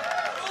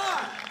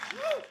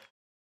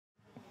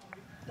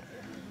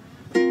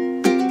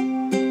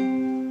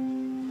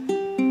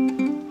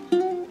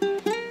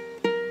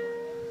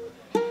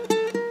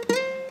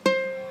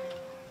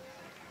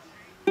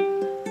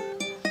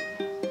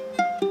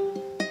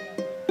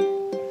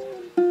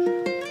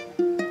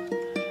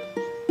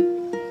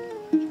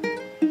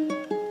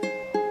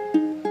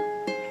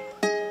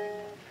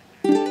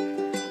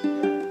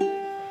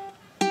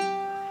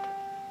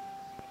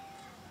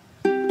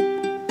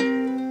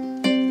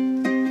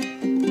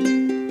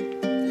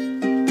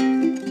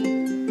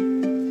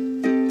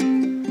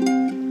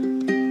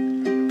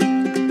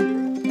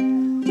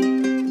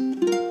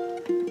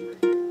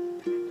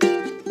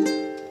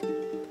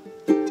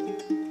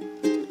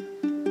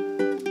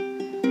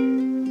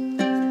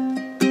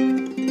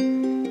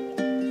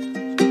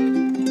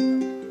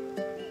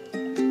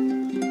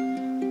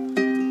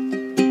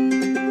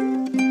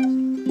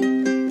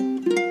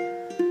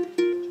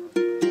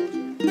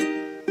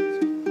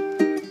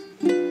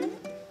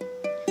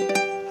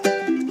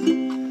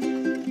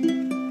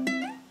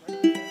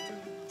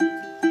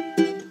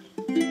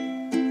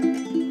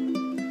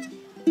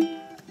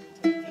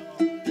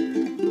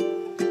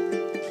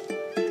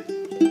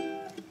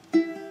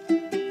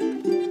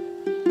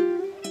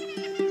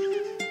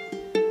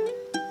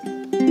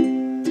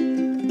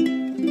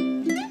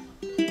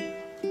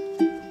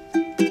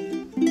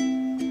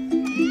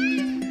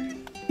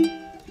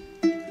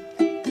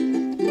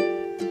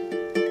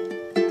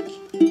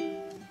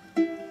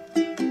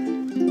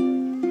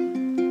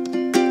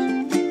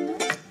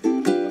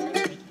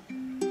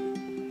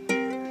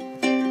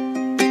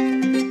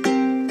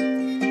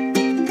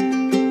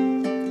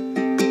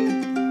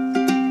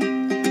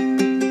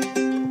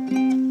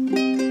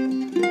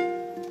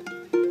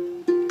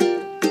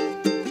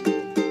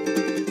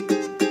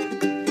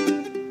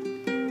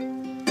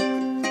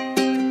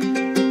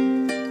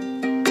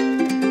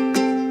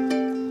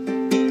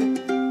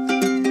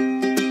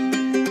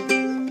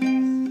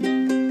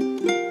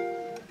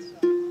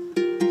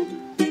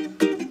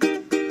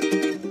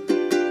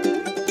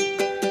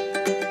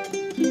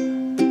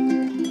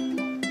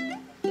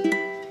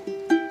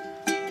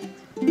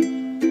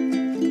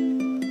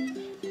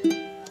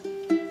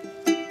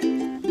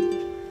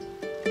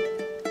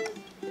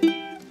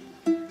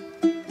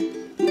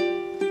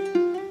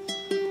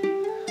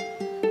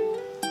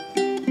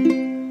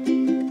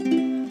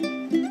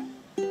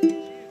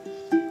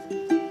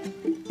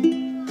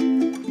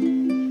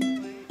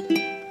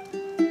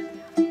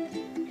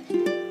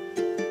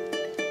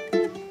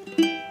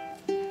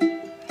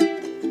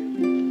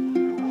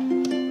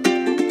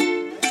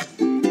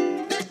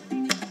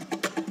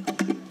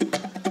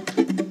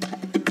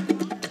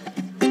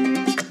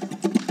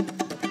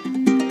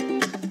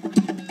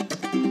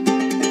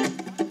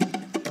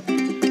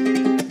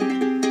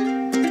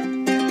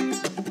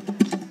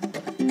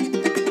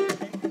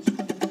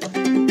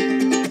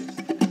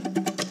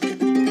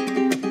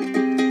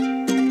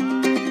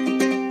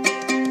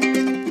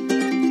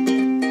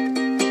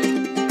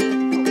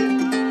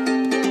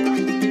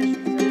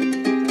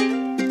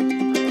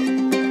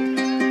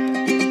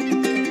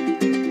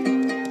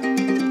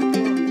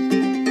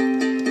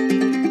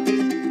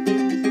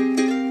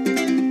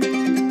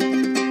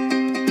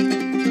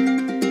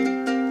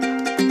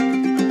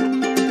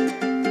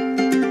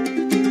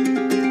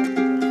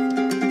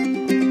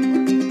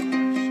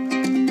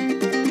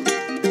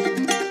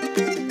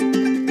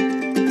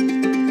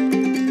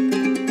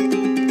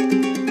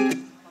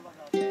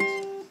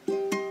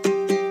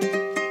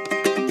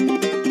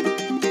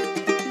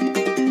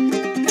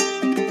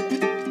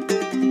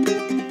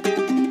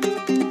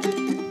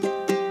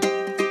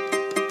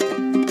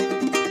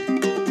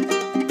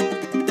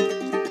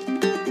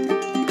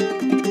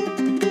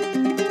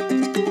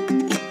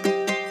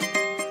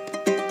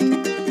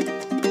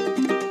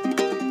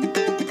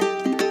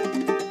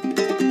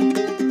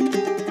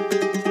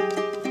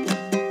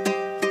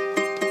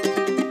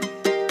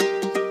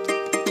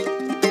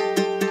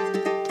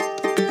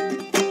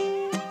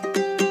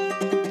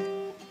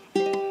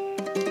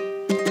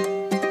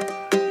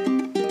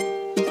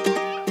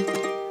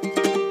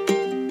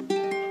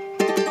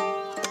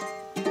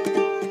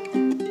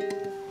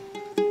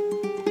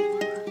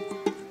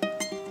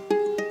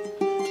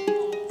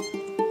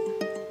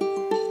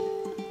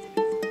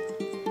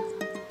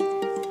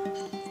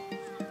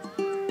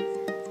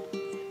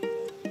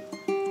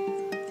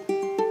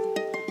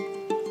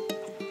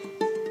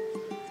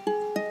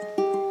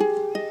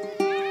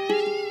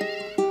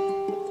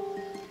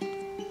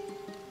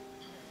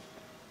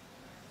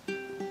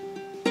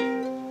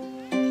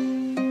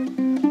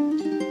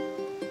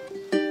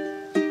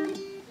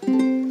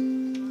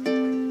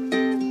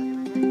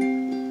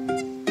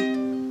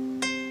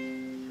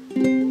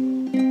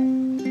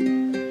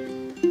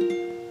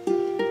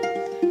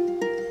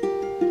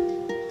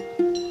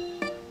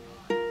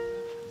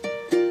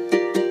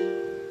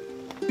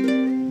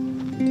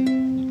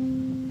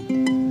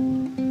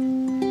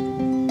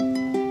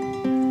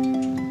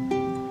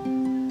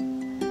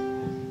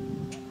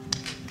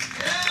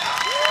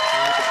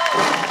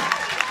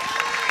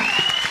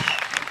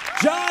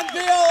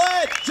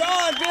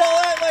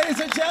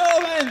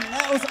 gentlemen,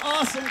 that was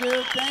awesome,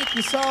 dude. Thank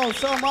you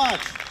so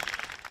much.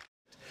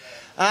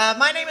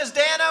 My name is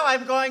Dano.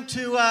 I'm going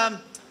to,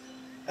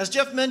 as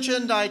Jeff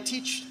mentioned, I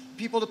teach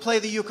people to play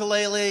the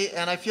ukulele,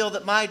 and I feel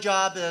that my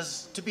job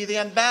is to be the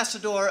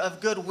ambassador of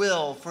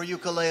goodwill for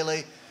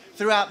ukulele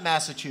throughout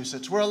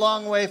Massachusetts. We're a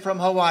long way from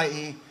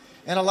Hawaii,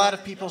 and a lot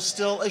of people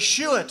still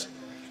eschew it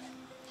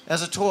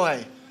as a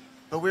toy.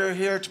 But we're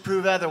here to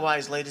prove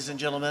otherwise, ladies and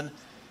gentlemen.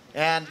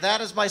 And that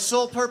is my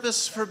sole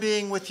purpose for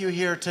being with you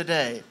here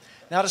today.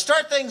 Now, to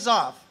start things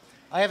off,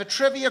 I have a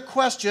trivia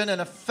question and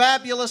a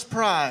fabulous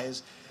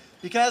prize.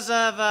 Because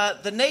of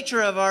the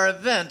nature of our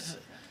event,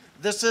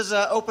 this is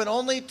open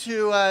only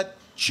to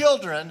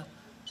children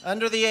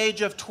under the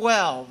age of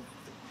 12.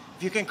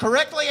 If you can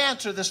correctly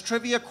answer this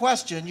trivia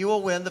question, you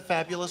will win the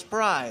fabulous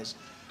prize.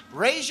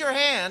 Raise your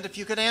hand if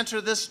you can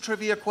answer this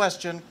trivia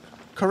question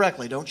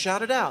correctly. Don't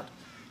shout it out.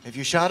 If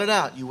you shout it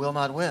out, you will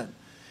not win.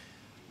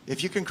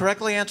 If you can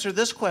correctly answer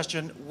this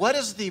question, what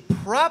is the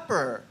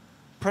proper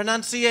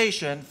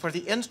pronunciation for the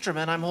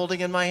instrument I'm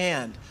holding in my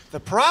hand? The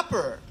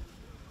proper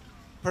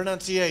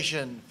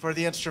pronunciation for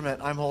the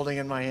instrument I'm holding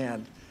in my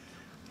hand.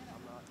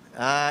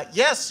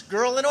 Yes,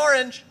 girl in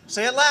orange.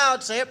 Say it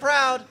loud, say it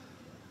proud.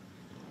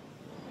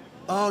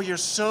 Oh, you're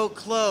so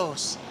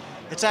close.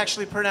 It's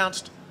actually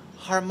pronounced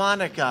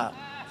harmonica.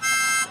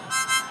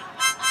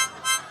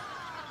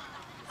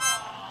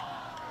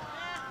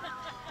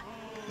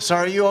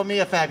 Sorry, you owe me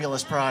a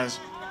fabulous prize.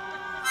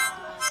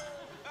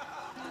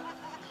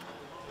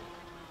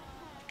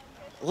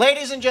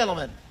 Ladies and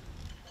gentlemen,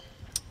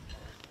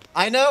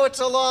 I know it's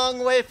a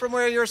long way from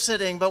where you're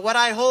sitting, but what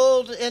I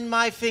hold in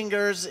my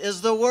fingers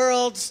is the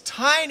world's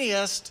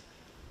tiniest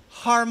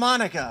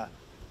harmonica.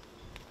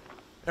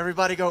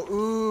 Everybody go,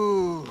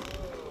 ooh.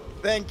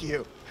 Thank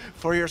you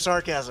for your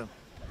sarcasm.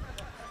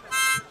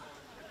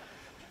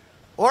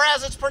 Or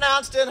as it's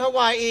pronounced in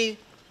Hawaii,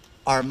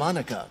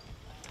 harmonica.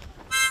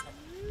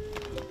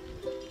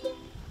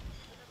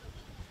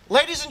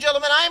 Ladies and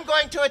gentlemen, I am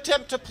going to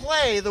attempt to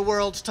play the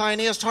world's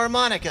tiniest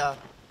harmonica,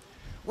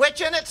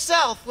 which in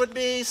itself would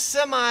be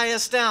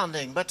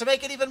semi-astounding. But to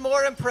make it even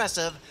more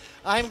impressive,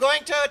 I'm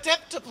going to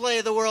attempt to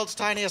play the world's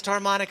tiniest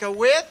harmonica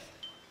with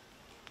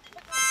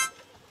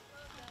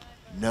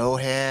no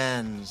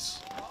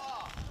hands.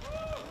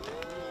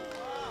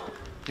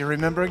 You're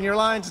remembering your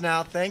lines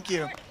now. Thank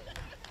you.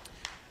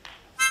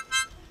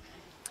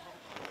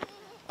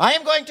 I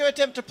am going to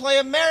attempt to play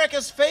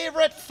America's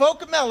favorite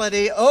folk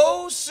melody,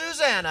 Oh,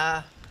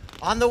 Susanna,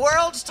 on the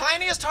world's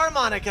tiniest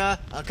harmonica,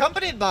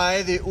 accompanied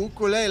by the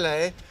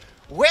ukulele,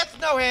 with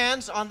no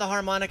hands on the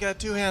harmonica,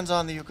 2 hands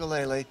on the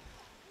ukulele.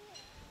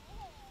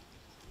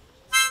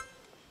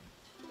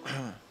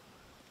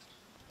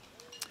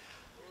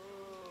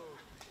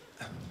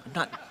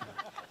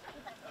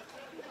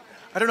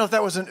 I don't know if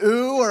that was an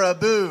ooh or a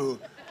boo.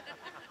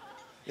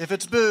 If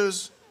it's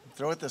booze,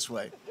 throw it this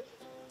way.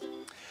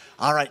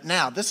 All right,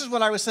 now, this is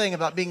what I was saying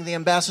about being the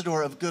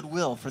ambassador of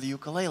goodwill for the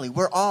ukulele.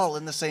 We're all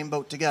in the same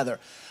boat together.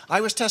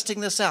 I was testing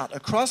this out.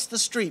 Across the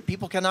street,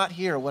 people cannot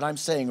hear what I'm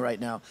saying right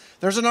now.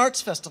 There's an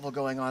arts festival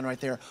going on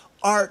right there.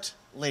 Art,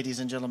 ladies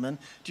and gentlemen.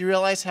 Do you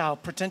realize how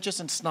pretentious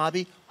and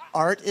snobby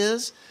art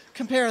is?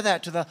 Compare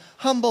that to the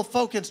humble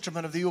folk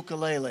instrument of the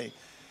ukulele.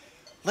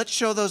 Let's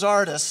show those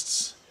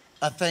artists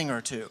a thing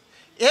or two.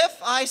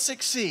 If I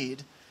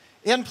succeed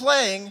in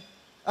playing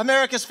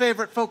America's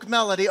favorite folk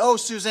melody, Oh,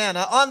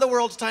 Susanna, on the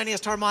world's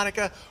tiniest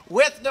harmonica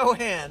with no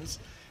hands,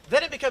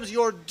 then it becomes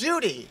your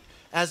duty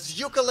as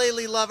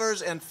ukulele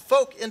lovers and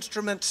folk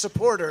instrument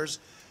supporters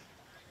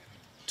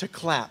to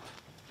clap,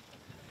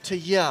 to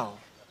yell,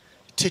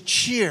 to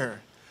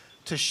cheer,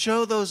 to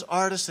show those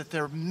artists that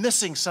they're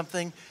missing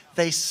something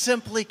they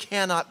simply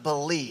cannot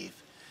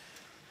believe.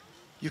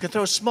 You can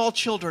throw small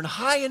children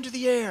high into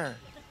the air.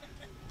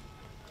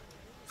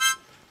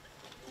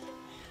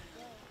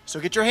 So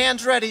get your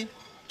hands ready.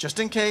 Just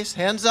in case,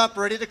 hands up,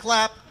 ready to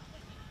clap.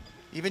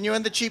 Even you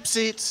in the cheap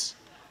seats,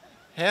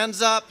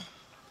 hands up.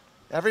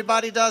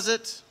 Everybody does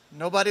it.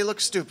 Nobody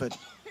looks stupid.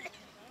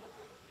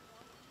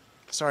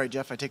 Sorry,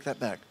 Jeff, I take that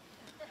back.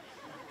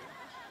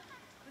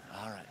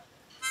 All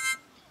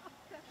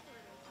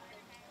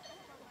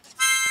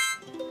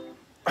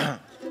right.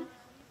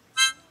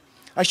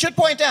 I should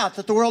point out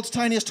that the world's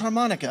tiniest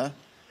harmonica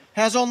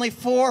has only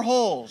 4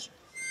 holes,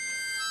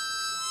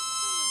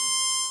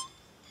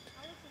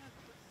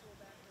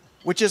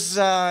 which is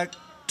a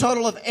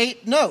total of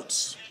 8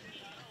 notes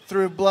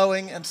through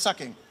blowing and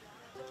sucking.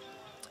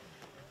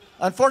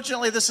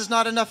 Unfortunately, this is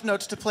not enough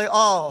notes to play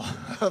all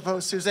of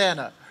Oh,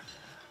 Susanna,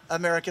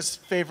 America's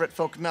favorite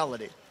folk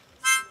melody.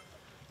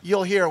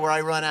 You'll hear where I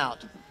run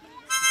out.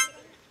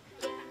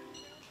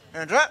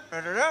 Hands up,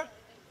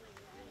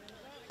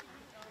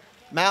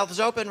 mouths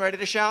open, ready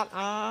to shout.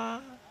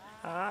 Ah,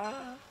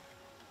 ah.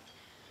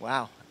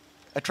 Wow,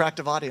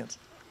 attractive audience.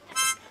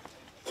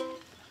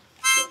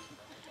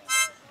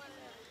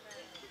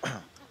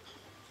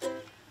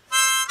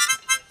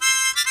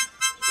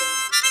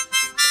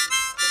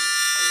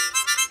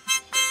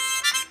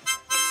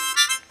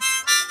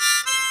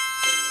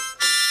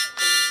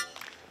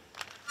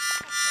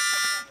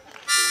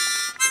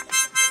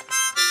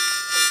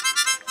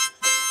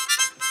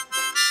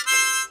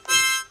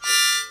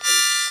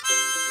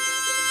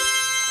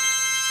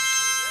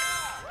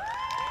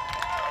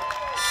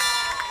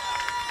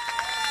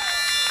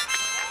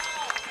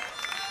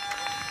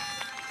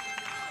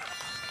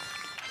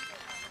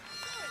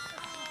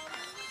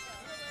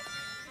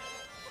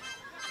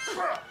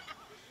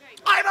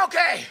 I'm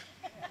okay.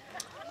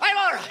 I'm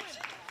all right.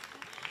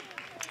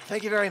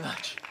 Thank you very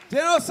much.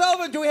 Dano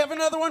Sullivan, do we have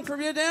another one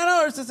from you,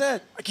 Dano, or is this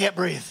it? I can't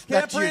breathe. Can't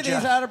Back to you, breathe,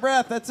 Jeff. he's out of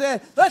breath. That's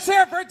it. Let's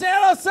hear it for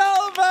Dano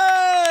Sullivan!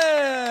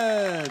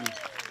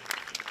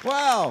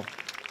 Wow.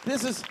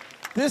 This is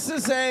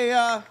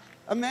a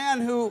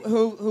man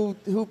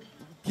who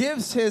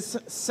gives his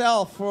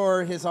self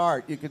for his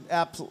art. You can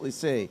absolutely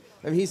see.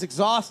 I mean, he's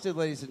exhausted,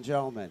 ladies and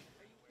gentlemen.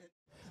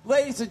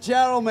 Ladies and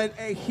gentlemen,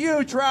 a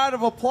huge round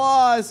of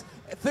applause,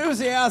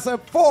 enthusiasm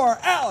for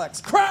Alex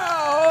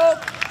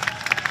Kraut.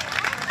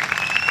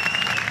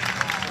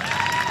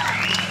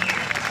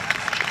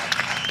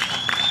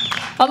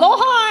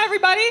 Aloha,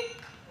 everybody.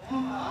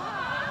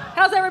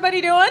 How's everybody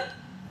doing?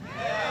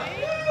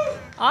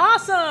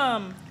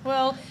 Awesome.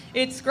 Well,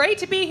 it's great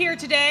to be here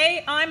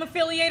today. I'm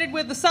affiliated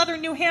with the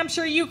Southern New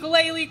Hampshire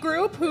Ukulele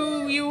Group,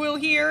 who you will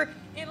hear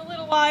in a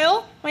little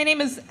while. My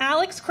name is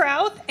Alex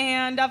Kraut,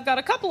 and I've got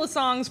a couple of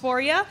songs for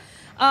you.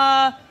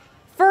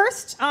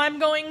 First, I'm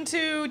going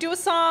to do a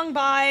song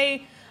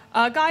by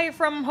a guy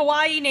from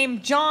Hawaii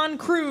named John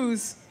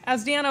Cruz.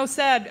 As Dano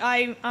said,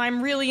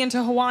 I'm really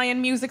into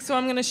Hawaiian music, so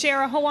I'm going to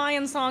share a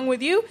Hawaiian song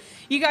with you.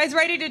 You guys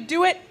ready to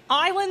do it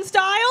island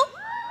style?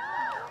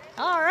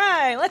 All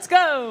right, let's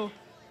go.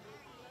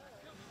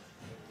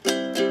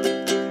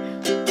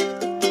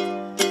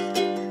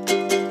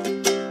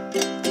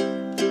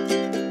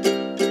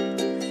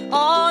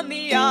 On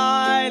the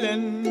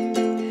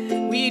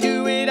island, we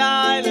do it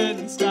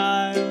island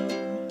style.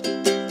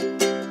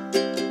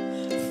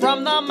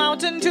 From the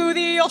mountain to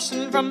the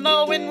ocean, from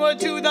the windward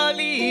to the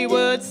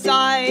leeward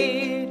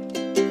side.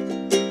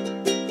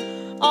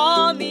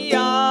 On the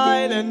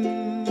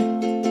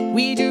island,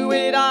 we do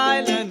it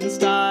island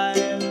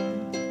style.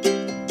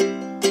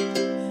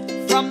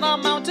 From the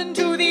mountain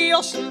to the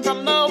ocean,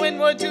 from the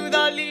windward to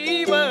the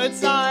leeward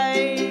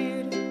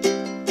side.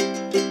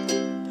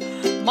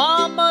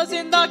 Mama's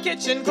in the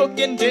kitchen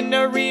cooking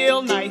dinner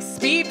real nice.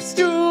 Beef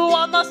stew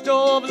on the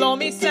stove,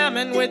 loamy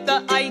salmon with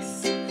the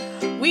ice.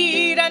 We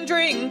eat and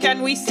drink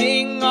and we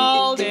sing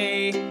all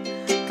day.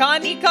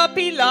 Kanika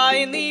pila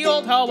in the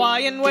old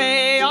Hawaiian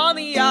way. On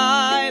the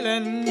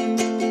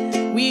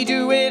island, we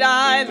do it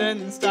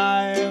island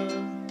style.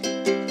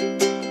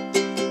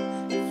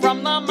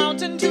 From the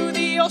mountain to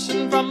the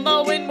ocean, from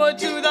the windward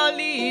to the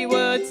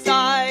leeward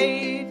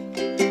side.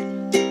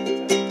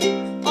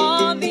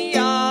 On the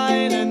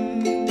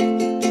island,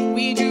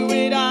 we do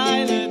it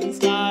island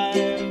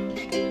style.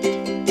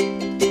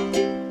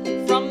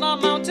 From the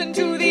mountain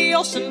to the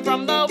ocean,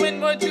 from the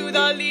windward to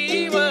the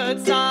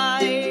leeward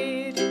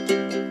side.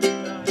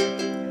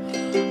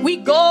 We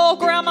go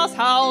Grandma's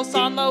house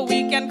on the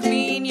weekend,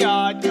 clean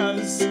yard,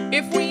 'cause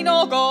if we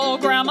no go,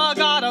 Grandma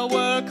gotta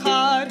work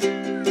hard.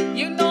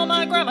 You know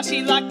my grandma,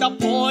 she liked the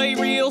poi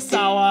real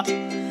sour.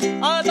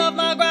 I love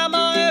my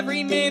grandma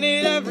every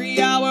minute,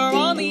 every hour.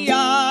 On the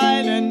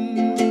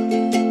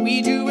island,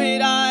 we do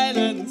it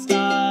island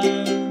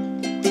style.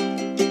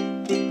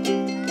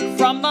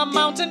 From the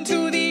mountain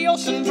to the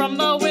ocean, from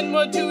the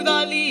windward to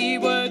the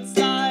leeward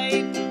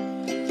side.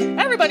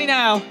 Everybody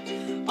now.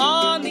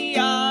 On the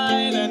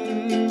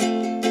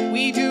island,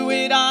 we do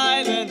it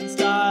island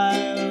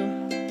style.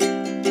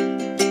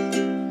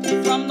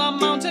 From the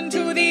mountain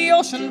to the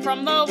ocean,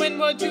 from the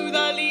windward to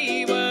the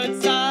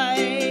leeward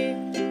side.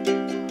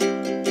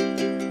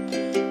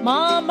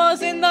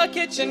 Mama's in the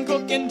kitchen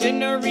cooking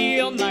dinner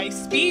real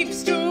nice. Beef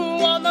stew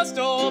on the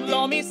stove,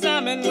 loamy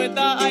salmon with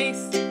the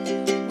ice.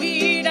 We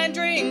eat and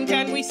drink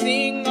and we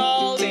sing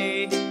all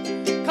day.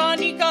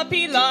 Kanika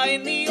pila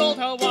in the old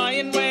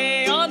Hawaiian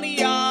way. On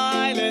the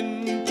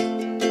island,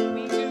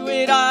 we do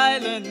it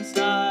island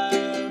style.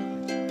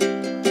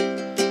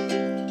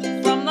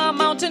 From the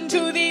mountain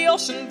to the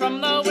ocean,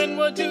 from the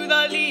windward to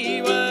the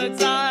leeward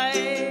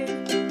side.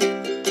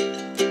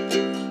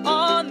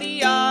 On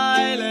the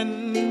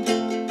island,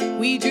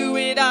 we do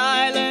it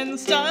island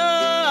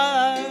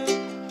style.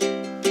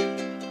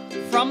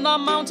 From the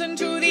mountain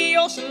to the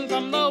ocean,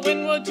 from the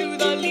windward to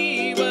the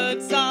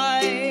leeward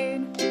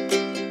side.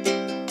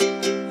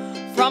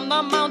 From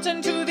the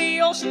mountain to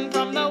the ocean,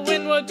 from the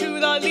windward to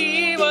the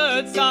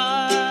leeward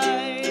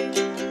side.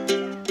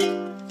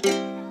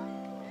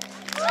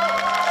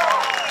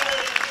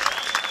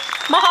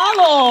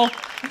 Mahalo!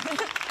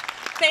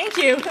 Thank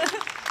you.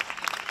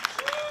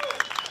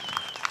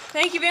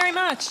 Thank you very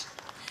much.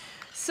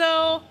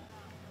 So,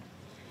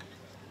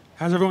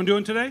 how's everyone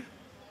doing today?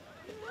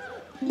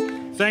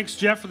 Thanks,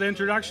 Jeff, for the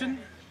introduction.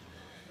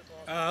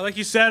 Like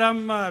you said,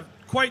 I'm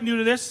quite new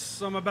to this.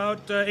 I'm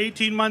about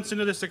 18 months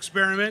into this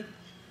experiment.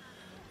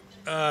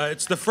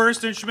 It's the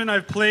first instrument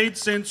I've played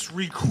since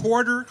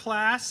recorder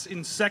class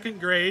in 2nd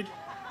grade.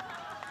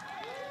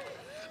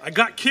 I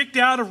got kicked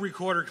out of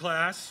recorder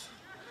class.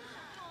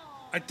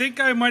 I think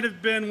I might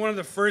have been one of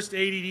the first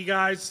ADD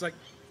guys, like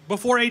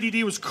before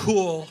ADD was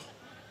cool.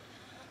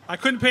 I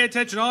couldn't pay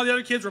attention. All the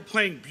other kids were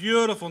playing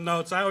beautiful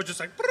notes. I was just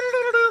like,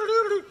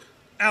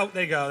 out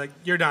they go, like,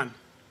 you're done.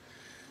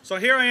 So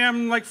here I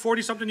am like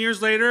 40-something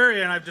years later,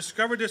 and I've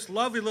discovered this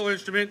lovely little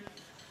instrument,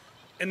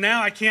 and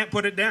now I can't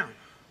put it down.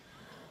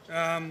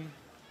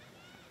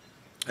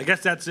 I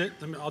guess that's it.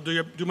 I'll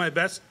do my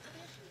best.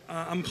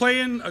 I'm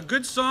playing a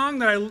good song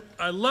that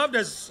I loved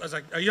as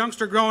a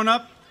youngster growing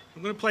up.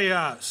 I'm going to play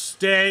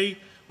Stay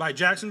by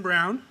Jackson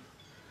Browne.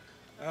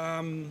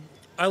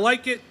 I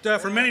like it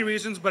for many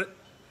reasons, but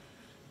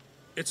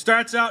it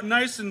starts out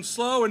nice and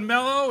slow and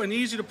mellow and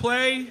easy to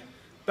play.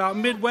 About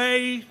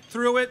midway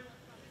through it,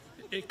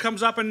 it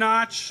comes up a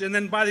notch, and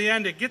then by the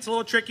end, it gets a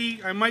little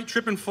tricky. I might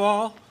trip and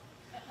fall,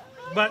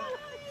 but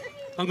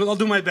I'll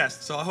do my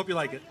best, so I hope you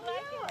like it.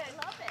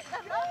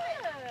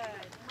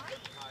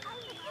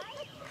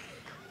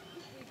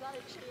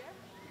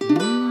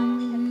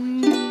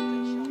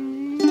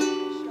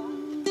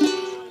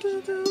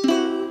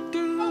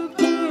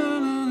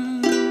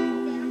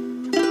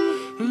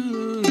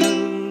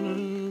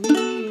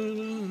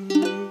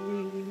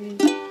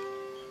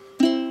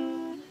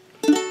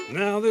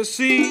 Now the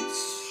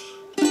seats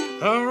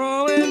are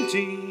all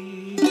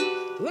empty.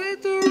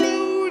 Let the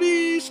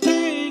roadies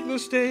take the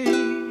stage.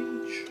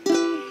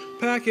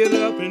 Pack it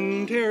up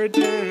and tear it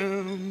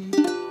down.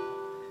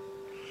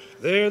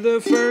 They're the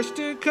first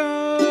to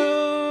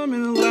come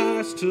and the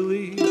last to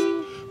leave.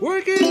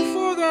 Working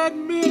for that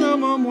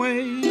minimum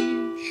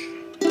wage.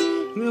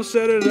 And they'll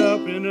set it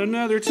up in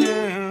another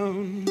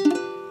town.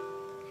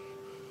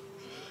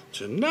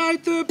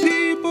 Tonight the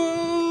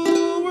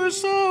people were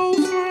so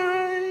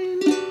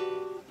fine.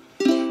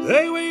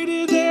 They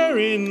waited there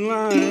in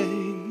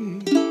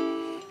line,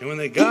 and when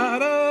they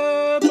got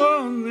up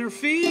on their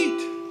feet,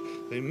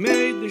 they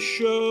made the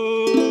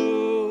show.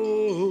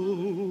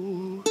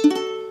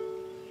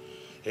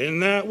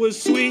 And that was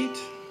sweet,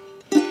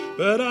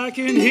 but I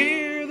can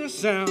hear the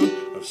sound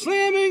of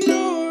slamming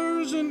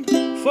doors and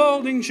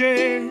folding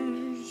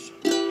chairs,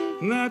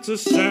 and that's a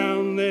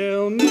sound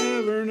they'll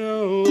never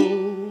know.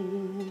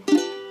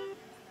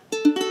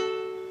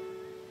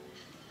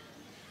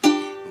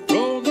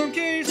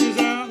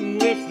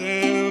 Lift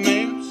them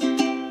amps,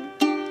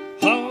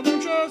 haul them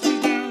trusses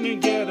down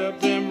and get up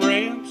them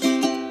ramps.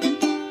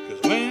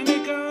 'Cause when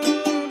it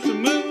comes to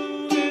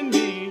moving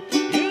me,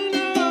 you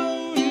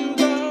know you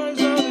guys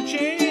are the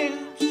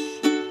champs.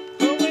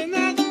 But when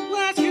that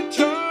last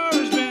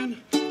guitar's been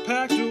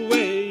packed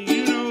away,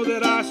 you know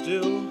that I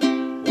still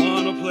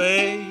wanna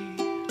play.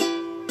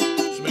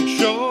 So make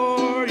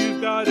sure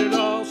you've got it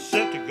all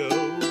set to go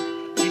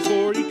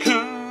before you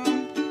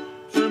come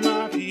for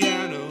my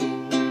piano.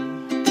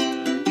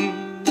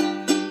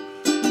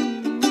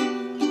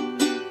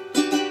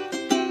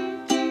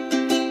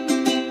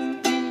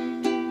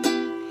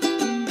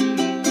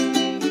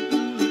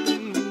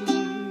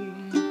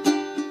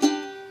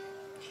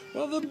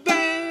 The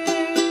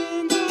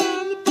band's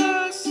on the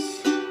bus,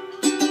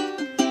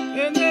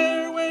 and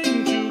they're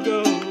waiting to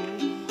go.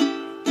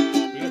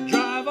 We gotta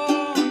drive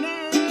all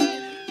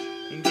night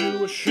and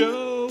do a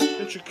show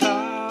in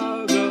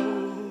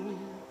Chicago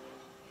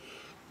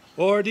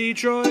or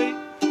Detroit.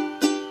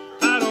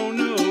 I don't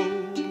know.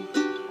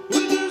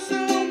 We do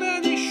so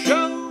many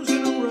shows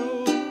in a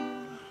row,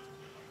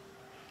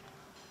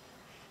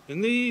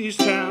 and these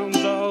towns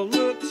all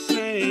look the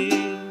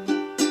same.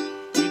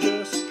 We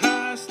just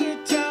pass the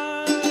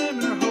time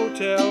in our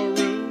hotel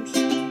rooms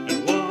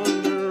and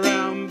wander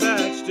around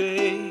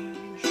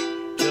backstage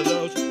till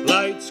those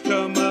lights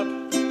come up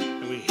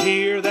and we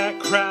hear that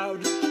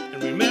crowd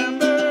and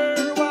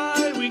remember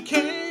why we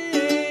came.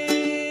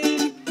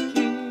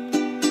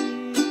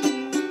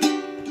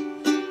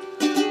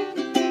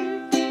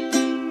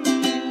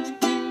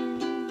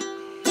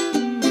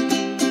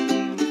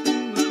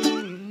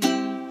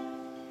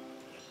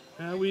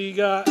 Now we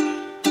got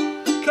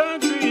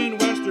country and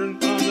western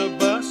on the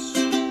bus,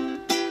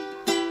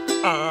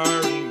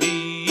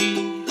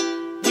 R&B,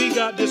 we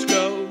got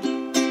disco,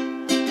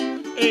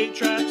 8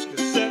 tracks,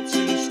 cassettes,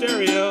 and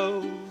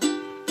stereo.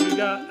 We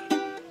got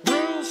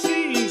rural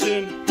scenes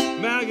in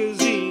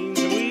magazines,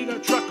 and we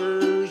got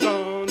truckers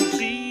on the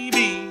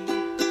CB,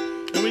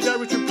 and we got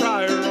Richard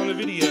Pryor on the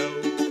video.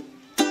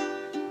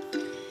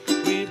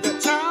 We've got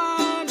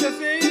time to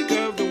think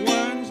of the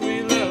ones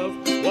we love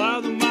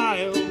while the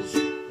miles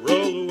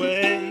roll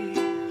away.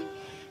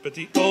 But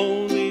the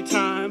only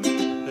time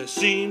that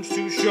seems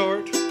too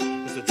short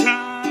is the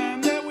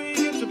time that we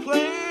get to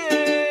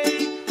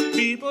play.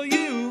 People,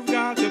 you've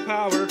got the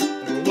power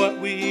over what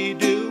we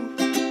do.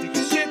 You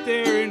can sit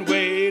there and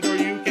wait, or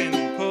you can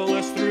pull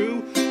us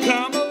through.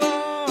 Come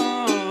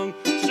along,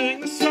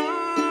 sing the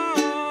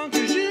song,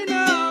 'cause you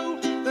know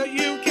that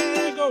you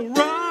can't go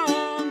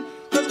wrong.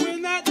 'Cause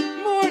when that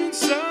morning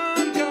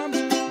sun comes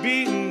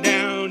beating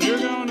down, you're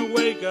gonna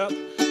wake up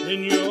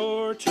in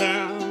your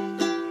town.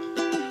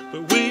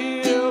 But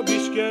we'll be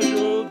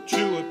scheduled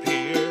to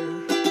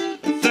appear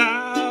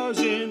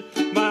 1,000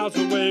 miles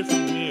away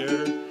from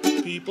here.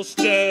 People,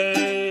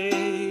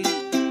 stay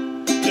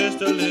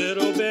just a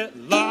little bit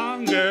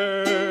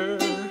longer.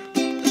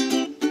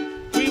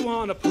 We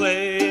wanna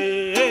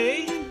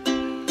play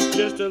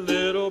just a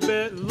little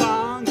bit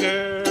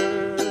longer.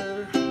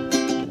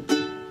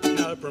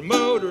 Now the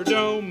promoter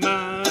don't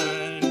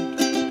mind,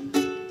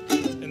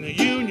 and the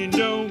union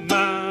don't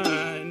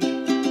mind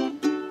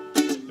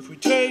if we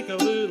take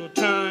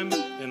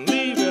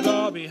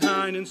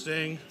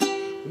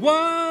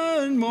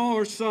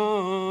more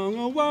song,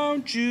 oh,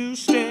 won't you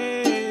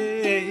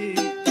stay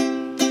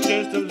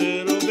just a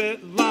little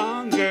bit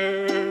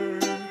longer?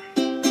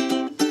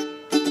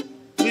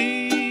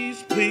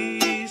 Please,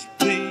 please,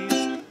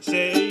 please,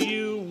 say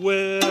you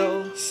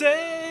will,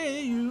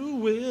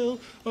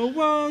 oh,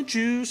 won't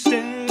you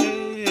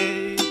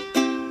stay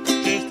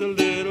just a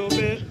little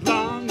bit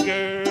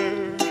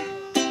longer?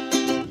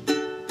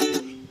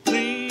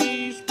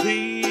 Please,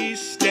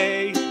 please,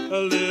 stay a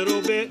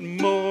little bit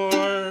more.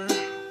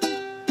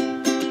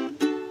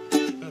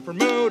 The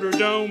promoter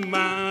don't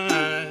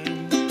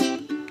mind,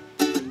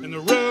 and the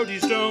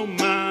roadies don't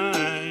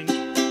mind,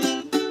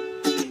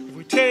 if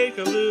we take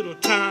a little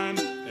time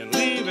and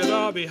leave it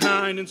all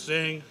behind and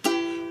sing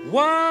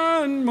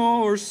one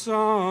more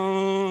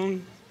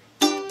song.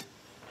 Woo,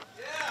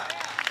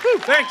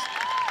 thanks.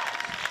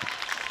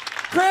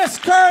 Chris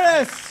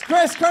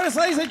Curtis,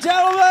 ladies and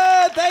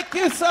gentlemen, thank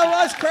you so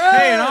much, Chris.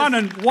 Hey, and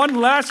on one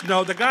last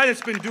note, the guy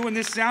that's been doing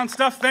this sound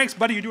stuff, thanks,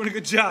 buddy, you're doing a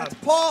good job.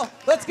 That's Paul.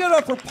 Let's give it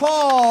up for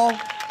Paul,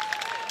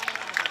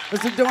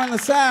 who's been doing the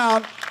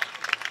sound.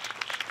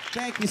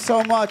 Thank you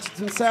so much. It's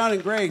been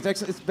sounding great.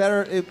 It's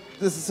better.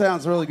 This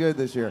sounds really good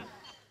this year.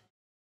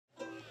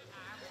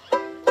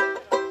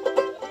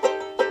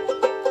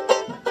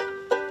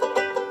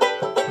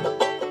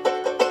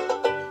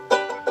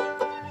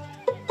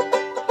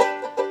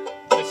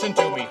 Listen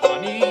to me,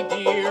 honey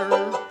dear,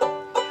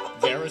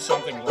 there is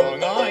something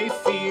wrong I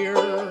fear.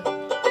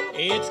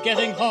 It's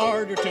getting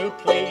harder to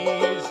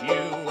please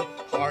you,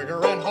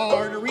 harder and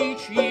harder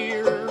each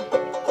year.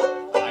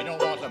 I don't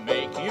want to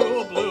make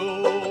you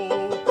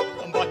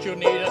blue, but you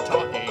need a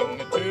talking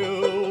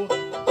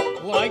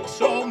to. Like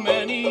so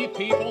many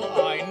people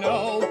I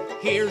know,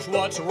 here's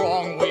what's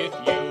wrong with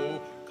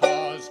you.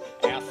 'Cause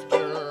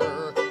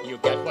after you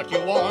get what you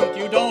want,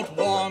 you don't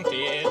want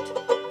it.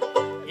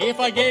 If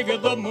I gave you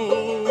the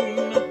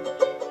moon,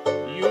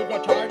 you'd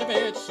get tired of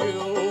it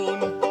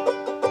soon.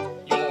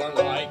 You're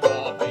like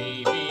a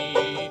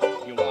baby,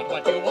 you want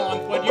what you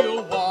want when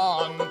you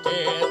want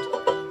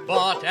it.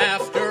 But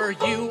after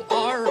you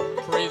are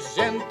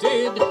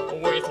presented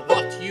with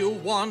what you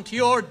want,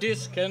 you're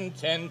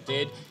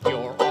discontented.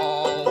 You're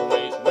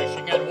always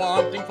wishing and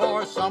wanting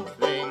for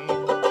something.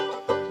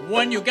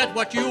 When you get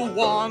what you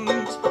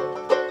want,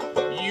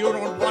 you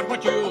don't want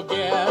what you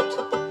get.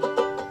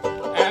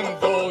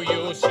 And though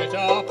you sit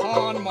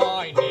upon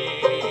my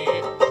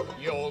knee,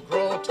 you'll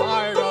grow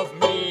tired of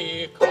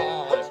me.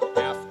 'Cause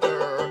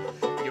after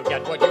you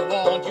get what you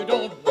want, you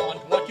don't want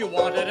what you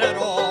wanted at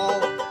all.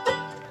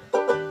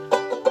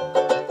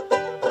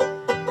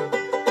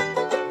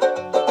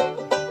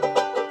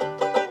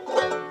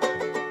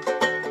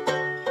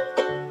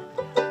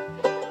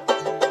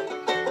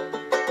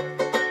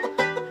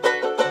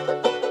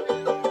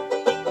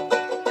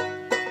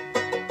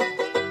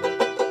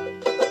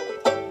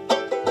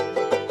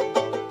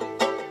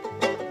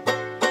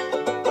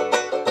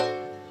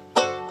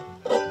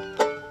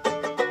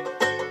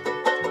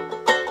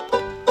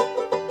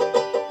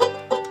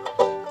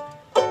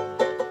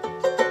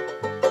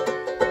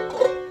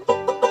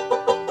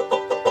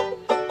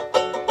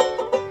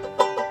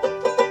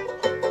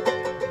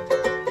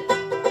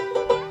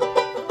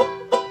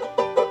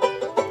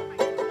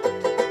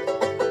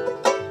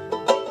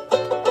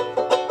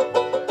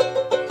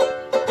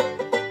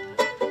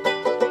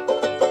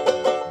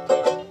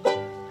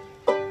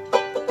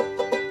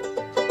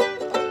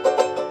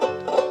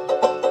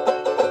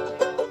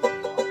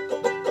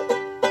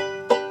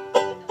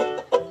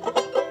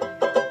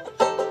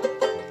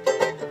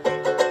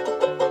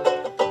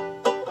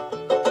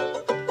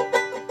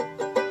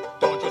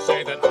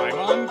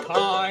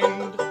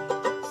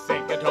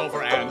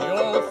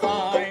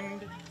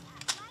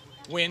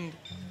 Wind.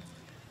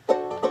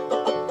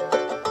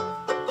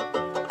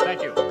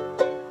 Thank you.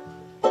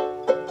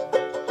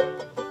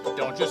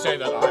 Don't you say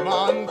that I'm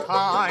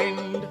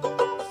unkind.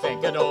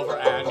 Think it over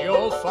and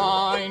you'll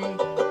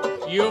find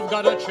you've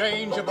got a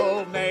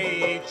changeable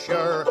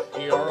nature.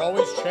 You're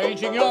always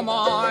changing your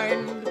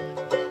mind.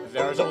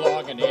 There's a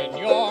longing in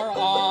your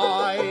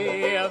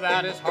eye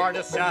that is hard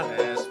to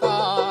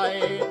satisfy.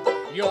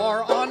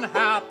 You're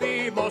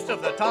unhappy most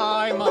of the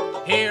time.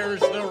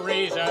 Here's the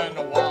reason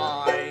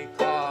why.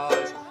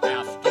 'Cause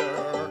after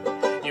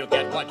you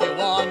get what you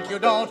want, you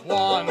don't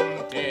want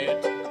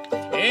it.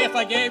 If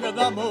I gave you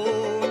the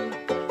moon,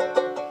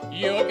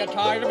 you'd get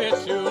tired of it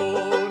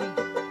soon.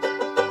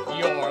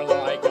 You're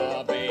like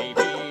a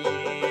baby.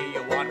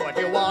 You want what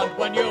you want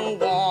when you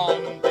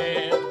want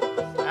it.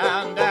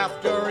 And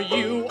after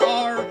you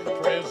are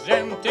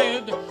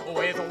presented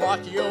with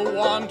what you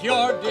want,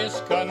 you're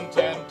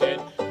discontented.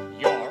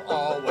 You're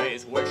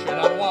always wishing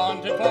and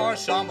wanting for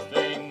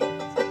something.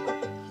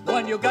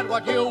 When you get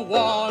what you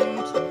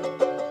want,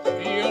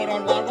 you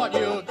don't want what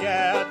you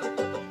get.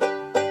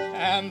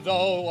 And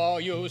though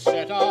you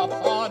sit up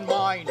on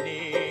my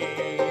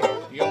knee,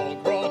 you'll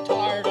grow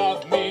tired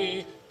of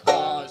me.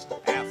 'Cause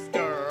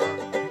after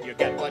you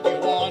get what you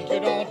want, you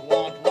don't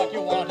want what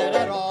you wanted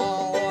at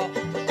all.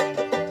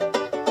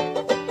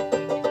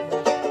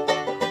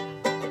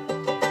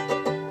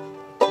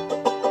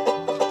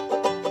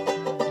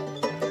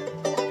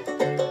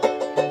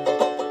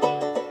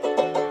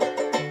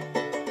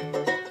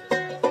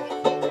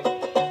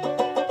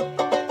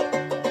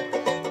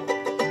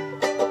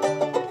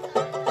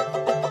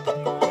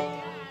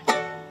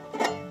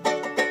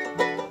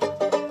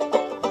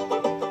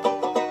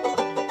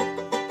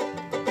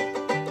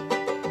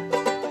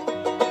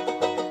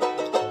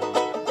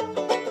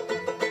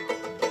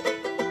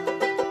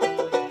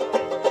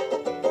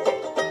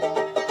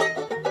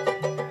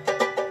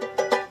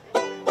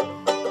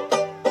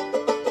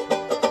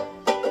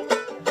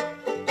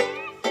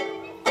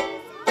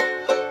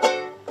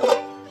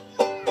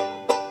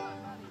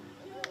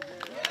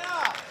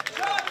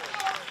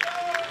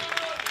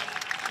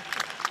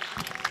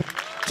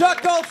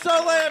 Chuck Gold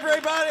Soleil,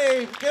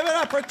 everybody. Give it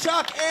up for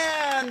Chuck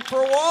and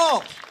for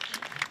Walt.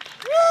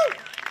 Woo!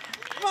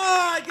 Come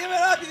on, give it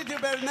up. You can do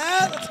better than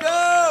that. Let's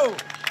go.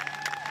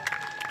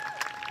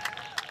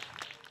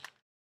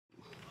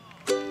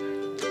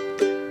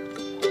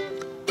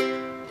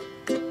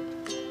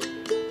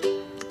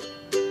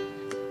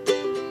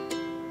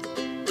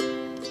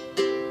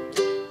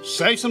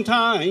 Save some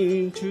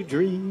time to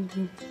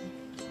dream.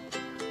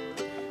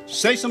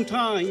 Save some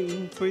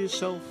time for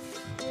yourself.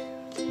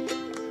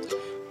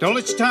 Don't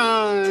let your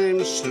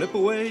time slip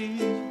away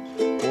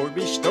or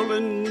be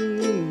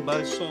stolen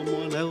by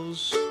someone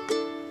else.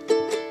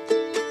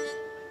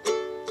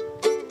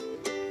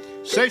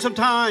 Save some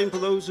time for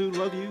those who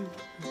love you,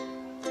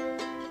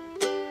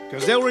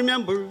 'cause they'll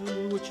remember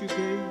what you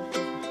gave.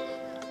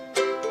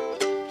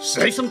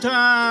 Save some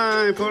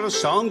time for the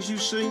songs you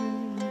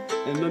sing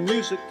and the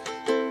music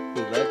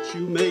that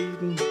you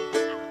made.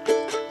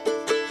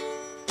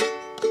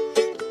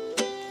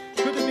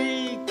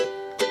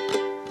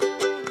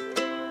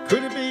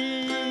 Could it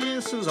be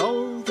this is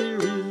all there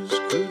is?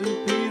 Could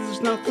it be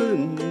there's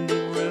nothing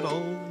more at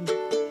all?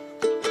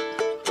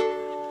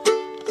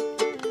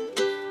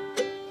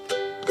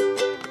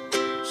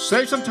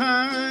 Save some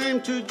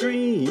time to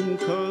dream,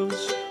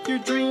 'cause your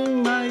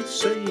dream might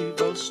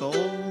save us all.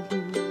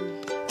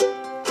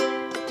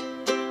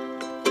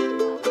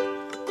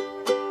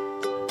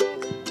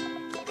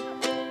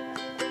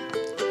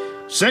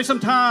 Save some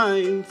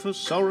time for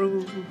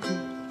sorrow,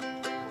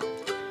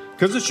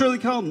 'cause it surely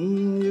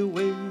come your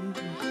way.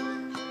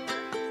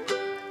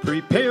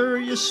 Prepare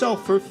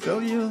yourself for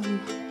failure,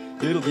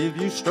 it'll give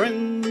you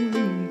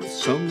strength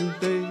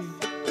someday.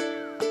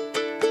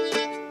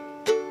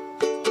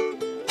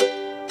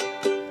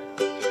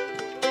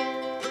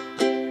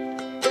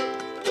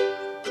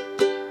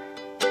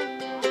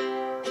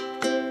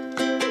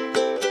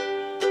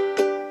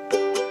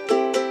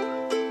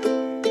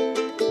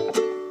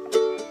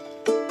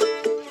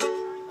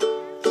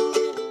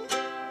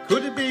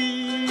 Could it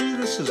be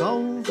this is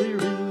all there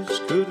is?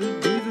 Could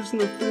it be there's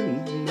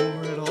nothing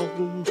more at all?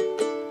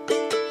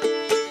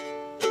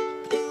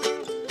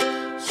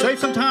 Save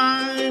some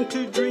time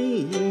to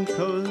dream,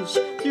 'cause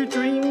your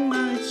dream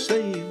might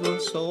save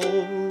us all.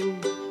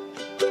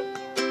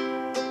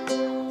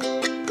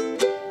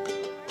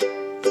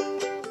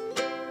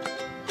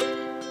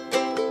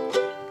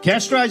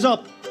 Cast your eyes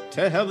up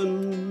to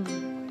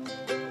heaven.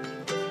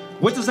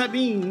 What does that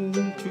mean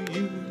to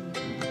you?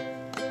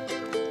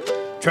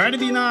 Try to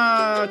be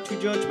not too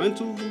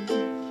judgmental,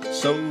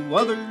 so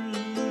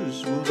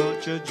others will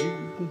not judge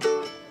you.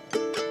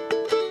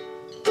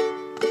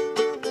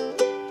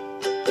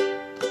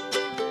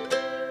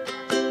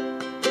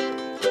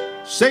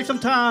 Save some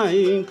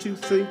time to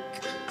think.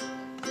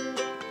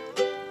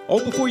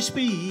 Oh, before you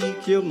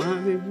speak your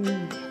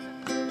mind.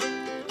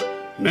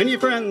 Many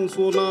friends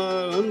will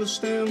not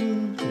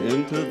understand,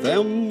 and to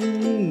them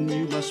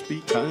you must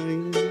be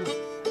kind.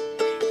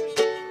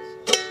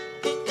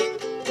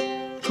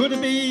 Could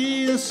it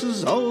be this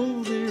is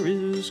all there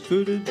is?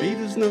 Could it be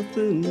there's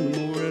nothing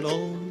more at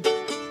all?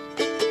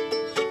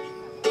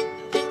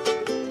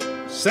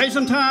 Save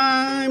some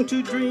time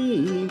to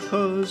dream,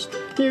 'cause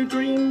your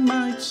dream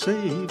might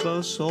save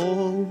us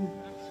all.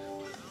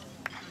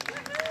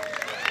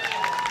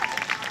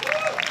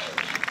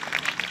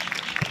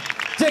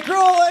 Dick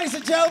Rule, ladies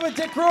and gentlemen,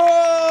 Dick Rule!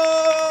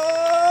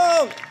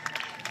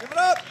 Give it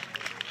up.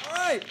 All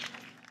right.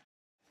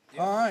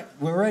 All right,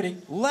 we're ready.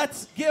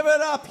 Let's give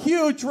it up.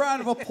 Huge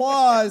round of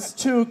applause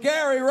to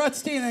Gary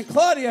Rutstein and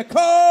Claudia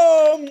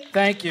Combe.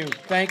 Thank you,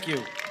 thank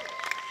you.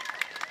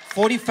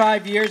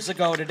 45 years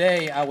ago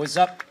today, I was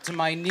up to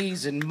my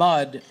knees in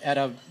mud at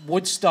a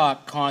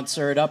Woodstock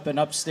concert up in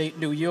upstate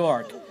New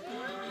York.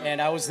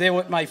 And I was there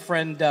with my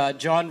friend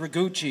John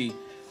Rigucci.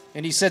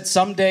 And he said,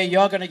 someday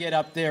you're going to get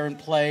up there and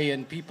play,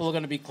 and people are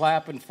going to be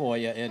clapping for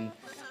you. And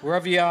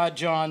wherever you are,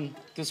 John,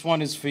 this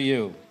one is for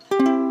you.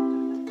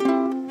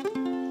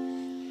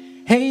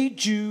 Hey,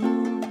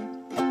 Jude,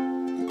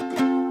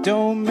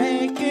 don't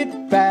make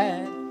it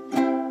bad.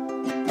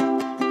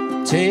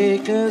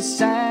 Take a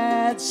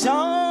sad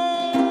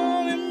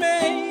song and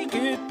make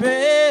it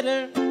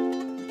better.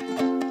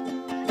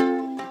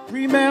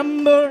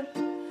 Remember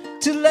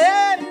to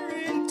let her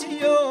into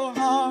your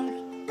heart.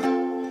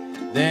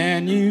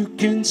 Then you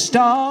can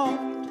start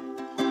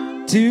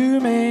to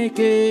make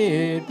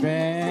it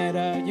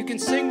better. You can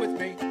sing with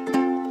me.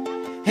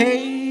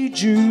 Hey,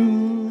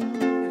 Jude,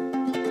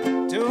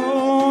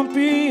 don't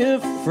be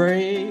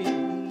afraid.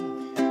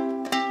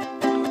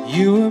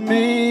 You were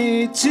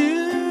made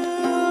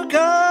to go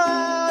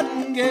out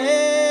and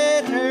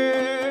get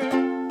her.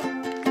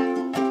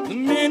 The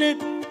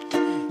minute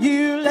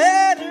you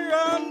let her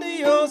under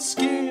your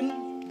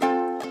skin,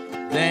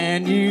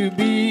 then you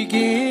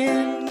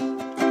begin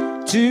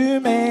to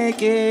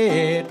make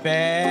it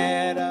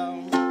better.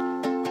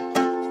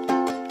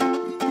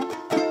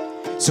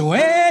 So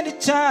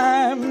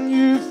anytime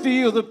you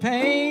feel the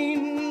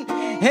pain,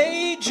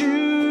 hey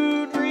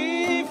Jude,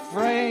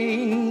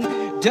 refrain.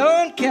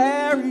 Don't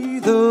carry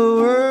the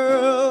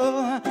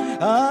world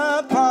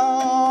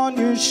upon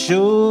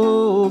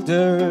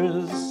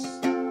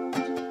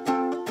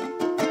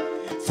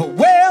For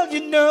well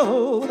you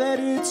know that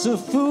it's a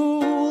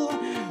fool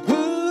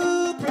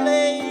who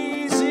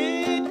plays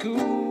it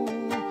cool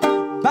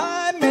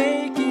by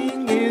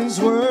making his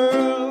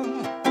world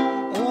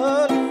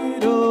a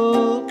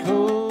little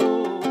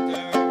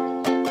colder.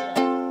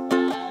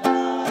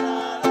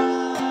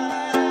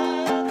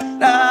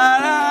 Da,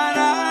 da,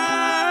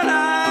 da,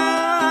 da.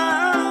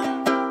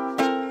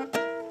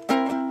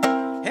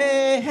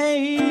 Hey,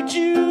 hey,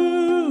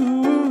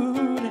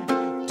 Jude,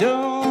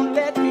 don't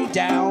let me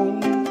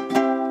down.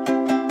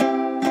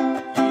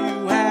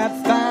 You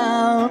have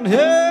found her,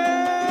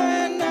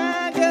 and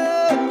I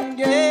go and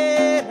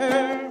get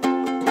her.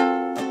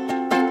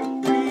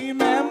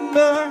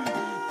 Remember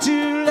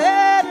to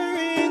let her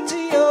into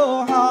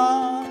your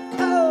heart.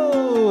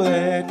 Oh,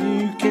 and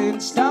you can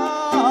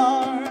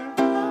start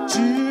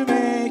to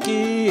make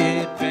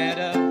it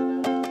better.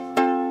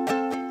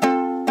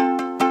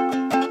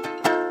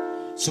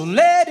 So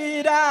let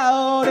it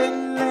out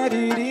and let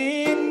it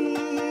in.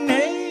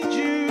 Hey,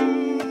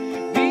 Jude,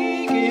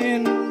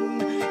 begin.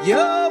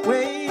 You're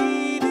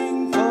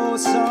waiting for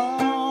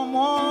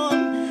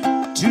someone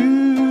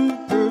to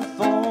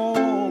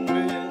perform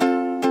with.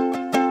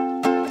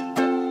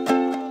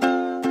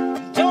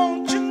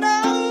 Don't you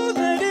know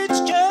that it's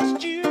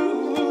just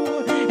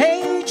you?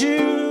 Hey,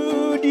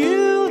 Jude,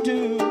 you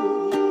do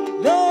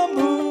the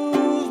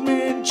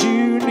movement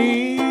you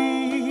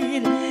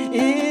need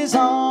is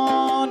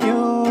on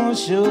your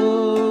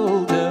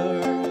shoulders.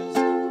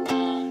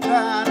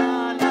 Na,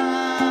 na,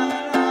 na,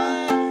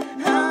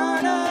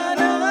 na, na,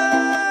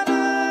 na, na.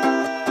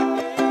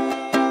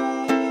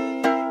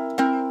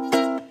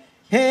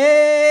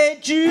 Hey,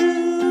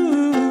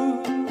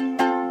 Jude,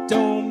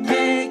 don't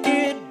make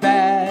it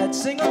bad.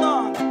 Sing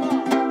along.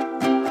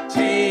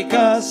 Take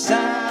a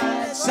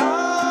sad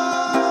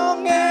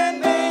song and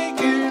make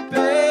it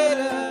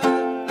better.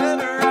 Let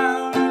her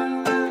out.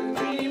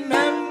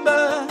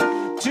 Remember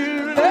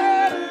to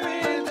let her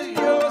into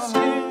your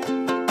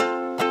skin.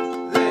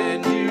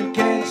 Then you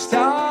can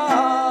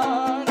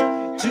start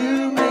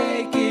to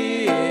make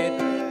it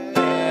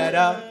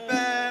better,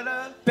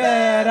 better,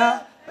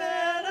 better,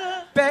 better,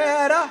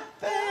 better,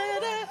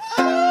 better.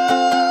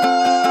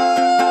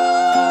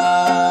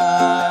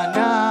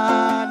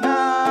 Na,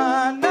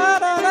 na, na, na,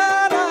 na,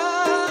 na.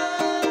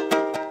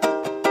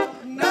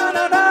 Na,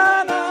 na,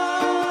 na, na.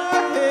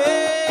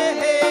 Hey,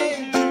 hey,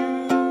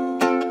 Jude.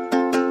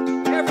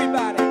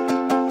 Everybody.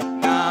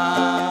 Na,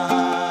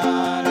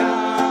 na,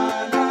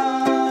 na,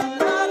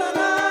 na, na,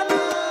 na, na.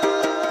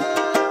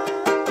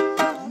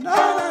 Na,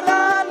 na, na,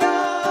 na.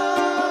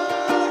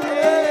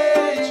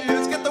 Hey, Jude.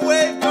 Let's get the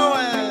wave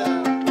going.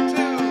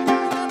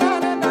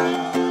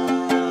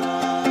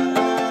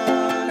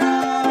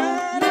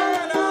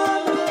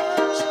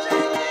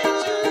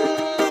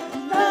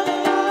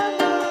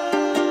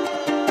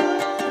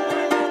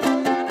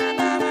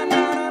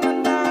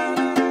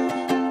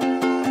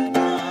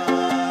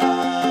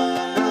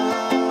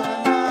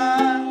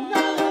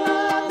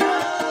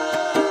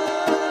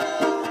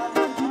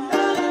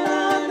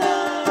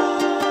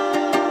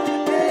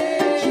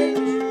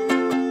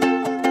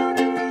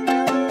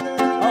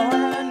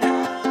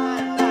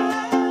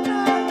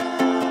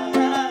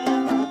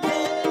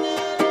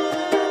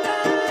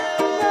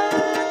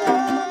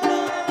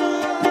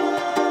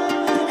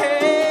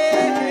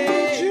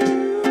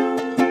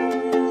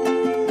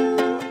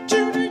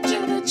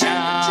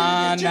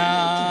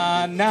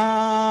 Na,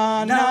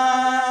 na,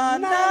 na, na,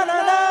 na,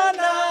 na,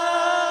 na.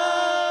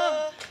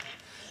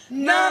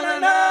 Na, na,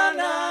 na,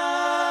 na.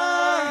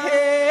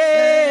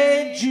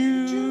 Hey,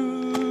 Jude.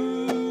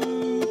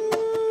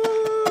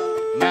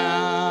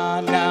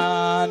 Na,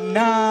 na,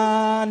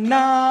 na,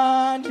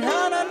 na,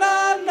 na, na,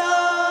 na, na.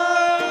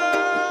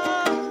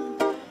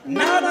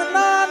 Na, na,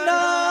 na, na.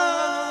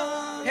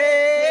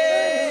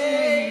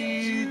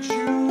 Hey,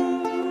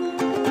 Jude.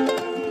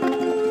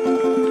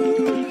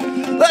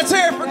 Let's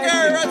hear it for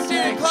Gary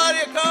Rudstein and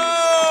Claudia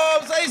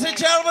Combs. Ladies and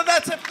gentlemen,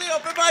 that's it for the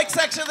open mic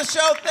section of the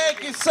show.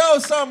 Thank you so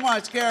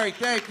much, Gary.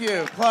 Thank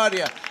you,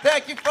 Claudia.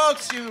 Thank you,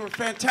 folks. You were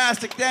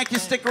fantastic. Thank you.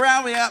 Stick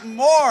around. We have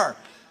more.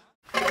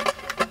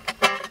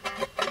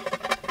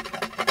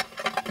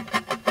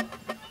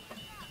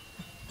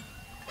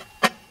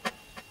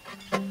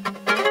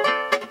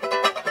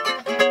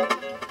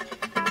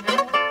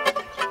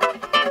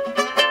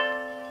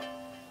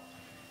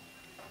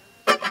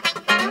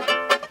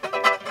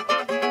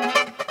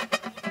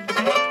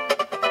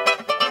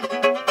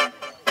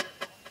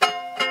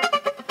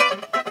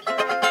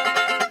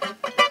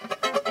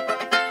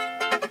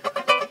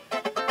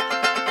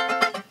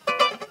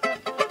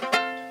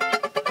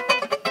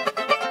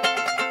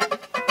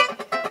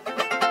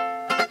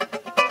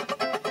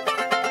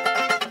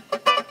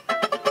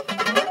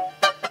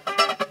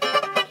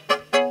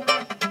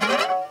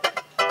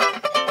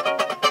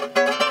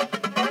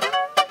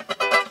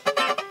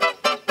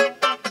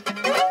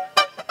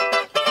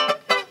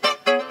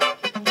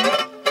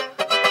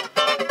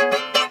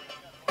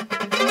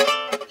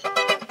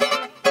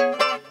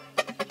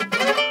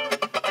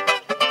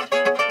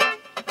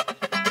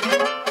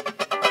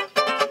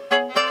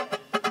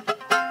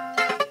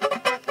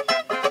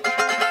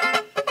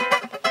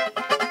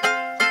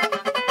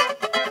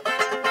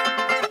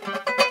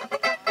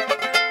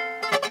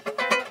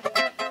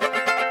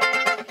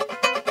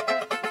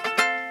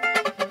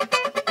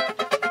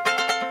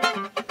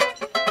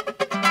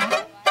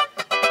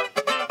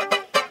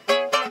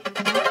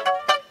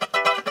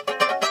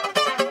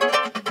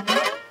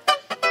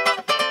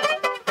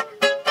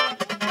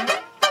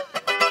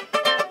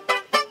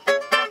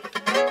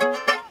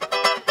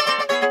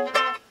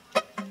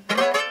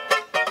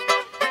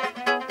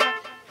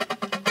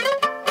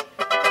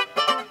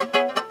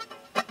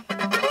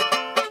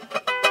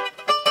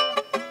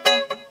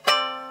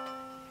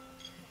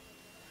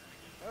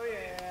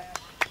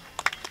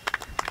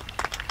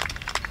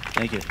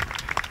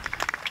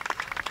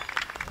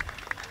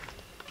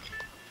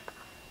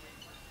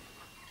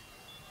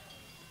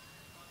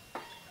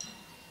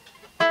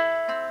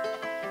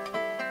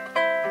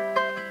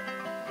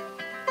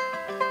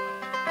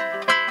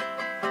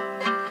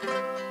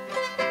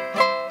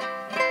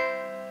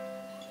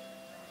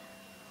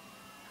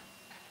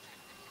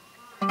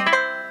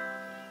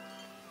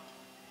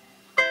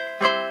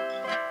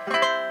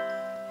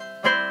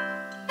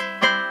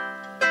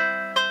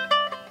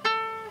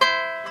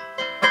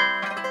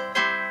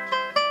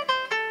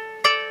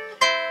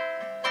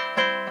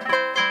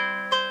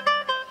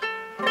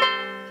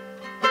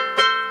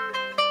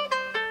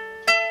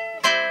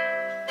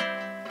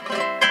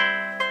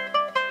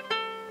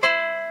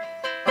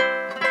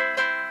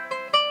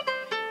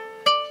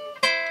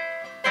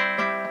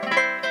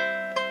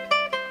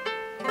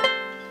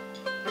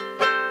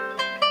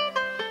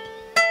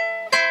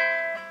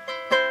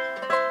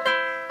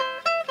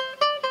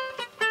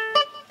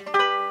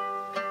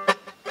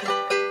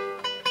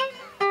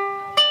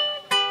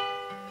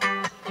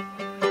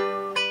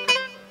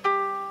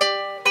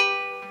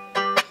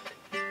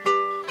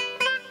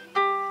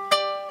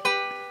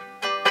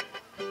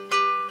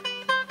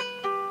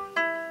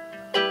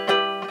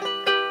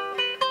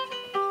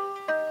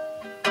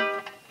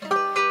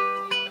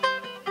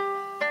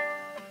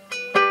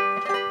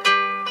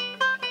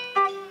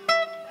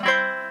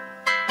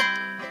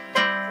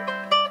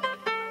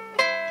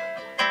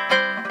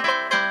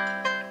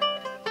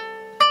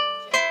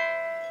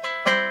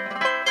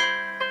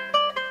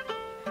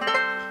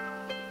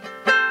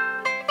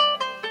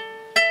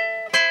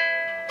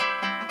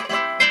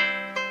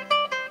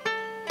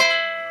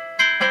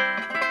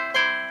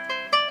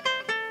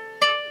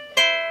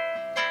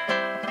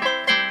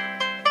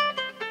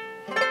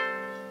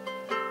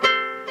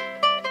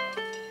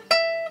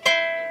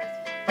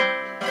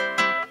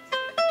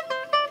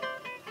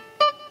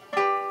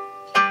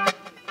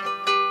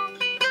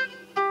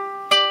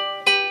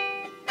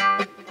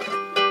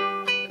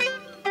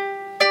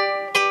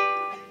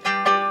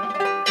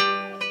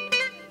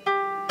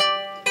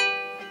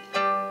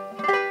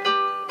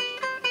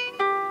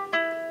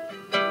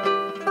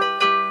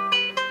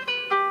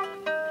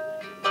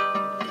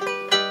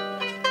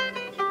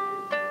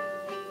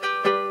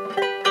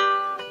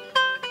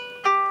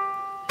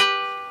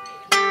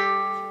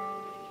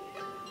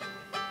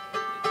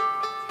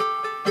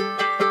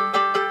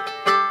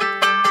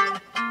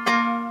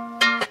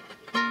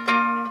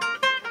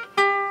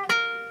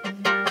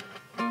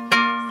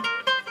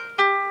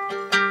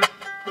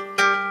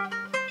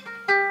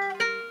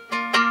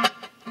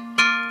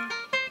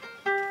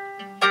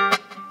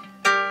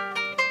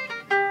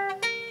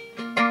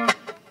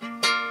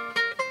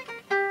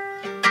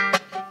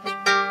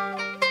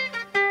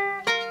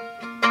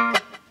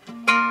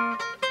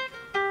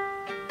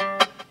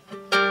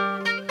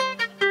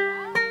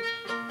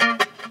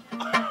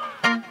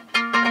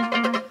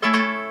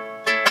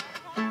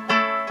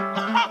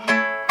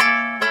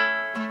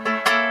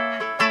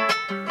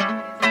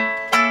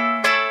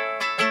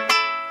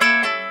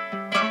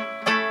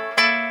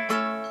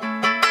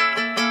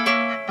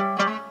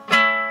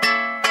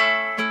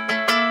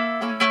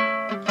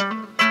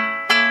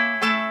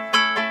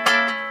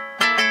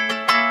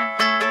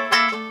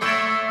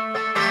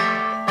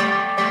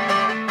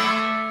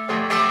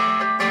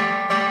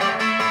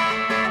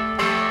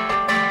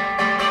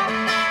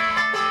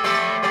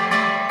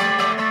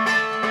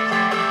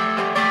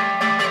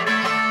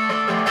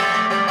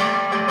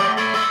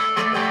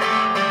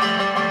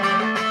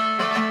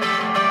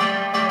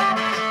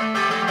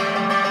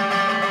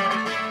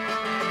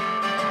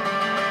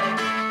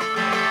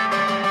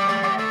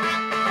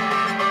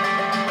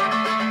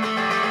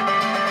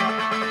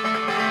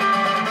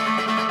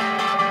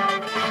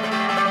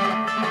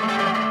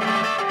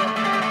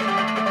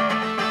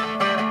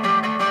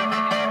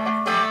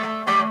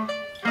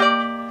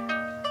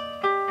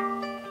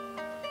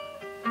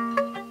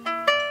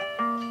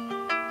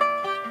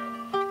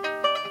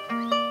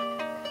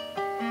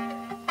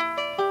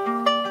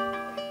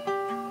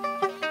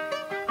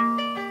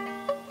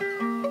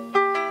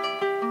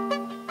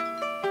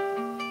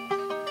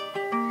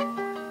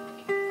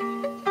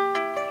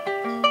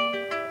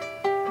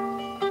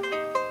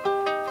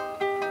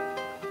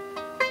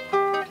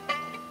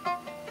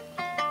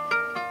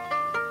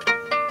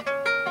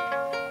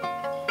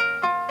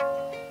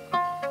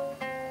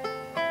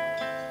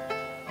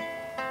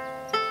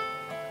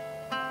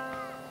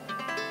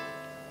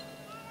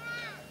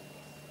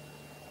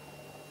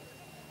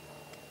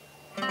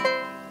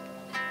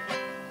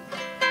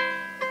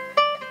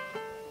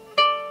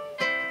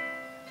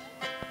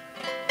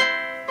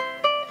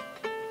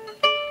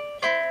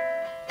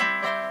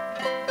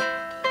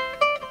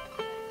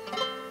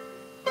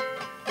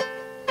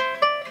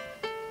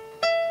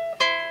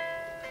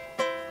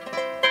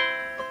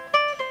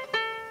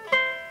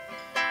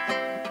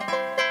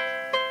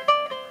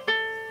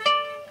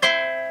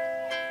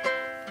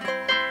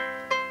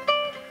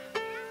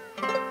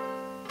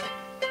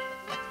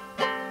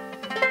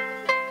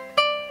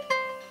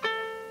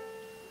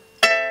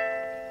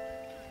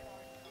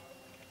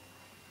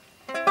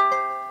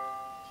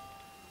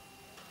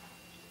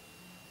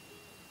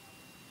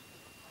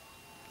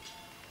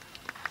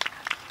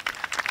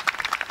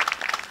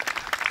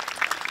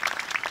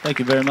 Thank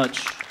you very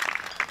much.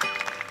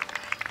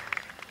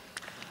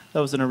 That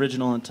was an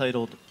original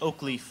entitled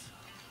Oak Leaf,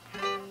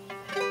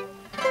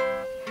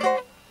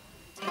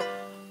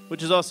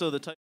 which is also the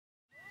title.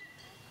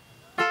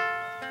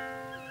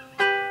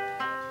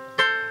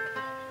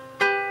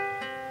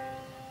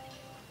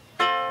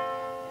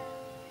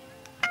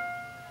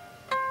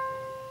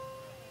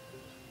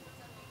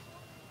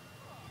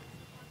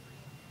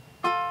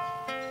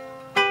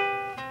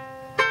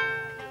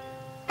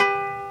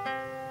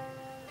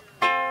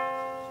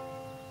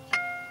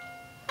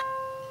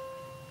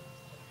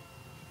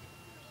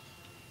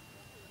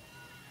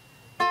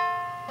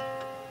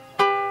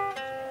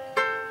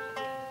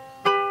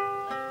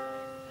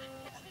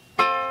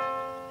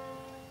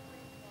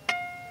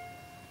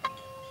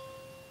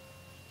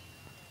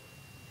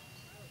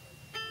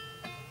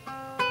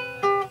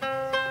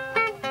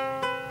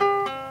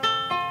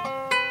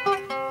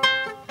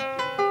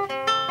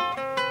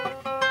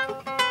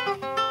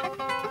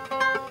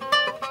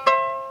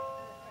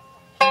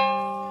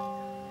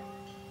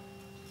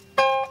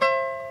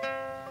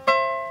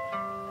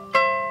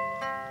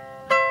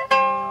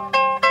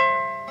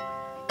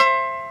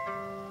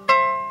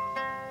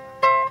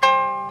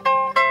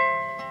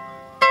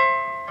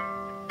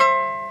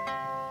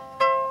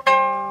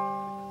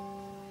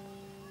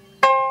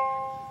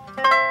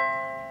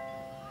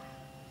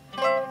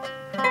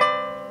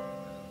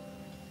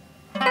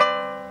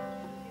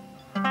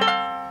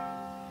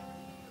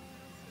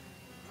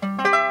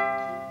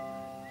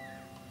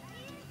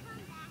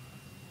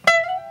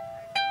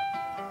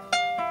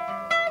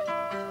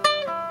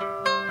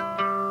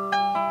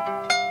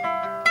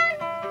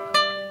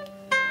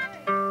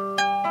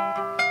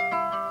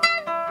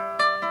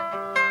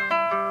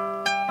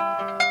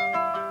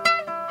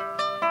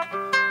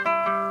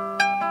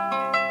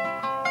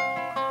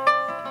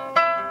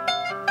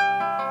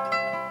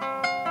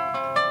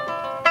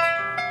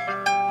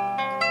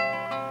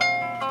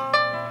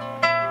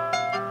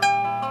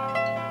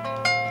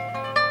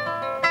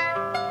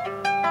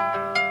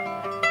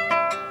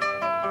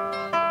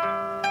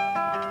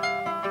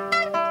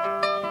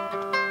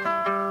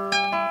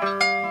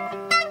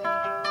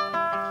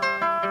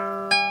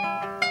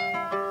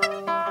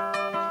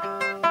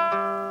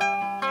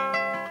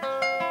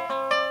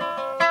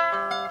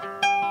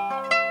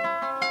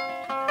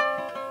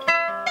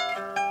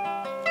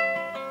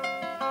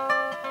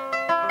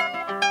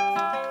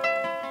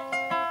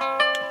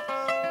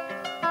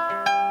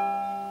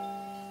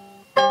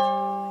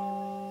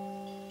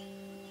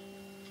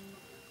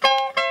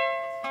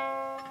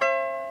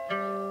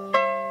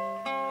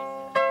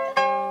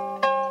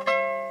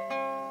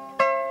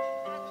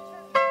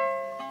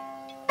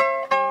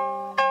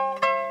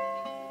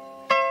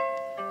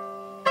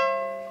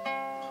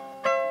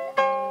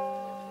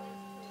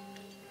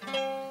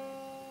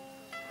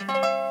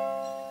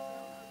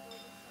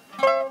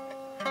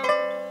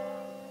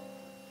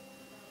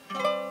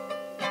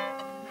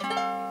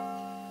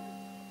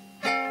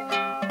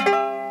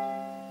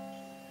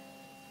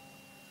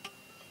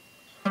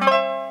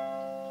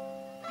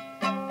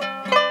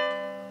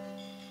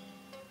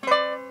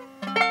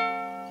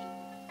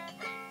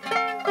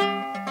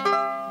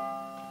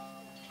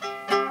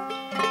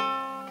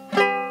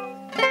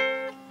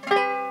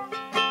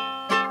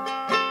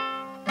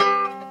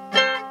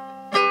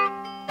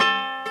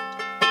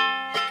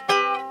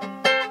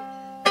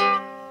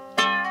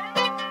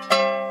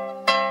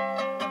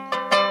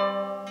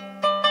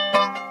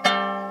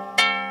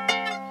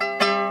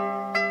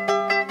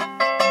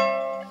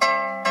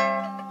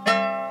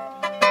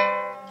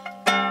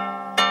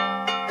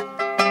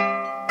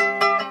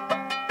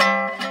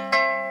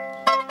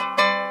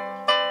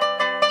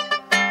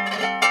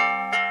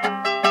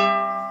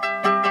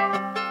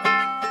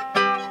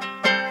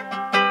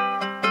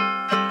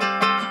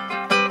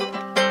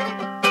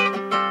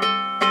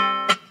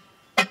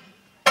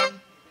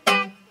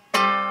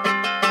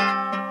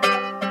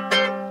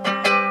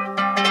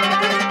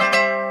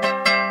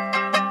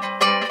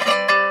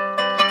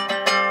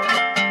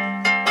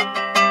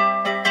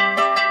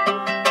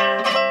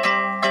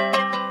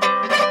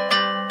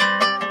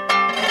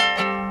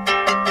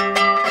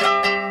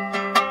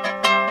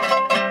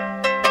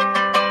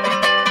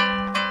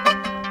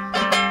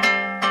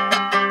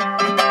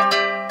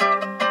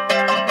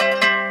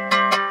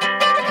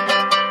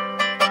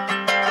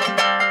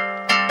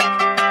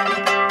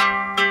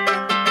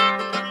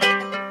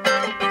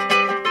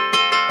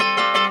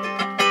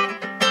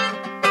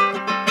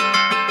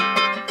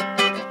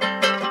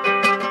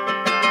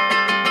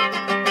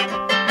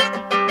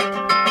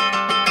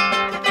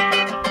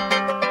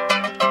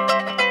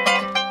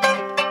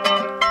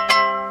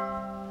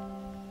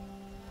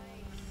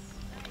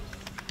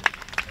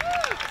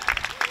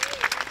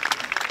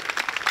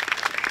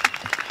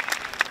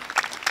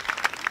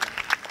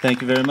 Thank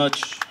you very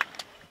much.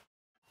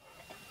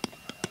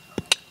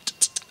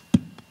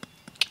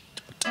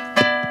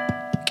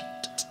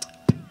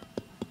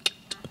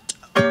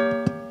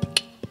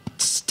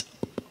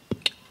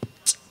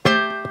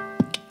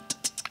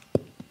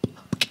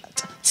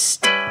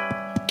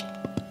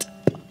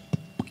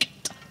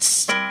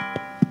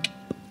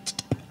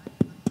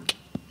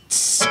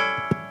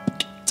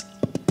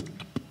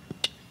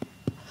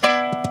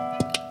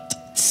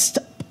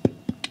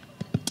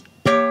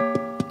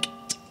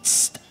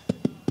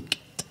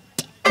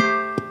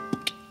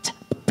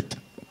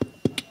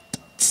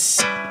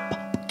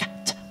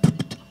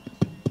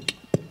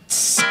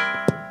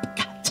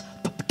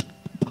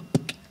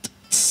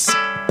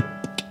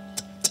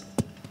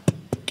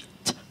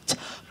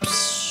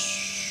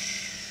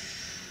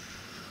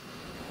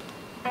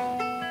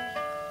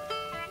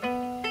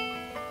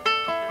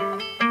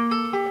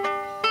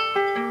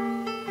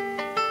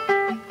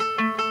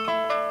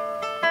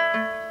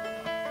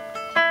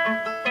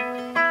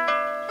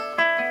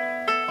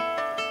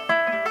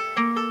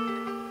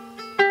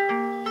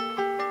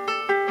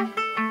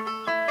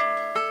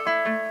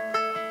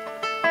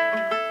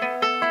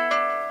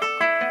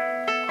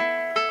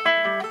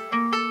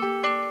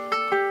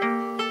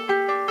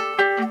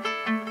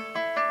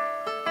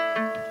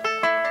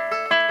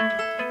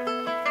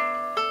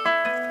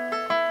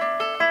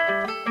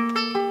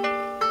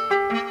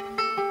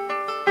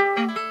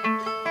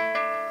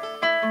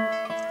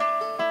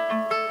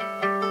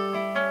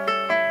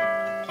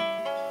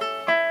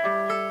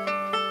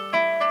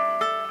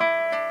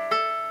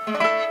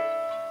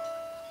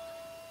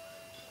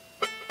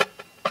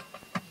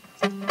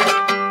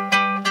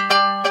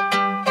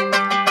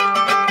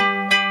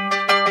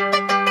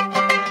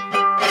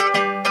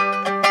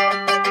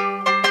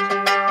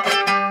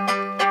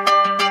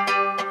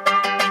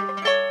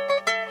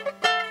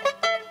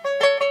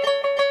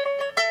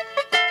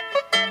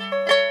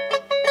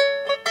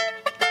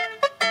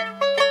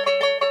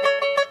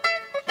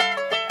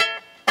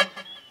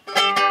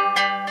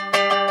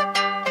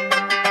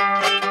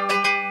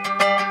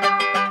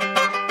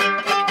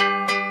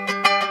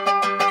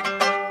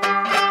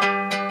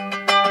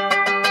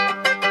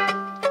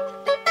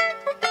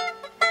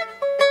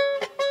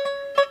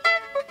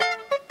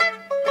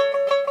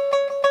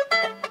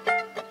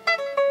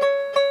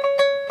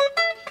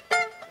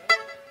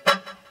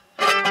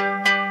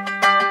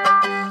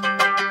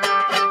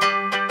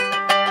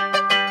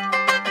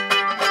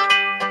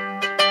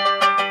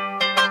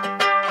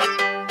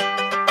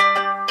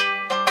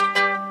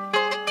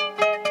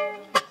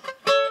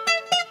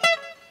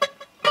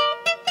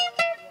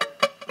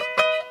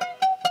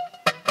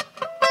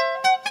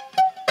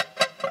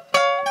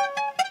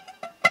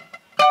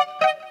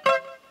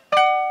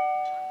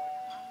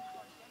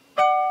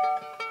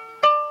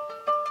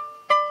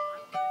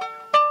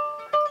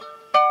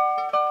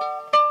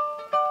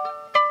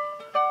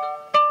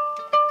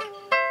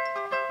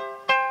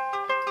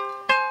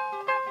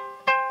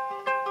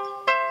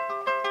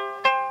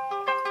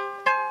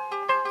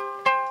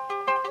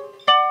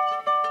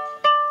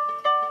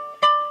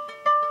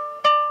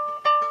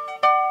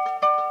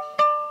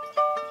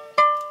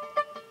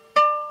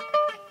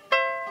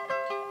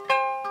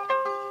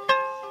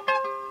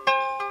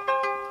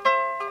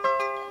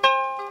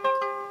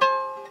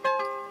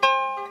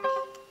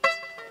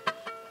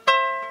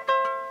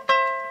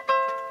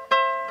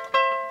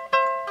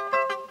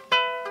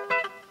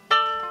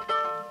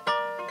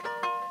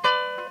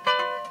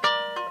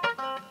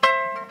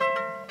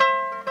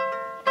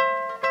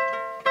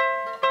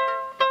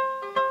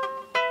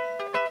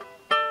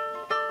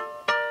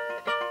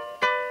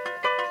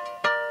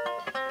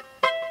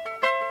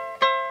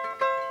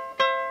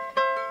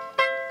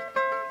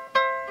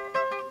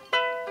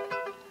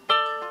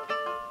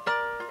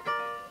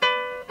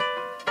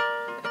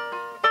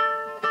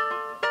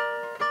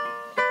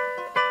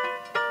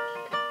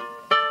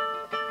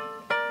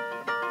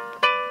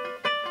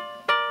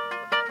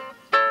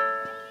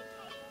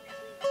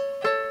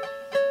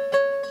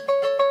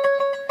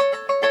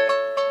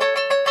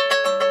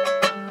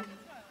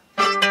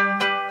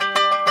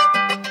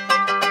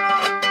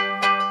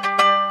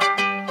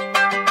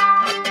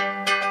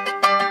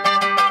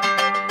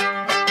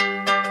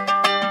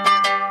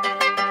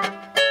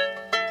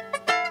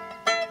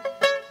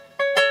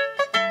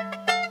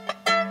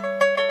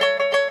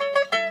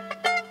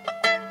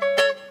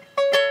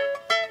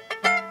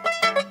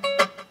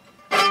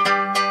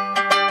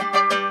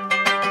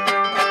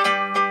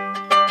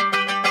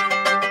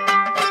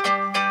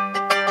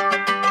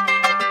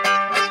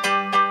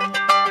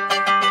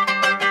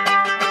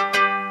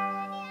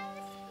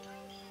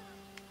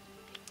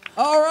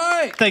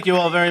 Thank you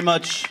all very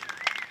much.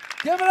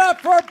 Give it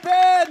up for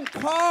Ben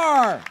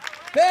Carr.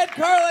 Ben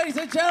Carr, ladies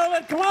and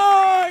gentlemen. Come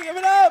on, give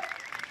it up.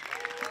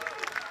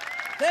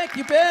 Thank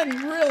you, Ben.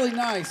 Really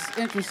nice,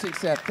 interesting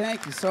set.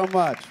 Thank you so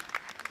much.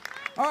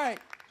 All right.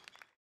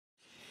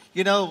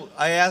 You know,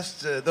 I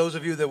asked those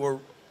of you that were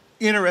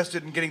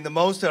interested in getting the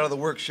most out of the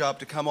workshop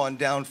to come on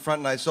down front,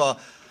 and I saw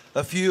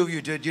a few of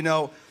you did. You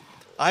know,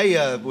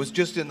 I was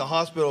just in the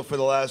hospital for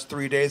the last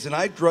 3 days, and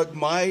I drugged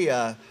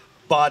my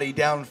body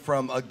down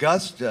from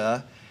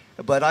Augusta,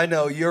 but I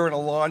know you're in a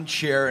lawn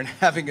chair and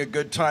having a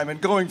good time, and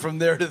going from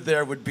there to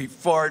there would be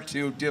far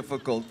too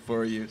difficult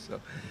for you.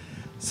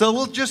 So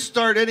we'll just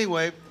start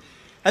anyway.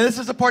 And this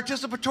is a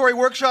participatory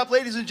workshop,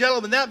 ladies and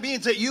gentlemen. That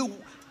means that you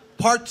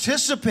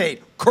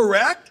participate,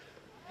 correct?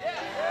 Yeah.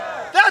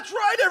 That's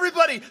right,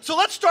 everybody. So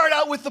let's start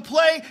out with the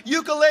play,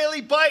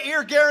 Ukulele by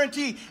Ear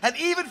Guarantee. And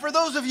even for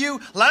those of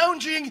you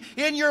lounging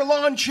in your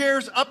lawn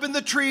chairs up in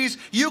the trees,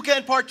 you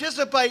can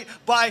participate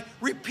by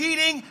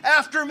repeating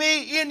after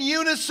me in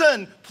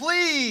unison.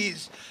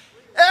 Please.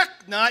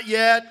 Not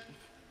yet.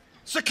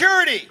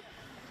 Security.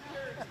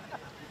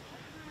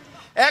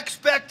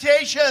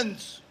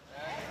 Expectations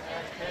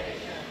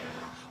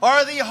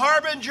are the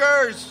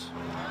harbingers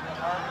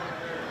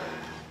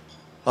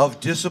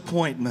of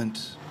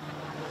disappointment.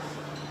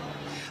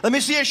 Let me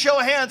see a show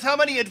of hands. How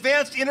many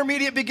advanced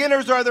intermediate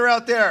beginners are there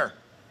out there?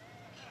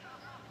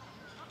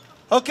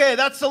 Okay,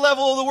 that's the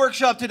level of the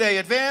workshop today.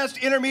 Advanced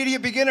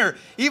intermediate beginner.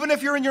 Even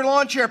if you're in your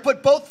lawn chair,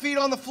 put both feet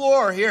on the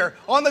floor here,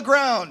 on the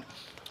ground.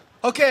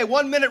 Okay,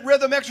 1 minute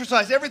rhythm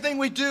exercise. Everything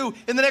we do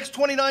in the next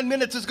 29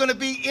 minutes is going to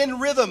be in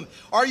rhythm.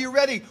 Are you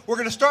ready? We're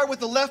going to start with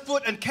the left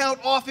foot and count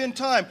off in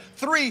time.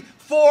 3,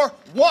 4,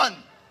 1.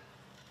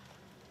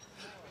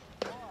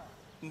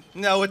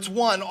 No, it's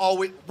 1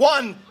 always.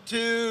 1,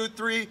 2,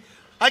 3.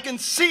 I can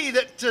see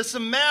that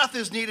some math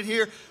is needed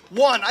here.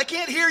 1. I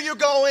can't hear you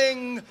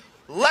going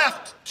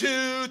left.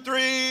 2,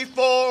 3,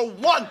 4.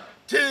 1,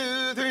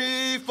 2,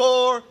 3,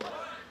 4.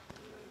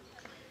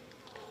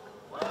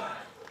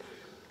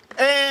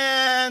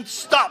 And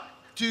stop.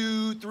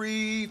 2,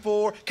 3,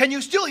 4. Can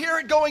you still hear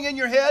it going in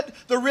your head?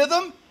 The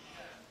rhythm?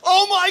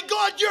 Oh my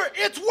God,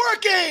 it's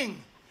working!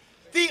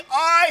 The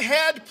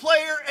iHead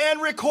player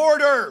and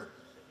recorder.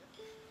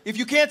 If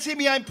you can't see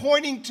me, I'm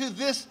pointing to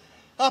this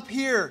up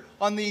here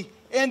on the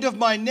end of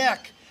my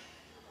neck.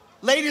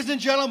 Ladies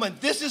and gentlemen,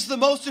 this is the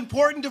most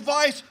important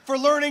device for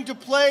learning to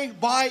play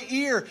by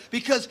ear,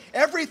 because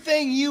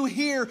everything you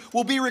hear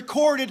will be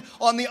recorded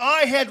on the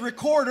iHead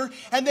recorder,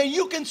 and then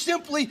you can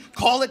simply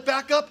call it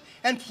back up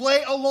and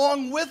play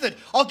along with it.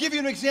 I'll give you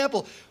an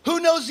example. Who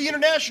knows the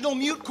international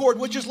mute chord,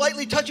 which is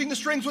lightly touching the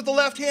strings with the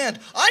left hand?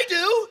 I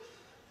do.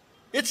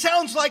 It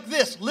sounds like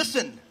this.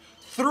 Listen.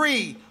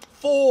 3,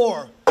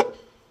 4.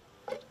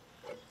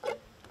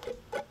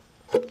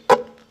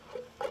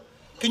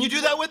 Can you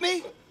do that with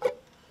me?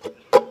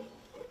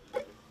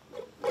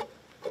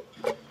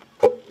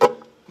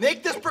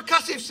 Make this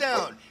percussive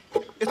sound.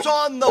 It's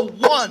on the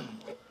 1.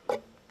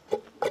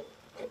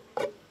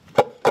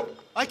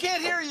 I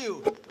can't hear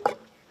you.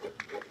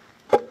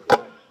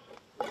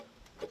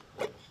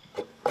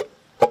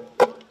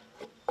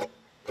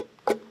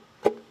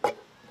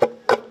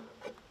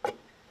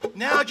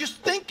 Now just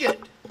think it.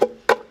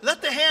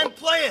 Let the hand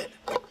play it.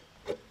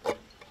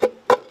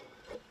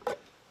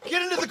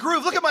 Get into the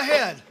groove. Look at my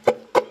head.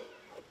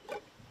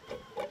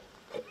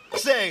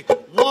 Say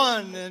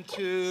 1 and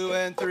 2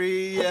 and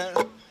 3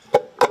 and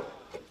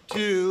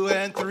 2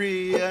 and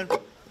 3 and.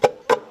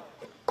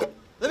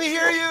 Let me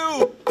hear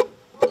you.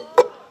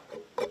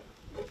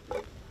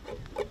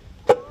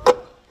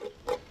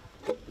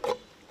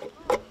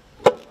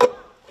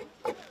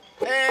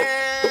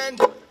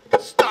 And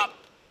stop.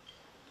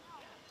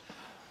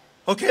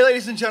 Okay,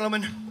 ladies and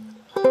gentlemen,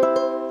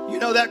 you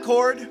know that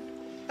chord?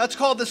 That's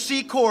called the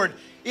C chord.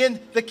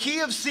 In the key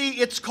of C,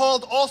 it's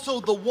called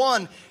also the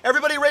 1.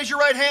 Everybody raise your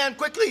right hand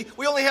quickly.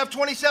 We only have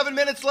 27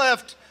 minutes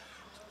left.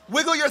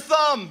 Wiggle your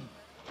thumb.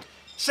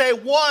 Say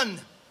 1.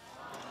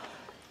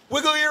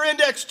 Wiggle your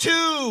index.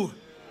 2,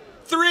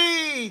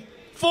 3,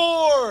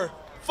 4,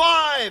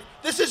 5.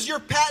 This is your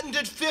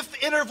patented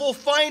 5th interval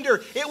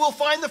finder. It will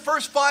find the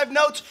first 5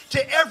 notes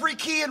to every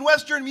key in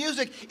Western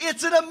music.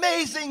 It's an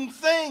amazing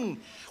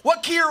thing.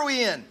 What key are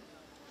we in?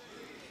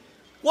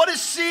 What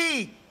is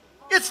C?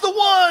 It's the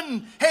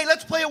 1. Hey,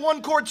 let's play a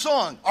 1-chord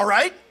song, all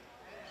right?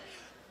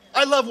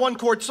 I love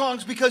 1-chord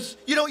songs because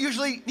you don't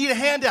usually need a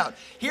handout.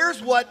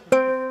 Here's what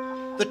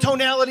the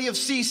tonality of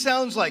C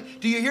sounds like.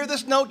 Do you hear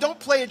this note? Don't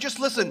play it, just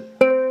listen.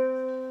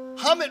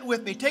 Hum it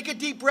with me. Take a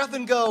deep breath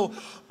and go.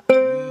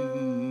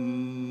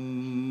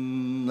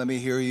 Let me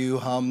hear you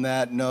hum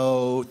that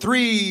note.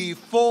 3,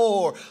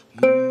 4.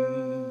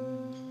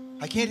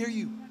 I can't hear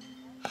you.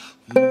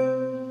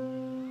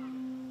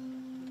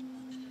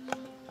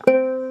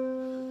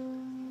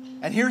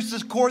 And here's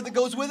this chord that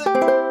goes with it.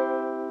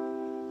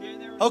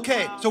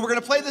 Okay, so we're going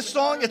to play this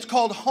song. It's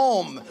called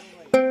Home.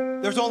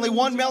 There's only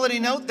 1 melody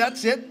note.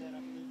 That's it.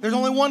 There's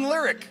only 1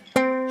 lyric.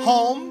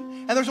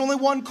 Home. And there's only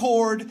 1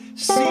 chord.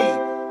 C.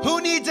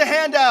 Who needs a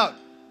handout?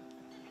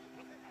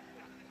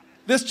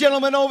 This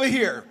gentleman over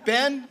here,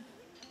 Ben.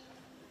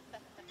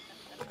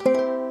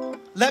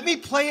 Let me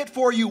play it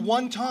for you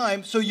one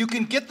time so you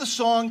can get the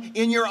song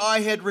in your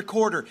iHead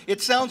recorder.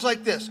 It sounds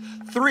like this.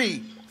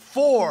 3,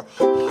 4.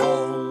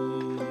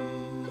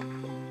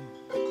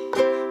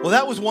 Well,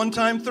 that was one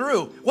time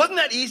through. Wasn't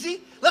that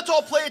easy? Let's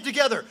all play it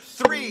together.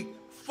 3,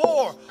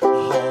 4.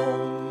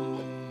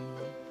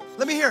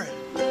 Let me hear it.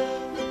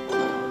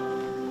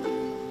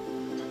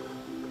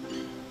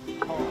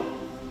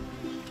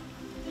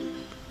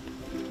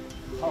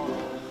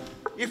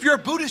 If you're a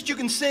Buddhist, you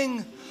can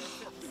sing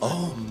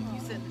Om.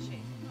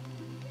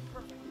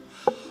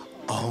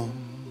 Om.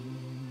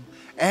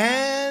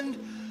 And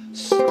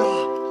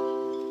stop.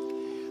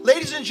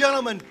 Ladies and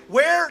gentlemen,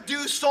 where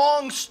do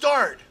songs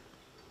start?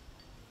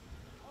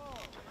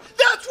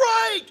 That's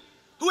right!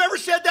 Whoever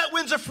said that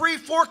wins a free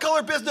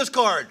 4-color business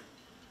card.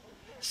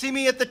 See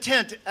me at the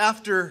tent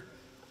after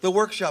the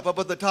workshop up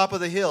at the top of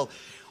the hill.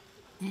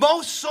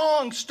 Most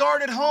songs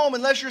start at home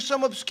unless you're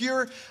some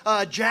obscure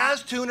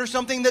jazz tune or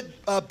something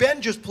that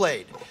Ben just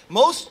played.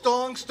 Most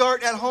songs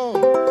start at home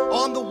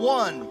on the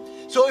one.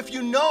 So if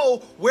you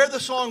know where the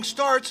song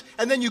starts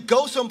and then you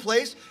go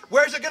someplace,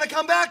 where's it going to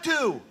come back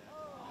to?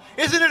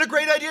 Isn't it a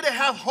great idea to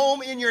have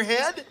home in your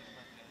head?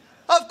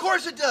 Of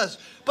course it does.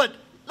 But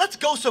let's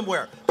go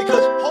somewhere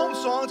because home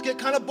songs get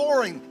kind of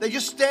boring. They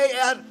just stay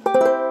at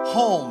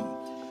home.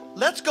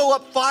 Let's go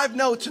up 5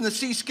 notes in the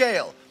C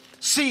scale.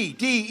 C,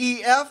 D,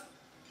 E, F.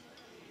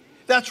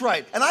 That's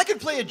right. And I can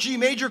play a G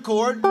major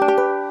chord,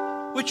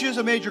 which is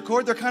a major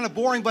chord. They're kind of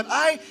boring, but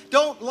I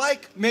don't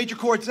like major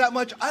chords that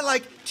much. I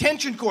like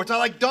tension chords. I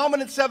like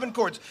dominant 7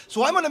 chords.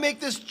 So I'm going to make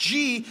this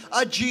G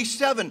a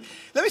G7.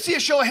 Let me see a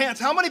show of hands.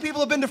 How many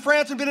people have been to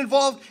France and been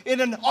involved in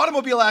an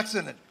automobile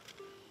accident?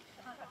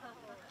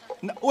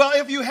 Well,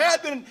 if you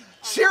had been in a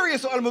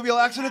serious automobile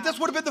accident, this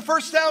would have been the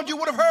first sound you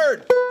would have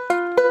heard.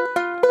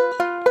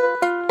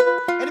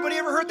 Anybody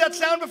ever heard that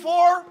sound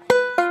before?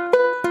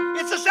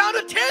 It's the sound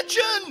of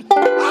tension.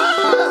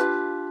 Ah!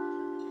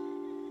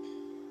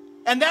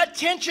 And that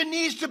tension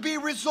needs to be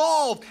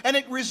resolved. And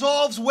it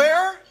resolves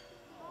where?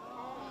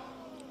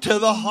 To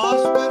the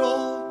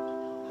hospital.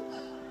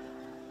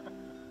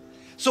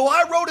 So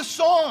I wrote a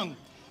song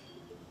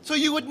so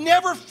you would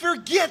never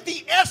forget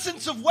the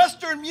essence of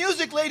Western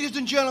music, ladies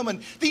and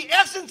gentlemen. The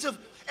essence of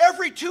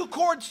every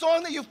 2-chord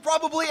song that you've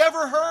probably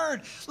ever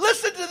heard.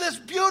 Listen to this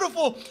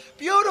beautiful,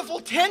 beautiful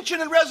tension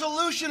and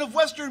resolution of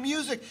Western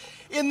music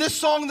in this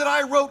song that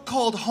I wrote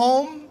called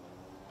Home,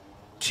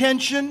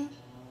 Tension,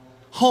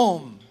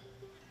 Home.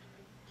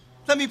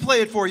 Let me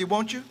play it for you,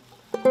 won't you?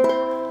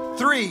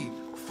 3,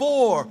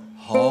 4,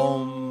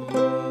 home.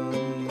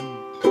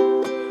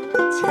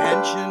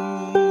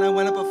 Tension, I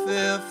went up a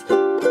 5th.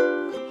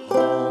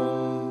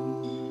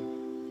 Home.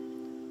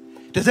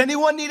 Does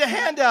anyone need a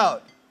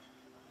handout?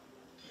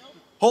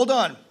 Hold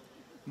on.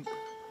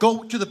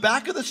 Go to the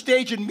back of the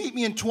stage and meet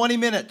me in 20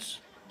 minutes.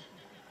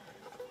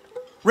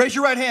 Raise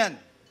your right hand.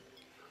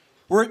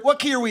 What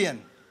key are we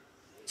in?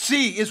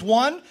 C is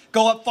 1.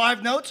 Go up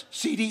 5 notes.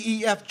 C, D,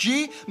 E, F,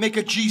 G. Make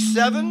a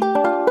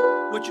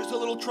G7, which is a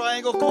little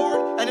triangle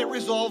chord, and it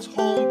resolves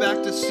home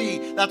back to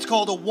C. That's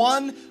called a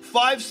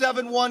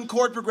 1-5-7-1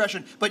 chord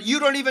progression. But you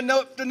don't even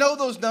know to know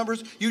those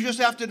numbers. You just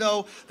have to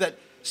know that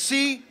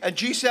C and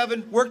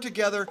G7 work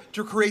together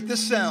to create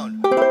this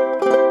sound.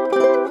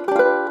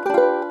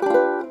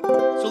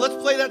 So let's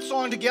play that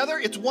song together.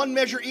 It's 1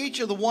 measure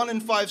each of the 1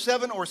 and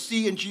 5-7 or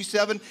C and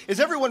G7. Is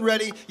everyone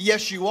ready?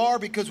 Yes, you are,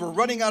 because we're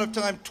running out of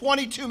time.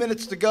 22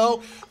 minutes to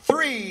go.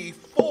 3,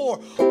 4,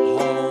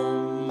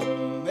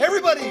 home.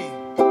 Everybody.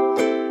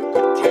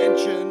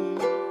 Tension.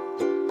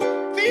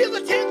 Feel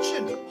the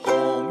tension.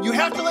 Home. You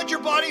have to let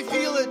your body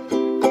feel it.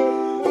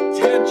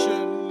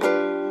 Tension.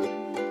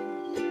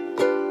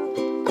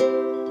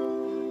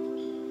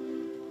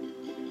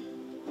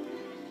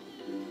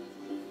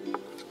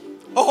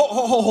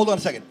 Oh, hold on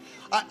a second.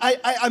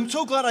 I'm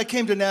so glad I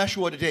came to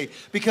Nashua today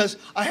because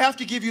I have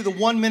to give you the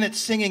 1-minute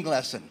singing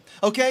lesson,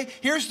 okay?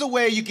 Here's the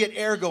way you get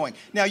air going.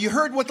 Now, you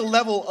heard what the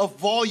level of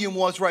volume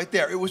was right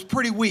there. It was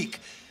pretty weak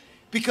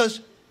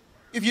because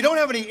if you don't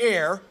have any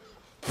air,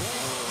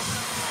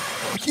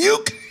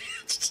 you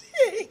can't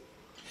sing.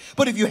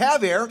 But if you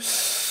have air,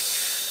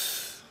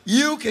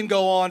 you can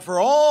go on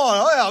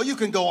you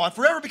can go on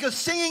forever because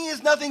singing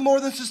is nothing more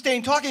than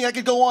sustained talking. I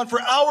could go on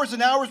for hours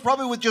and hours,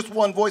 probably with just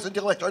one voice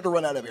until I start to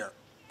run out of air.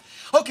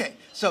 Okay,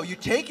 so you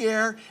take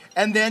air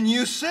and then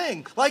you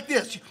sing like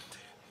this.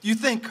 You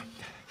think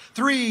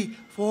 3,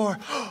 4,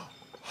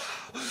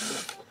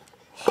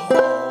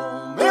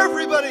 home.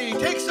 Everybody,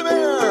 take some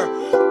air.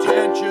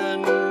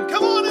 Tension.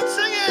 Come on and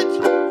sing it.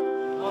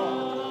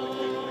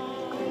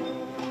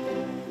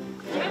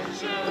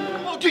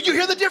 Oh, did you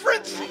hear the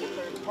difference?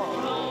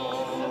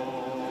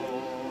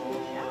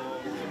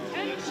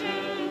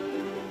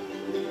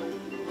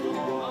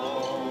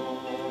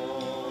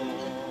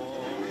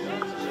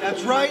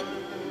 That's right.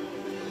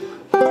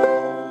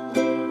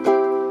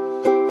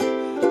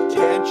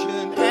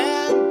 Tension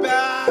and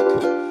back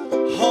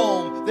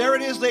home. There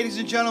it is, ladies. ladies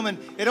and gentlemen.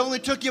 It only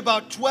took you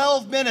about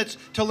 12 minutes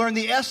to learn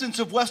the essence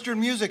of Western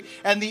music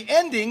and the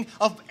ending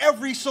of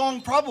every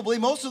song, probably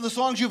most of the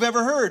songs you've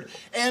ever heard.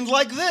 And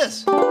like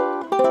this.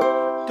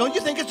 Don't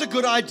you think it's a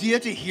good idea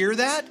to hear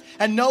that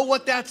and know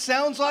what that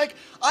sounds like?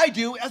 I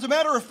do. As a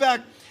matter of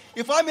fact,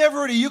 if I'm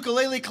ever at a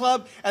ukulele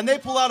club and they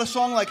pull out a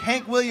song like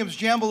Hank Williams'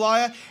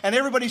 Jambalaya and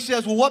everybody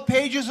says, well, what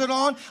page is it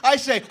on? I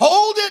say,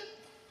 hold it.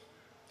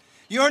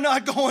 You're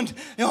not going,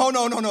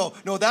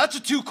 no, that's a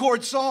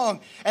 2-chord song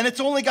and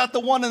it's only got the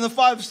 1 and the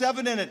 5/7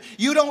 in it.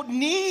 You don't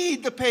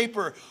need the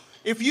paper.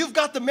 If you've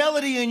got the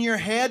melody in your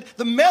head,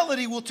 the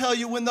melody will tell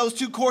you when those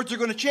 2 chords are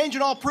going to change,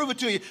 and I'll prove it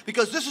to you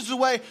because this is the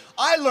way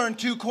I learn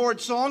 2-chord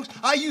songs.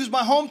 I use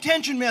my home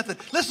tension method.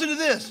 Listen to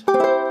this.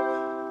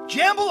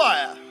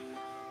 Jambalaya.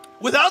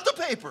 Without the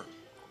paper.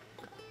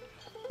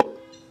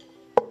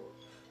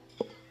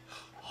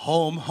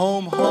 Home,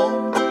 home,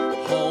 home,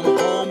 home,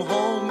 home,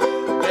 home,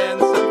 then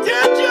some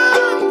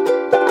tension.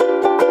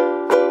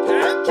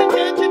 Tension,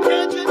 tension,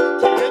 tension,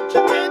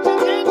 tension, tension,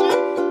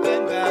 tension,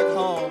 then back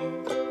home.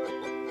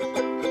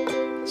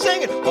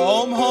 Sing it.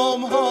 Home,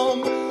 home,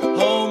 home,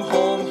 home,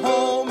 home,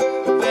 home,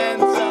 then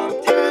some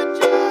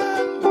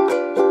tension.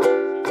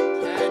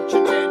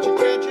 Tension, tension,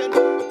 tension,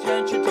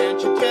 tension,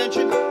 tension,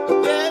 tension,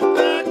 then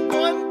back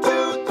 1,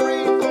 2,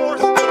 3, 4,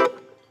 stop.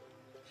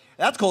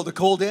 That's called the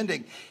cold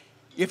ending.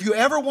 If you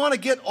ever want to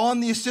get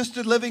on the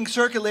assisted living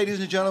circuit, ladies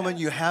and gentlemen,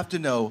 you have to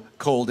know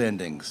cold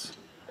endings.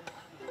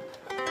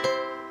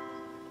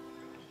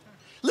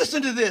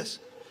 Listen to this.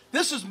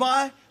 This is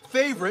my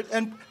favorite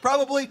and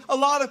probably a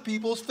lot of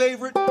people's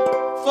favorite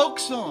folk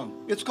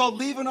song. It's called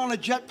Leaving on a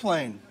Jet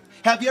Plane.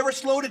 Have you ever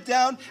slowed it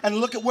down and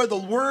look at where the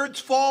words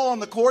fall on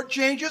the chord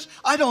changes?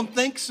 I don't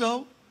think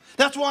so.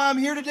 That's why I'm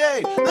here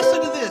today.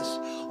 Listen to this.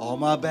 All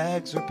my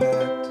bags are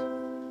packed.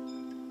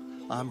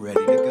 I'm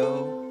ready to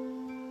go.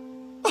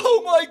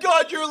 Oh my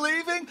God, you're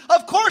leaving?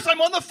 Of course,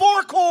 I'm on the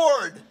 4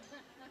 chord.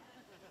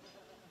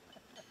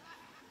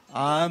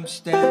 I'm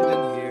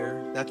standing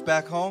here. That's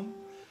back home.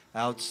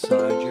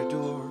 Outside your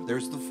door.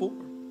 There's the 4.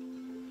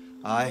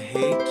 I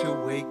hate to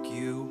wake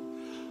you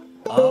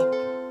up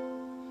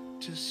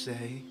to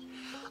say,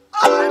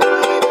 I'm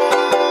leaving.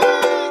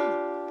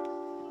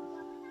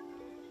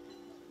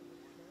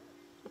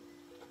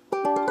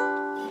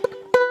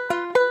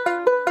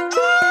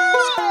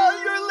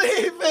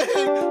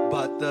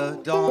 But the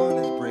dawn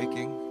is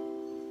breaking.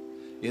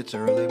 It's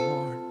early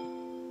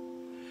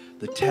morn.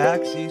 The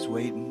taxi's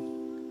waiting.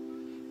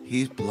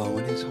 He's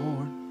blowing his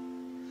horn.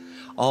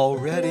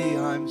 Already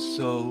I'm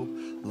so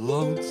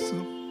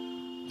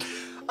lonesome.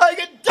 I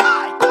could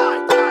die,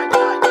 die, die,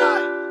 die,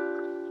 die.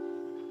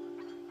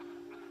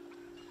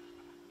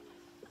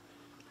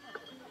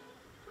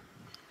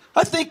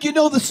 I think you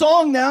know the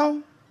song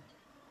now.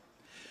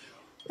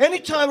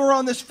 Anytime we're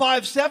on this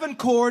 5/7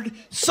 chord,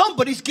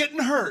 somebody's getting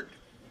hurt.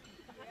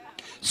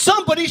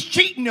 Somebody's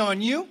cheating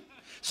on you.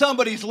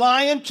 Somebody's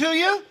lying to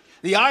you.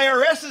 The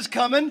IRS is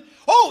coming.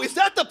 Oh, is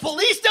that the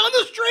police down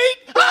the street?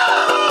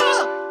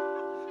 Ah!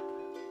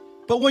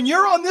 But when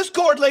you're on this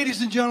chord,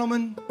 ladies and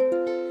gentlemen,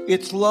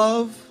 it's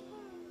love,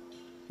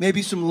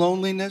 maybe some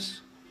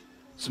loneliness,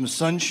 some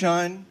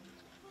sunshine.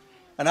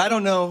 And I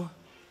don't know,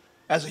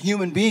 as a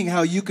human being,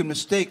 how you can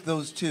mistake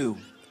those two.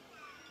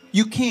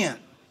 You can't.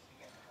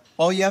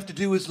 All you have to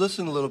do is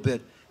listen a little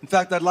bit. In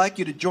fact, I'd like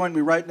you to join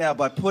me right now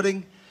by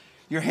putting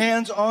your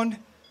hands on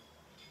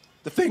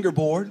the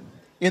fingerboard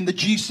in the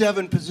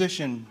G7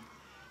 position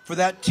for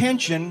that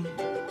tension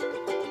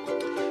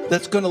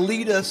that's going to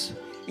lead us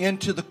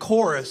into the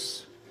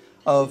chorus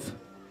of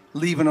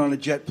Leaving on a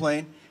Jet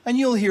Plane. And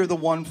you'll hear the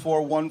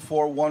 1-4,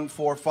 1-4,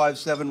 1-4,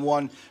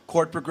 5-7-1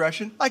 chord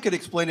progression. I could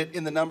explain it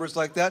in the numbers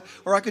like that,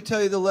 or I could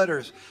tell you the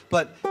letters.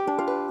 But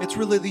it's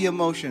really the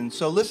emotion.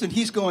 So listen,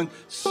 he's going,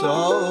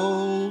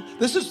 so.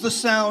 This is the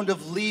sound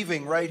of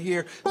leaving right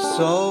here.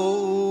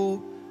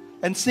 So.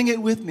 And sing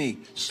it with me,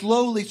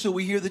 slowly so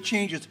we hear the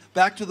changes.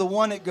 Back to the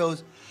 1, it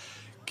goes,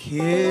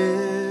 kiss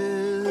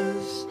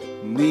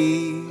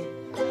me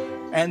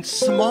and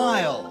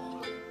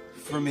smile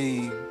for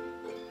me.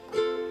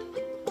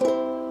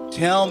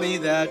 Tell me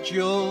that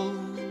you'll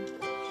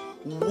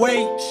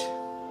wait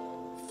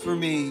for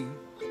me.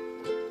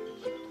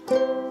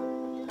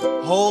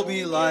 Hold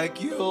me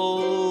like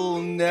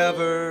you'll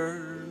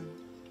never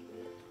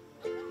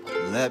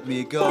let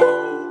me go.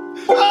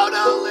 Oh,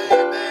 don't leave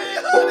me,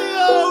 honey,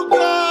 oh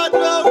God,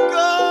 don't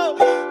go,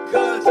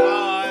 'cause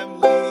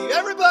I'm leaving.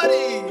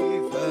 Everybody,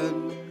 leaving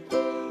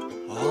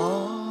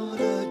on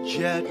a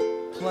jet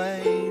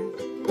plane.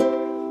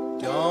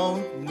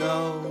 Don't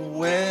know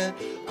when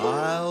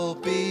I'll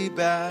be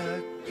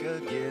back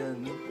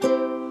again.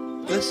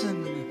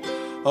 Listen,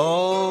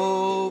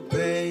 oh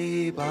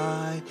babe,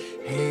 I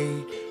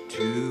hate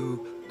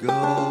to go.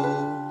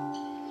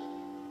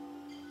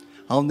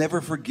 I'll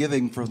never forgive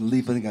him for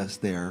leaving us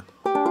there.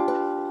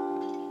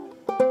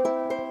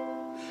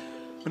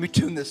 Let me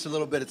tune this a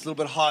little bit. It's a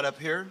little bit hot up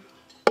here.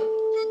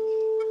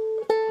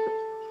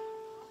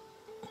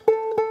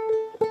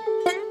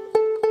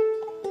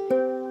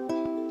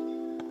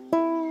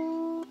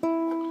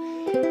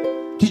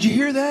 Did you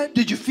hear that?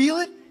 Did you feel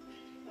it?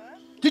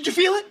 Did you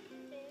feel it?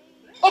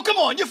 Oh, come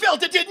on, you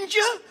felt it, didn't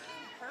you?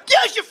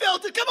 Yes, you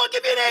felt it. Come on,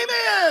 give me an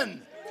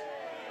amen.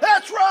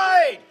 That's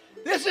right.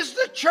 This is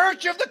the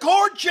church of the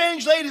chord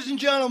change, ladies and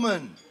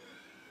gentlemen.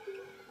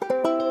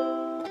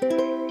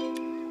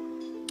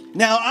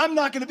 Now, I'm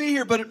not going to be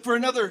here, but for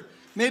another,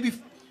 maybe,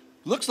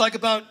 looks like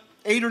about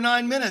 8 or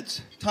 9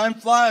 minutes. Time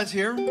flies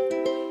here.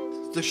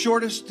 It's the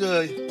shortest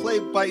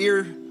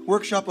play-by-ear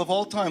workshop of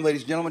all time,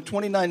 ladies and gentlemen.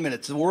 29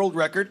 minutes, the world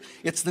record.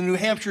 It's the New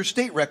Hampshire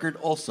state record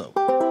also.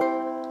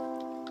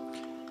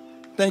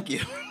 Thank you.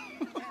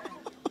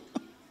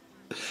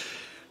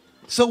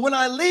 So when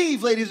I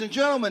leave, ladies and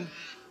gentlemen,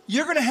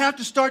 you're going to have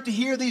to start to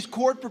hear these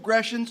chord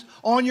progressions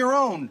on your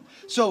own.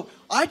 So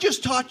I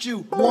just taught you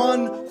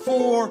 1,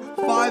 4,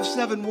 5,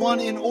 7, 1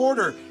 in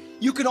order.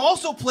 You can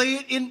also play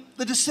it in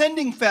the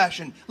descending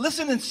fashion.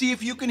 Listen and see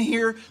if you can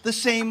hear the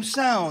same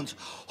sounds.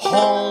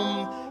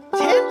 Home,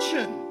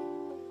 tension,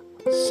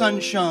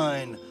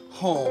 sunshine,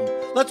 home.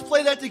 Let's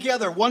play that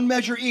together, one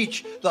measure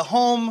each. The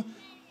home,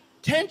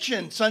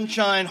 tension,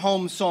 sunshine,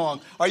 home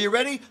song. Are you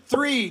ready?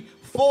 3,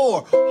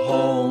 4.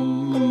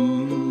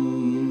 Home,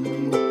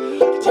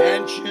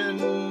 tension,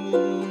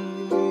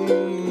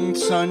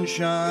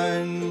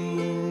 sunshine,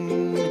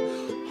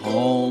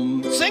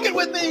 home. Sing it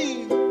with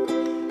me.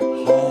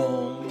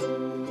 Home.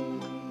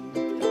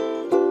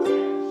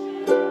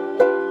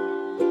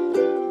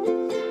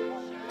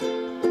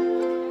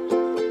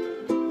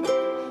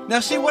 Now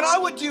see, what I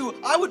would do,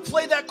 I would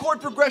play that chord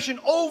progression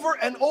over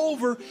and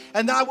over,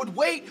 and I would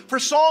wait for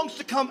songs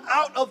to come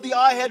out of the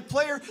iHead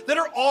player that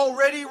are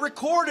already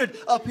recorded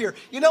up here.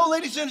 You know,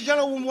 ladies and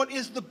gentlemen, what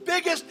is the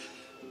biggest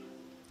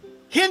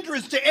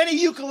hindrance to any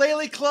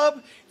ukulele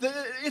club?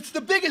 It's the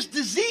biggest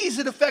disease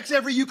that affects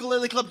every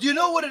ukulele club. Do you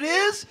know what it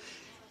is?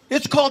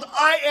 It's called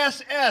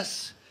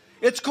ISS.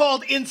 It's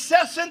called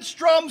incessant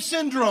strum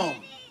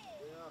syndrome.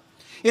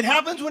 It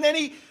happens when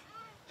any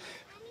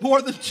more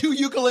than 2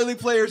 ukulele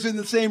players in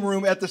the same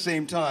room at the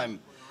same time.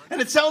 And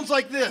it sounds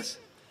like this.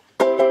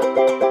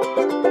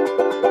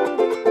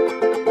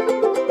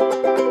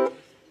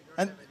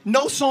 And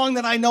no song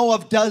that I know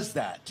of does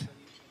that.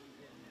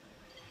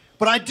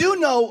 But I do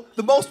know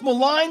the most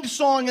maligned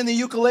song in the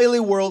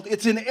ukulele world.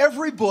 It's in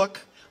every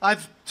book.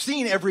 I've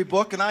seen every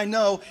book, and I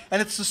know.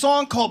 And it's the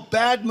song called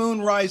Bad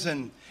Moon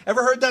Risin'.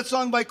 Ever heard that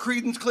song by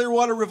Creedence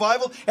Clearwater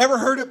Revival? Ever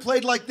heard it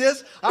played like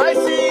this? I see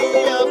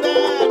a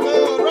bad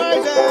moon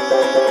rising.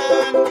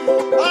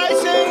 I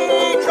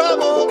see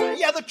trouble.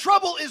 Yeah, the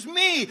trouble is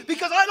me,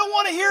 because I don't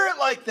want to hear it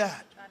like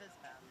that.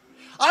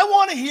 I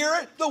want to hear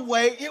it the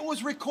way it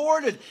was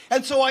recorded.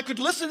 And so I could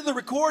listen to the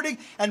recording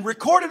and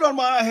record it on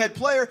my iHead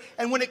player,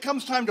 and when it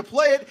comes time to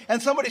play it,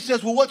 and somebody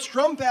says, well, what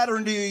strum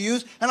pattern do you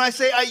use? And I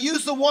say, I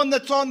use the one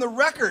that's on the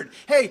record.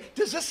 Hey,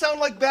 does this sound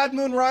like Bad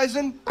Moon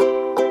Rising'?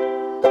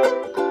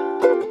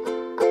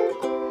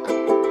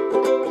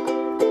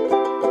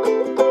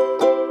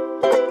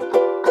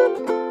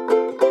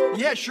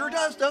 Yeah, it sure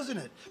does, doesn't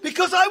it?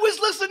 Because I was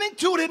listening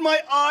to it in my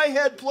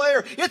iHead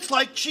player. It's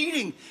like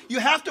cheating.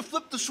 You have to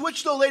flip the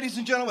switch, though, ladies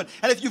and gentlemen.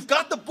 And if you've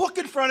got the book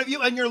in front of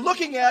you and you're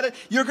looking at it,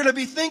 you're going to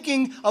be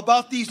thinking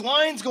about these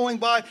lines going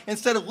by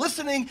instead of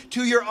listening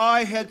to your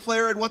iHead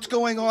player and what's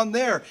going on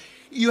there.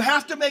 You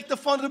have to make the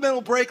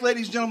fundamental break,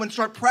 ladies and gentlemen.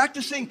 Start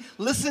practicing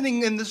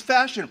listening in this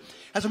fashion.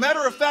 As a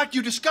matter of fact,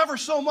 you discover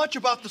so much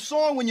about the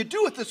song when you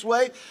do it this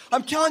way.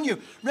 I'm telling you,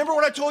 remember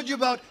what I told you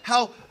about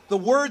how the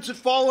words that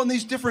fall on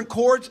these different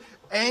chords,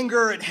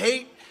 anger and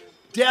hate,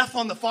 death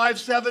on the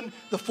 5/7,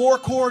 the 4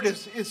 chord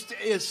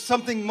is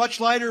something much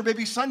lighter,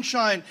 maybe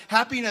sunshine,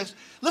 happiness.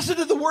 Listen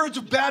to the words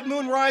of Bad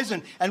Moon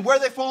Rising and where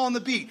they fall on the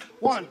beat.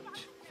 1,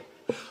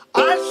 2.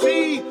 I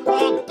see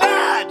a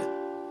bad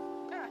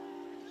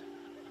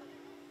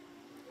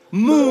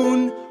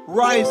moon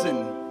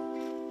rising.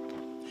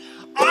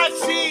 I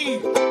see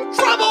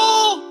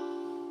trouble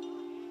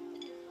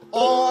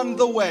on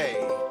the way.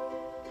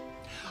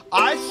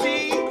 I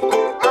see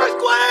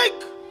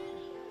earthquake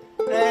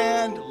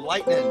and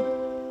lightning.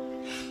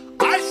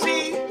 I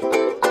see,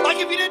 like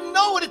if you didn't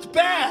know it, it's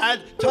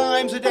bad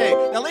times a day.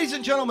 Now, ladies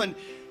and gentlemen,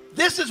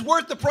 this is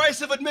worth the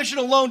price of admission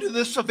alone to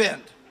this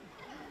event.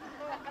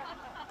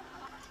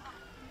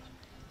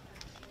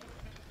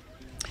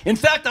 In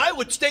fact, I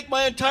would stake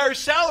my entire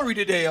salary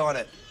today on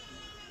it.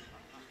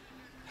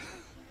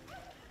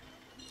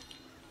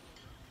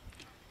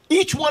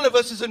 Each one of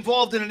us is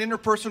involved in an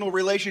interpersonal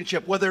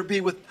relationship, whether it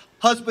be with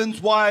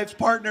husbands, wives,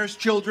 partners,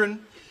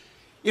 children.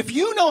 If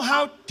you know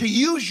how to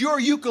use your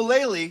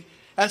ukulele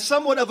as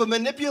somewhat of a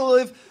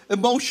manipulative,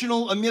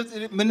 emotional,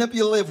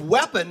 manipulative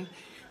weapon,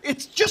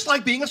 it's just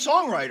like being a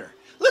songwriter.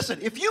 Listen,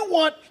 if you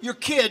want your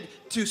kid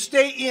to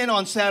stay in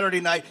on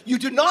Saturday night, you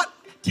do not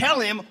tell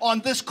him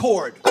on this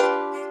chord.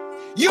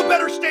 You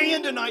better stay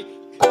in tonight.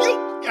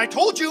 I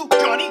told you,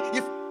 Johnny,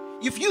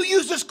 if you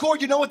use this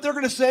chord, you know what they're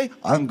going to say?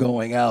 I'm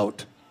going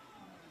out.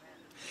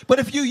 But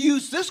if you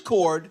use this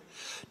chord,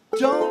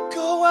 don't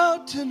go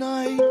out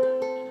tonight,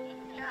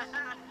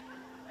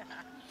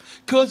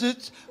 'cause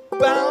it's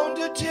bound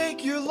to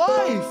take your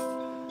life.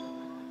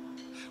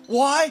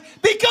 Why?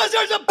 Because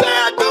there's a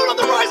bad moon on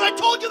the rise. I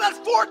told you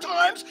that 4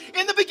 times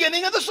in the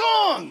beginning of the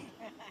song.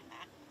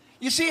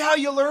 You see how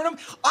you learn them?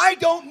 I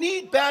don't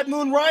need Bad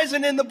Moon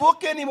Rising in the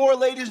book anymore,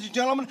 ladies and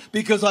gentlemen,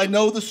 because I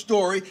know the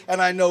story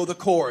and I know the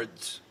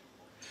chords.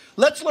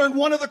 Let's learn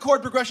one other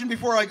chord progression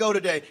before I go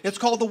today. It's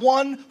called the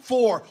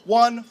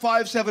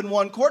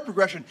 1-4-1-5-7-1 chord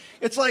progression.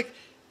 It's like,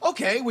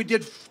 okay, we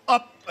did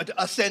up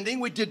ascending,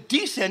 we did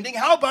descending.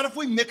 How about if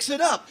we mix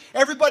it up?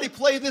 Everybody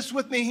play this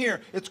with me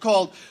here. It's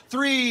called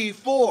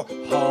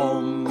 3-4.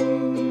 Home,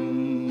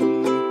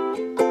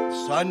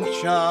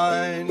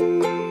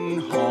 sunshine,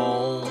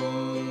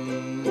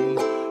 home.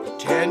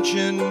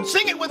 Attention.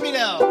 Sing it with me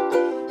now.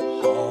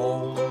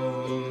 Home.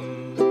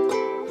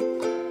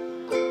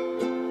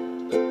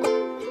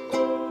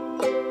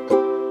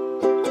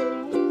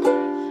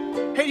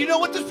 Hey, you know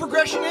what this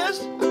progression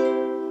is?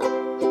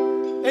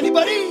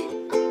 Anybody?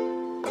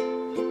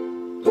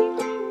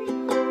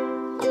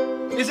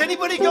 Is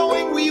anybody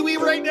going wee wee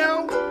right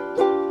now?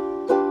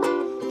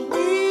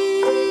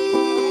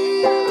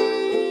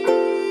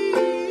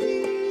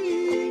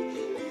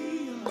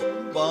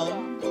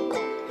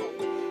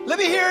 Let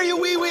me hear you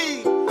wee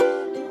wee.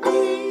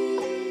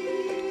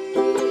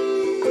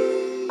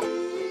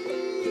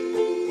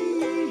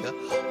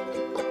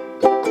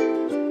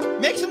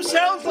 Make some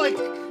sounds like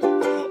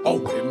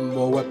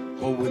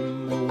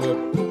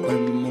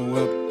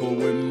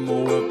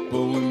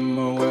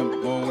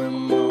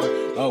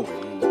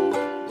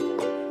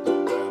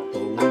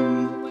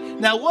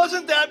Now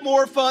wasn't that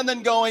more fun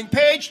than going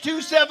page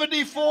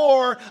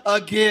 274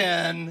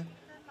 again?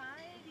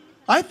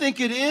 I think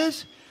it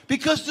is.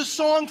 Because the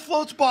song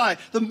floats by.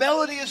 The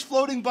melody is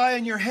floating by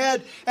in your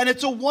head, and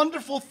it's a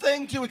wonderful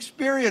thing to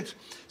experience.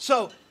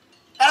 So,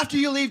 after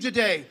you leave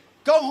today,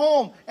 go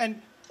home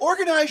and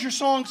organize your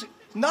songs,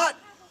 not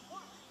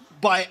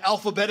by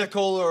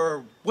alphabetical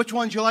or which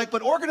ones you like,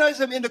 but organize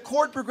them into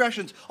chord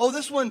progressions. Oh,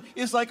 this one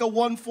is like a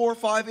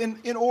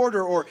 1-4-5 in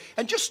order,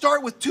 and just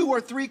start with 2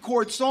 or 3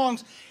 chord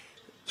songs.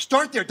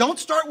 Start there. Don't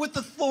start with the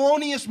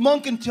Thelonious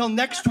Monk until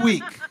next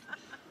week.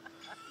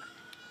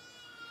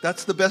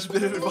 That's the best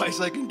bit of advice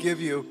I can give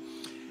you.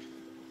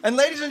 And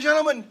ladies and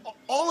gentlemen,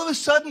 all of a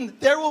sudden,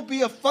 there will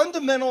be a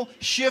fundamental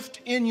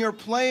shift in your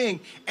playing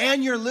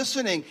and your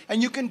listening.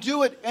 And you can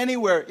do it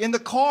anywhere. In the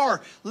car,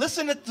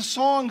 listen at the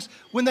songs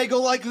when they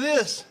go like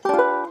this.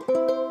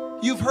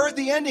 You've heard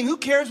the ending. Who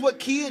cares what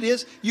key it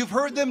is? You've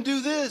heard them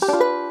do this.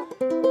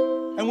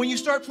 And when you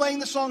start playing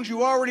the songs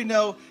you already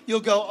know,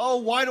 you'll go, oh,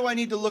 why do I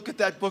need to look at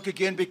that book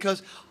again?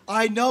 Because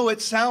I know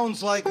it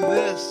sounds like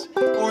this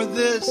or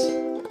this.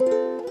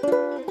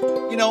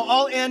 You know,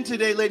 I'll end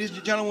today, ladies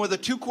and gentlemen, with a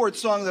 2-chord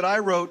song that I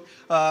wrote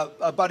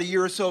about a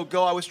year or so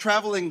ago. I was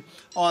traveling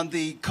on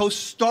the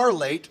Coast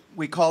Starlight.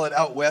 We call it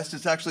out west.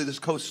 It's actually this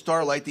Coast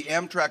Starlight, the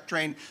Amtrak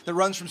train that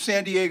runs from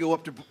San Diego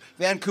up to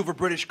Vancouver,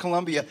 British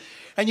Columbia.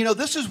 And, you know,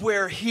 this is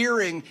where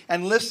hearing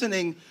and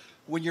listening,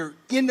 when you're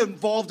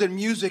involved in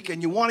music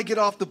and you want to get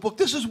off the book,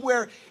 this is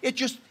where it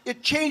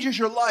changes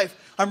your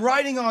life. I'm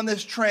riding on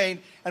this train,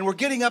 and we're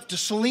getting up to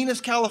Salinas,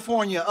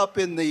 California, up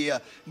in the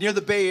near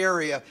the Bay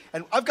Area.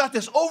 And I've got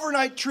this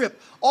overnight trip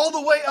all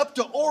the way up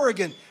to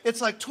Oregon.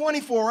 It's like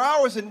 24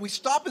 hours, and we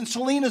stop in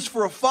Salinas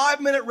for a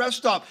 5-minute rest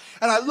stop.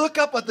 And I look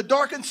up at the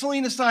darkened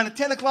Salinas sign at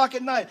 10 o'clock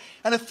at night,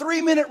 and a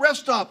 3-minute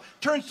rest stop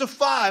turns to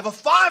 5. A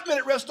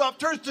 5-minute rest stop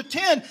turns to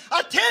 10.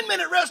 A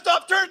 10-minute rest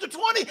stop turns to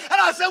 20. And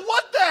I said,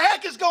 what the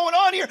heck is going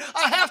on here?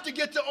 I have to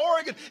get to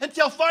Oregon.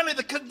 Until finally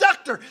the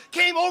conductor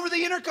came over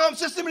the intercom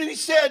system, and he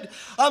said,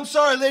 I'm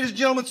sorry, ladies and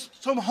gentlemen,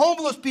 some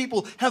homeless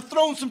people have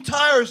thrown some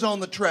tires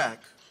on the track.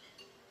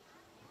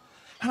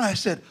 And I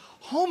said,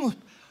 homeless?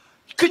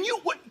 Can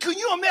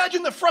you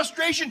imagine the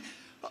frustration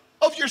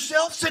of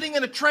yourself sitting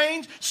in a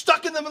train,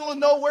 stuck in the middle of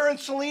nowhere in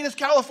Salinas,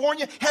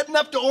 California, heading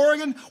up to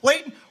Oregon,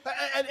 waiting,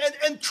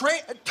 and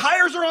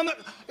tires are on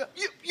the...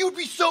 You'd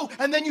be so...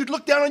 And then you'd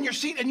look down on your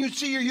seat and you'd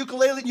see your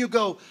ukulele and you'd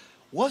go,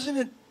 wasn't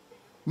it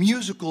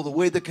musical the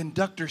way the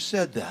conductor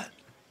said that?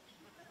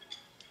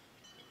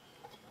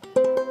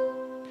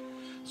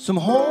 Some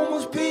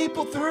homeless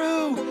people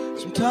threw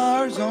some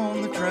tires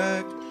on the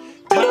track,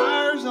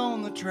 tires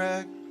on the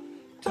track,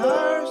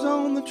 tires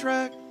on the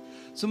track.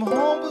 Some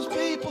homeless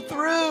people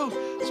threw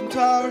some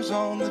tires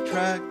on the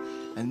track,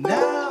 and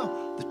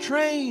now the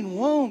train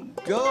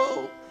won't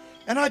go.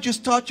 And I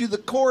just taught you the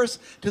chorus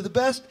to the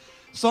best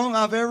song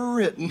I've ever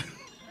written.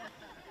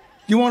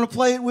 You want to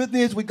play it with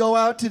me as we go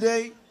out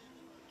today?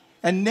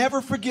 And never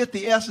forget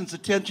the essence,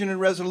 attention, and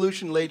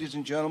resolution, ladies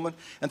and gentlemen.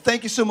 And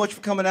thank you so much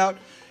for coming out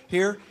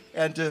here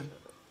and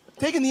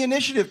taking the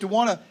initiative to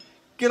want to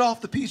get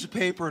off the piece of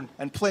paper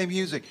and play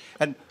music.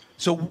 And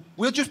so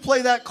we'll just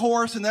play that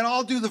chorus, and then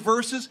I'll do the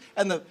verses,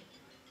 and the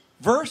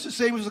verse is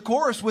the same as the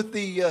chorus with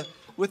the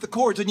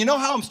chords. And you know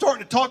how I'm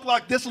starting to talk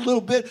like this a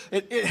little bit?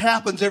 It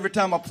happens every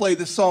time I play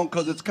this song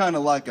because it's kind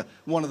of like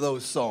one of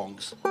those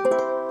songs.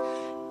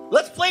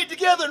 Let's play it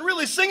together and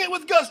really sing it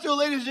with gusto,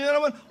 ladies and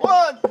gentlemen.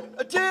 1,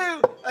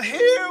 2,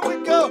 here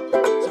we go.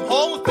 Some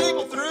homeless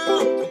people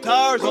threw some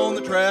tires on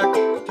the track,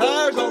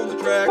 tires on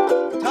the track,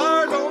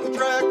 tires on the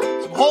track.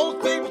 Some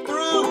homeless people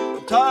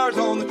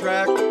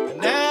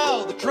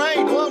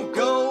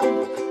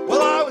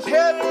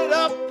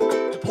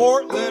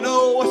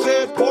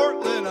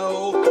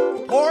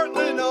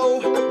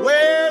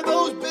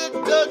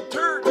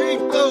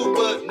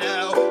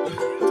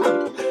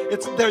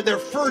They're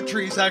fir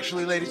trees,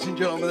 actually, ladies and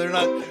gentlemen. They're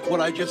not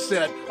what I just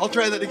said. I'll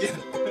try that again.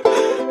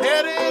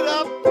 Headed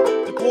up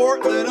to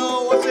Portland,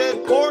 oh, I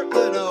said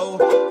Portland, oh,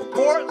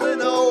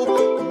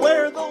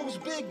 where those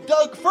big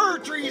Doug fir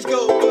trees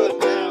go. But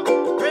now,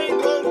 train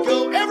won't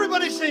go.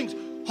 Everybody sings,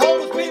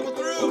 homeless people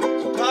through,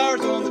 some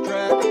tires on the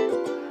track.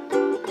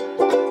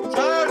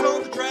 Tires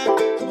on the track,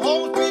 some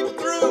homeless people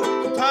through,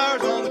 some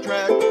tires on the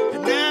track.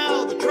 And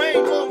now the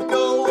train won't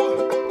go.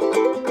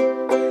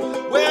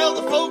 Well,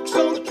 the folks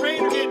on the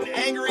train are getting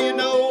angry, you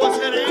know. I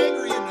said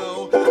angry, you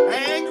know.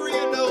 Angry,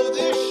 you know.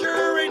 This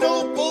sure ain't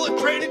no bullet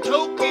train in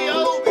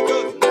Tokyo.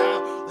 Because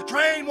now the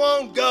train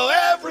won't go.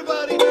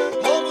 Everybody,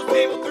 homeless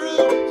people through,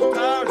 some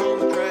tires on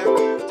the track.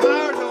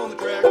 Tires on the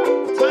track.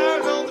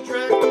 Tires on the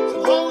track.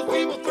 Some homeless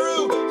people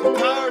through, some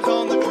tires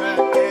on the track.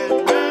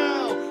 And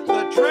now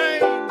the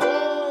train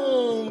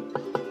won't.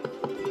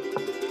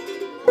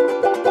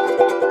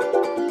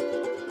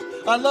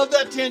 I love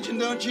that tension,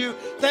 don't you?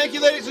 Thank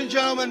you, ladies and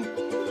gentlemen.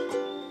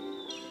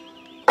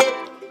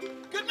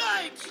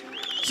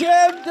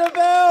 Jim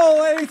DeVille,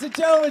 ladies and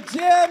gentlemen,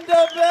 Jim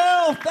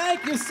DeVille,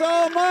 thank you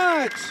so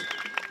much.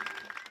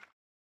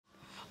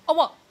 A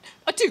 1,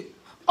 a 2,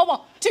 a 1,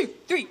 2,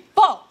 3,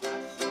 4.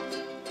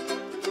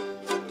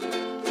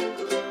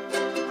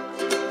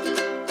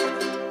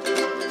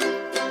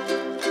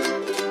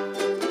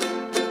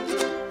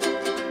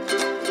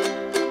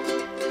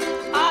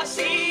 I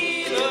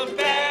see the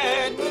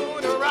bad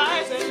moon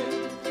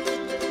arising.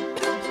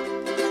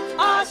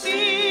 I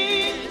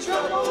see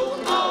trouble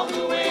on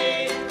the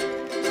way.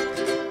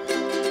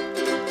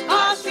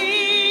 I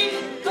see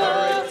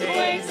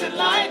earthquakes and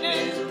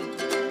lightning.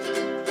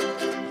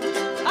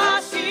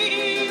 I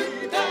see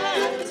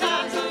bad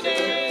times of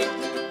day.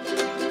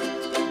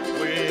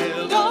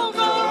 Well, don't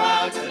go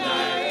out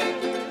tonight.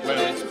 Well,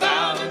 it's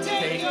bound to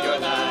take your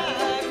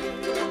life.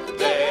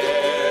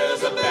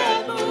 There's a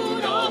bad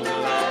moon on the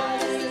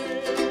rise.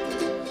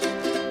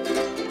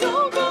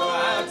 Don't go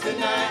out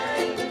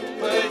tonight.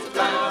 Well, it's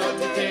bound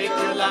to take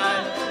your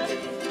life.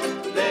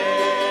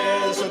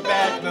 There's a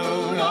bad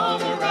moon on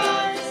the rise.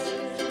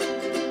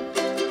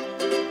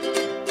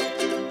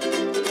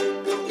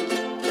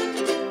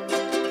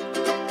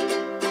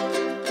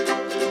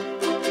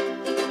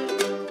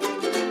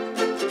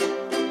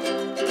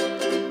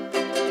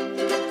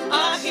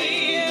 I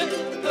hear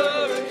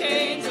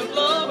hurricanes are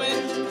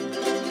blowing.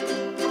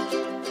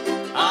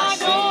 I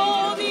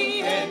know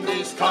the end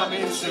is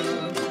coming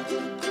soon.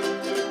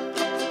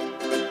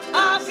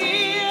 I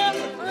hear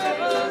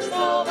rivers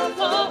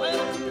overflowing.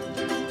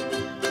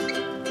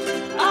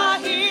 I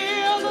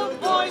hear the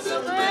voice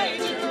of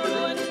rage and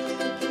ruin.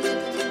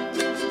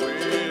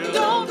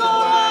 Don't go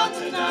out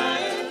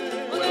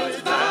tonight. Well,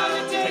 it's bound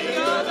to take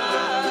your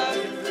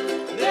life.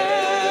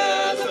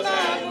 There's a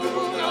bad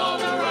moon on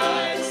the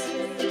rise.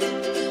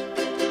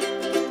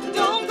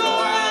 Don't go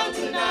out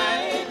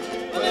tonight.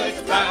 Well,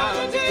 it's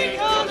bound to take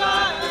your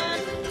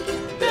life.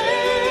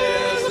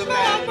 There's a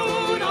bad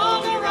moon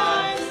on the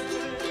rise.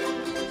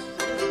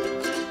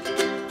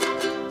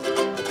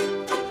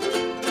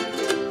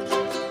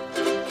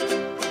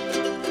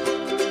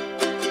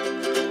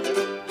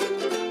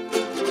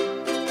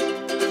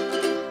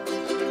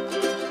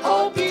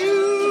 Hope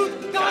you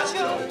got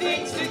your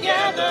things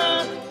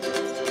together.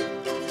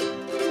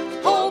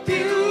 Hope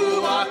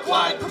you are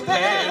quite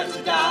prepared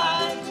to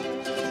die.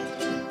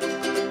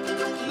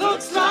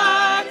 Looks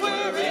like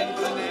we're in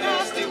for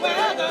nasty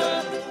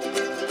weather.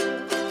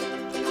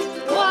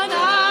 One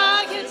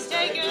eye gets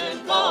taken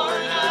for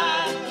an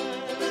eye.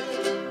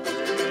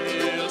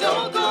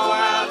 Don't go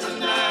out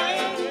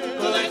tonight.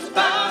 Well, it's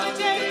bound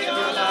to take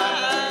your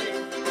life.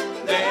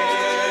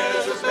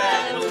 There's a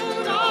bad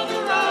moon on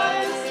the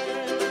rise.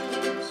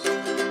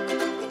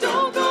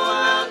 Don't go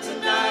out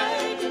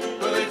tonight.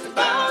 Well, it's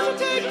bound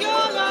to take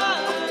your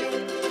life.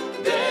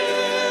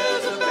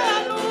 There's a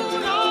bad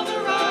moon on the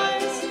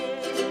rise.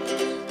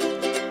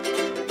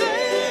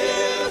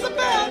 There's a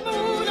bad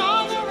moon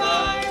on the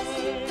rise.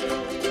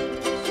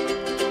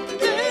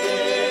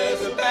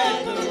 There's a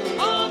bad moon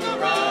on the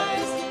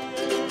rise.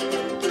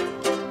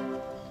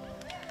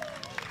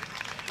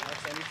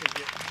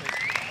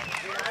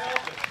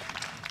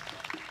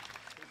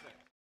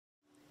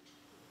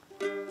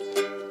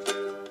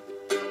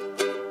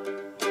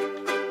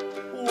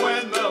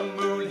 When the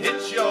moon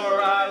hits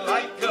your eye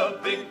like a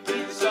big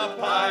pizza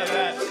pie,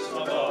 that's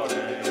amore.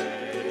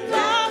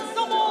 That's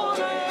amore.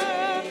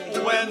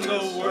 When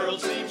the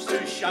world seems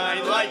to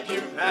shine like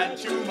you've had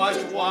too much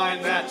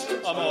wine, that's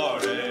amore.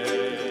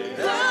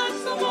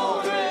 That's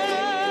amore.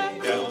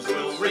 Bells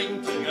will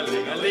ring,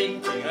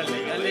 ting-a-ling-a-ling,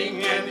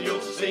 ting-a-ling-a-ling, and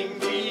you'll sing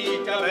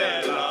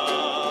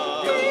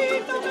Picabella.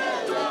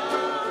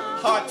 Picabella.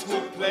 Hearts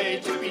will play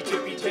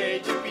tippy-tippy-tay,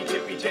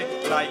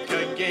 tippy-tippy-tay, like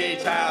a gay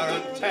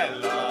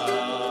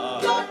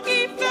tarantella.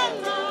 Lucky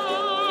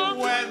fella.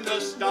 When the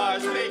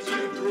stars make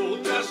you drool,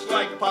 just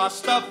like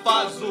pasta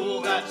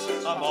fazool, that's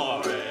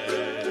amore.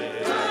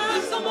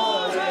 That's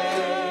amore.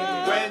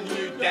 When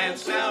you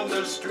dance down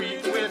the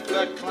street with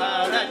a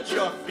cloud at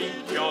your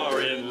feet, you're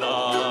in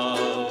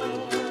love.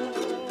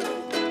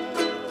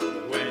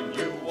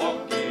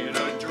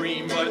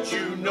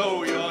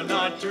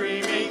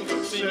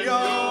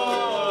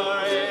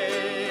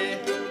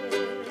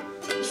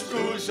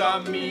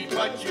 on me,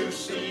 but you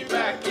see,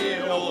 back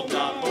in old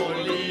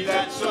Napoli,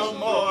 that's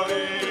amore.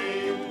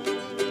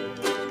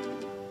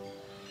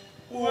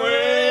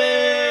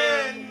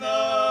 When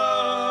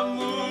the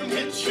moon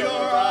hits your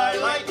eye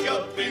like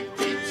a big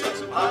pizza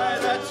pie,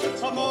 that's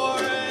amore.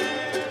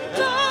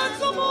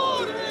 That's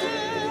amore.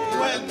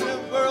 When the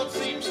world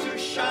seems to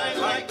shine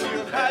like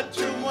you've had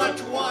too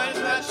much wine,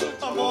 that's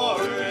amore.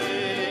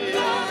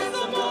 That's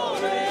amore.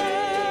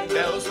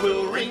 Bells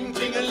will ring,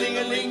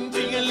 ting-a-ling-a-ling,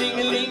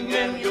 ting-a-ling-a-ling,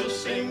 and you'll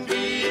sing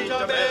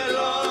Vita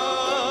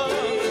Bella.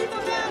 Vita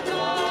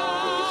Bella.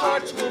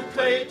 Hearts will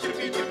play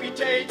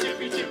tippy-tippy-tay,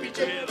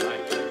 tippy-tippy-tay,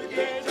 like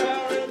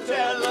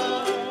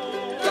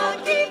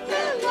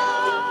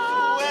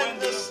when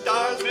the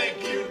stars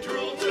make you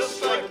drool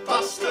just like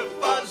pasta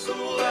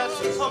fazool,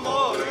 that's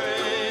amore.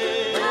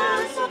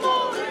 That's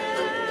amore.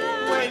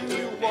 When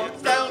you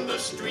walk down the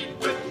street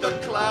with the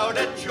cloud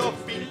at your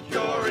feet,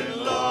 you're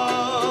in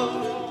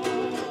love.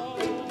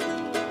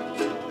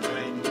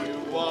 When you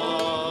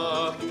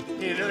walk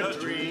in a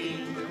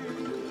dream,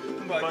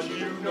 but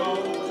you know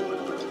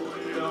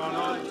you're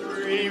not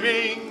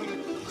dreaming,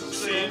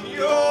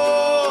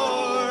 signore.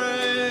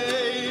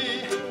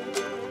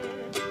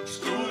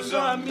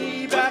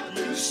 Me back,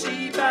 you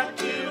see,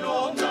 back in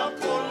old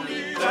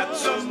Napoli,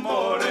 that's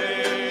amore.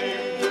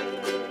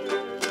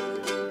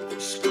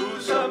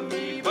 Scusa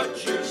me,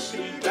 but you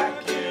see,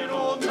 back in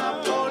old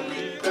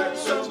Napoli,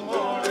 that's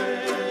amore.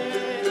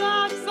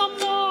 That's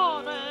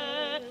amore.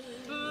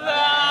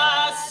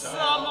 That's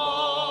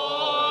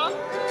amore.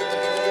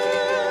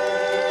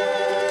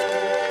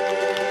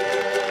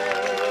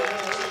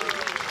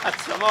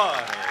 That's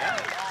amore.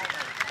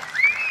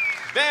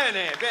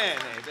 Bene,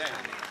 bene,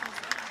 bene.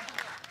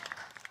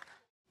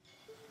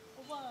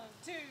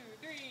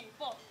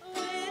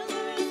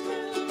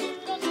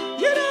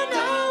 You don't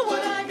know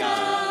what I got.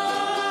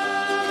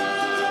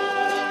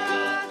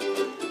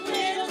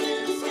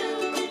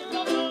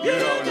 You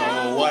don't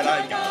know what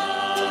I got.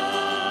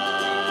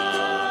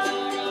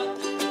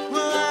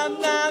 Well,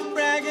 I'm not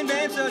bragging,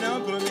 babe, so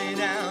don't put me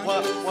down.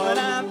 But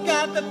I've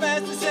got the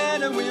fastest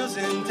set of wheels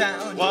in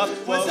town.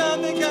 When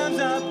something comes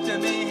up to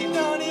me,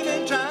 don't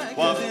even try.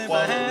 Cause if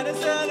I had a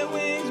set of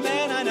wings,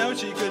 man, I know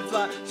she could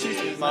fly.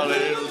 She's my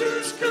little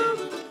deuce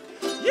coupe.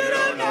 You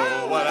don't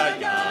know what I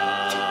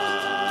got.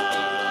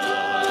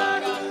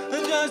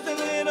 Just a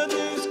little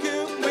deuce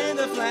coupe with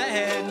a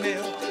flathead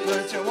mill.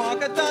 But she'll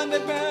walk a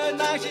thunderbird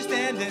like she's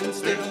standing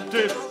still.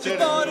 She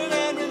boarded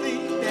and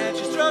relieved and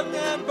she stroked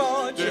and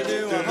bored. She'll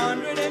do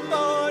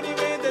 140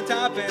 with the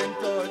top and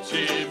floor.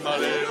 She's my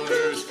little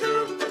deuce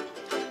coupe.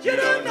 You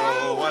don't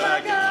know what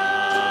I got.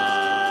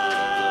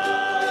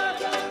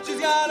 She's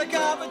got a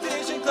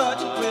competition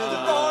clutch with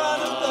a 4 on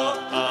the floor.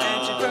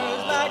 And she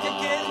purrs like a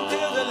kitten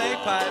till the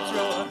lake pipes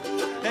roar.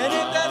 And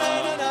if that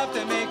ain't enough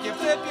to make you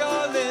flip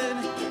your lid,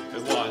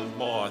 there's one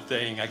more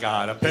thing, I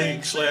got a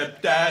pink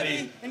slip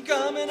daddy. and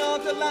coming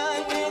off the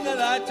line when the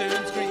light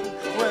turns green,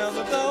 well,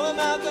 they'll blow 'em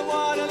out the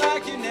water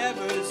like you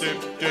never seen.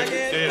 I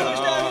get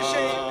pushed out of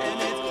shape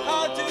and it's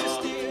hard to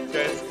steer.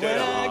 When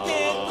I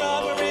get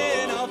rubber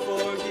in all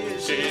 4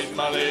 gears. She's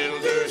my little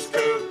deuce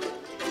coupe.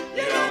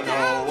 You don't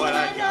know what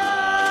I got.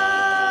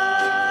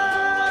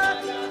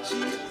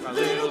 She's my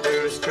little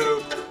deuce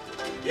coupe.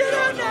 You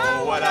don't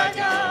know what I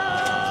got.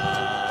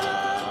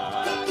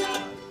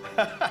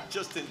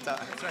 Just in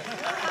time. That's right.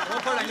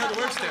 One part I know the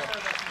words to.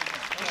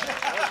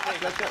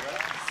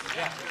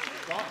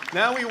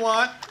 Now we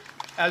want,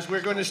 as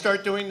we're going to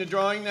start doing the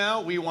drawing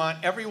now, we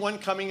want everyone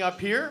coming up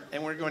here,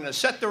 and we're going to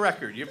set the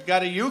record. You've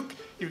got a uke.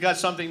 You've got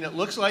something that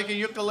looks like a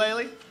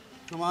ukulele.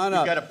 Come on up.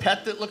 up. You've got a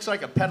pet that looks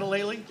like a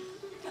petalele.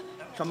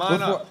 Come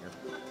on up.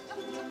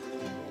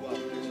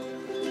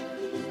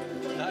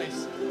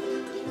 Nice.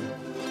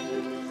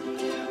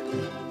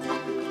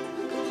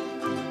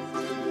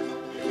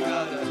 You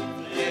gotta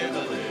live a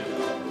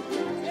little,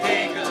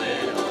 take a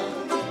little,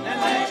 and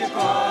let your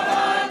poor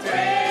heart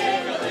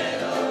break a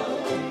little.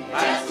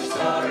 That's the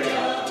story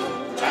of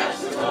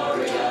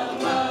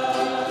love.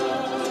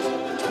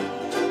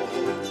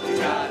 You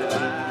gotta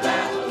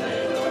laugh a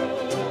little,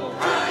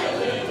 cry a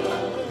little,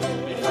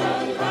 before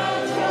the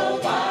clouds roll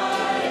by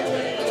a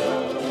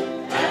little.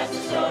 That's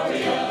the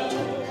story of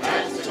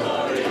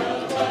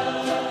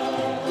love.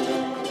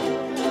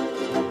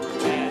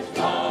 As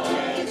long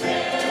as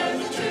there's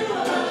the two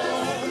of us,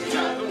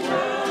 got the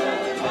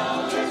world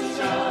on its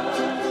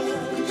shoulders.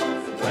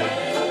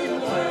 When the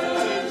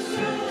world is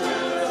through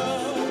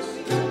us,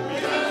 we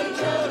got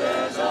each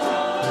other's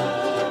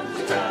arms.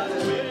 You gotta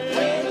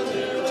win a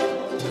little,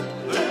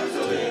 lose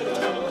a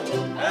little,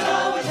 and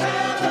always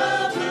have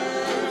a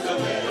bruise a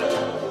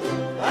little.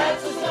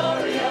 That's the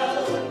story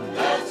of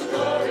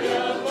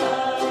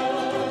love.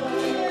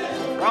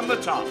 From the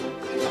top.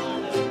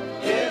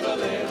 Give a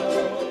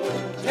little,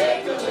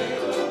 take a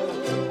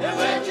little, and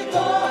let your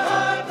poor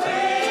heart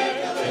break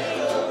a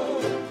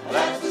little.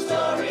 That's the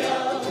story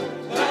of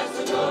love.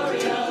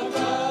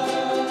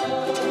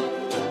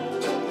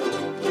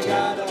 You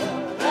gotta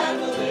laugh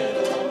a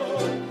little,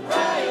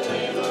 cry a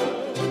little,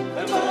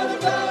 and for the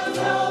clouds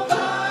roll by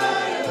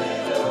a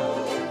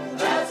little.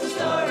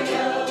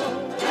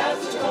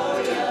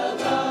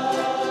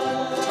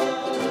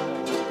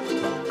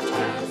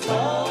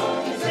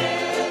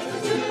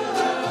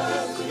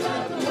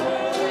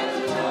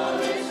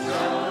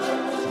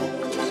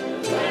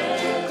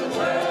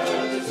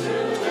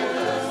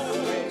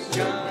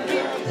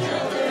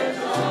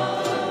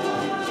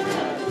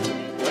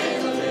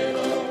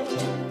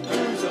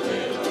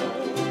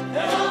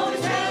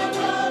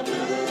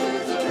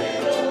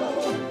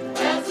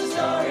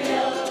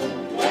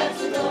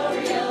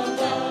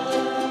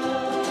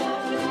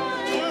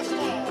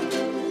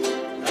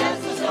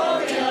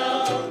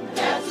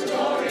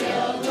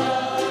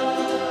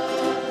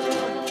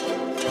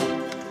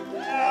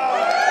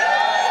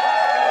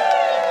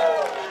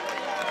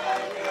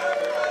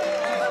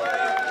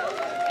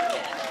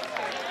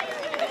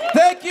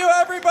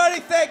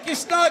 Thank you,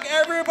 Snug.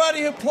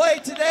 Everybody who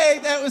played today,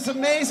 that was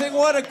amazing.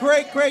 What a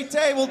great, great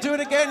day. We'll do it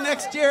again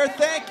next year.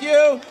 Thank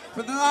you.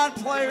 For the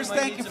non-players,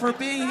 thank you for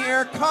being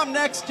here. Come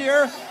next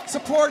year.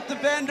 Support the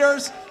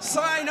vendors.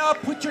 Sign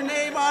up. Put your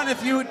name on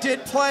if you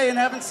did play and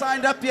haven't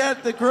signed up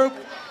yet. The group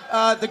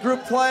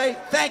play.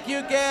 Thank you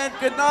again.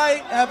 Good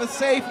night. Have a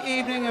safe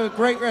evening. Have a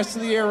great rest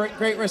of the year.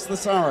 Great rest of the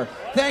summer.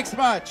 Thanks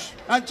much.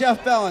 I'm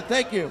Jeff Bellin.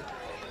 Thank you.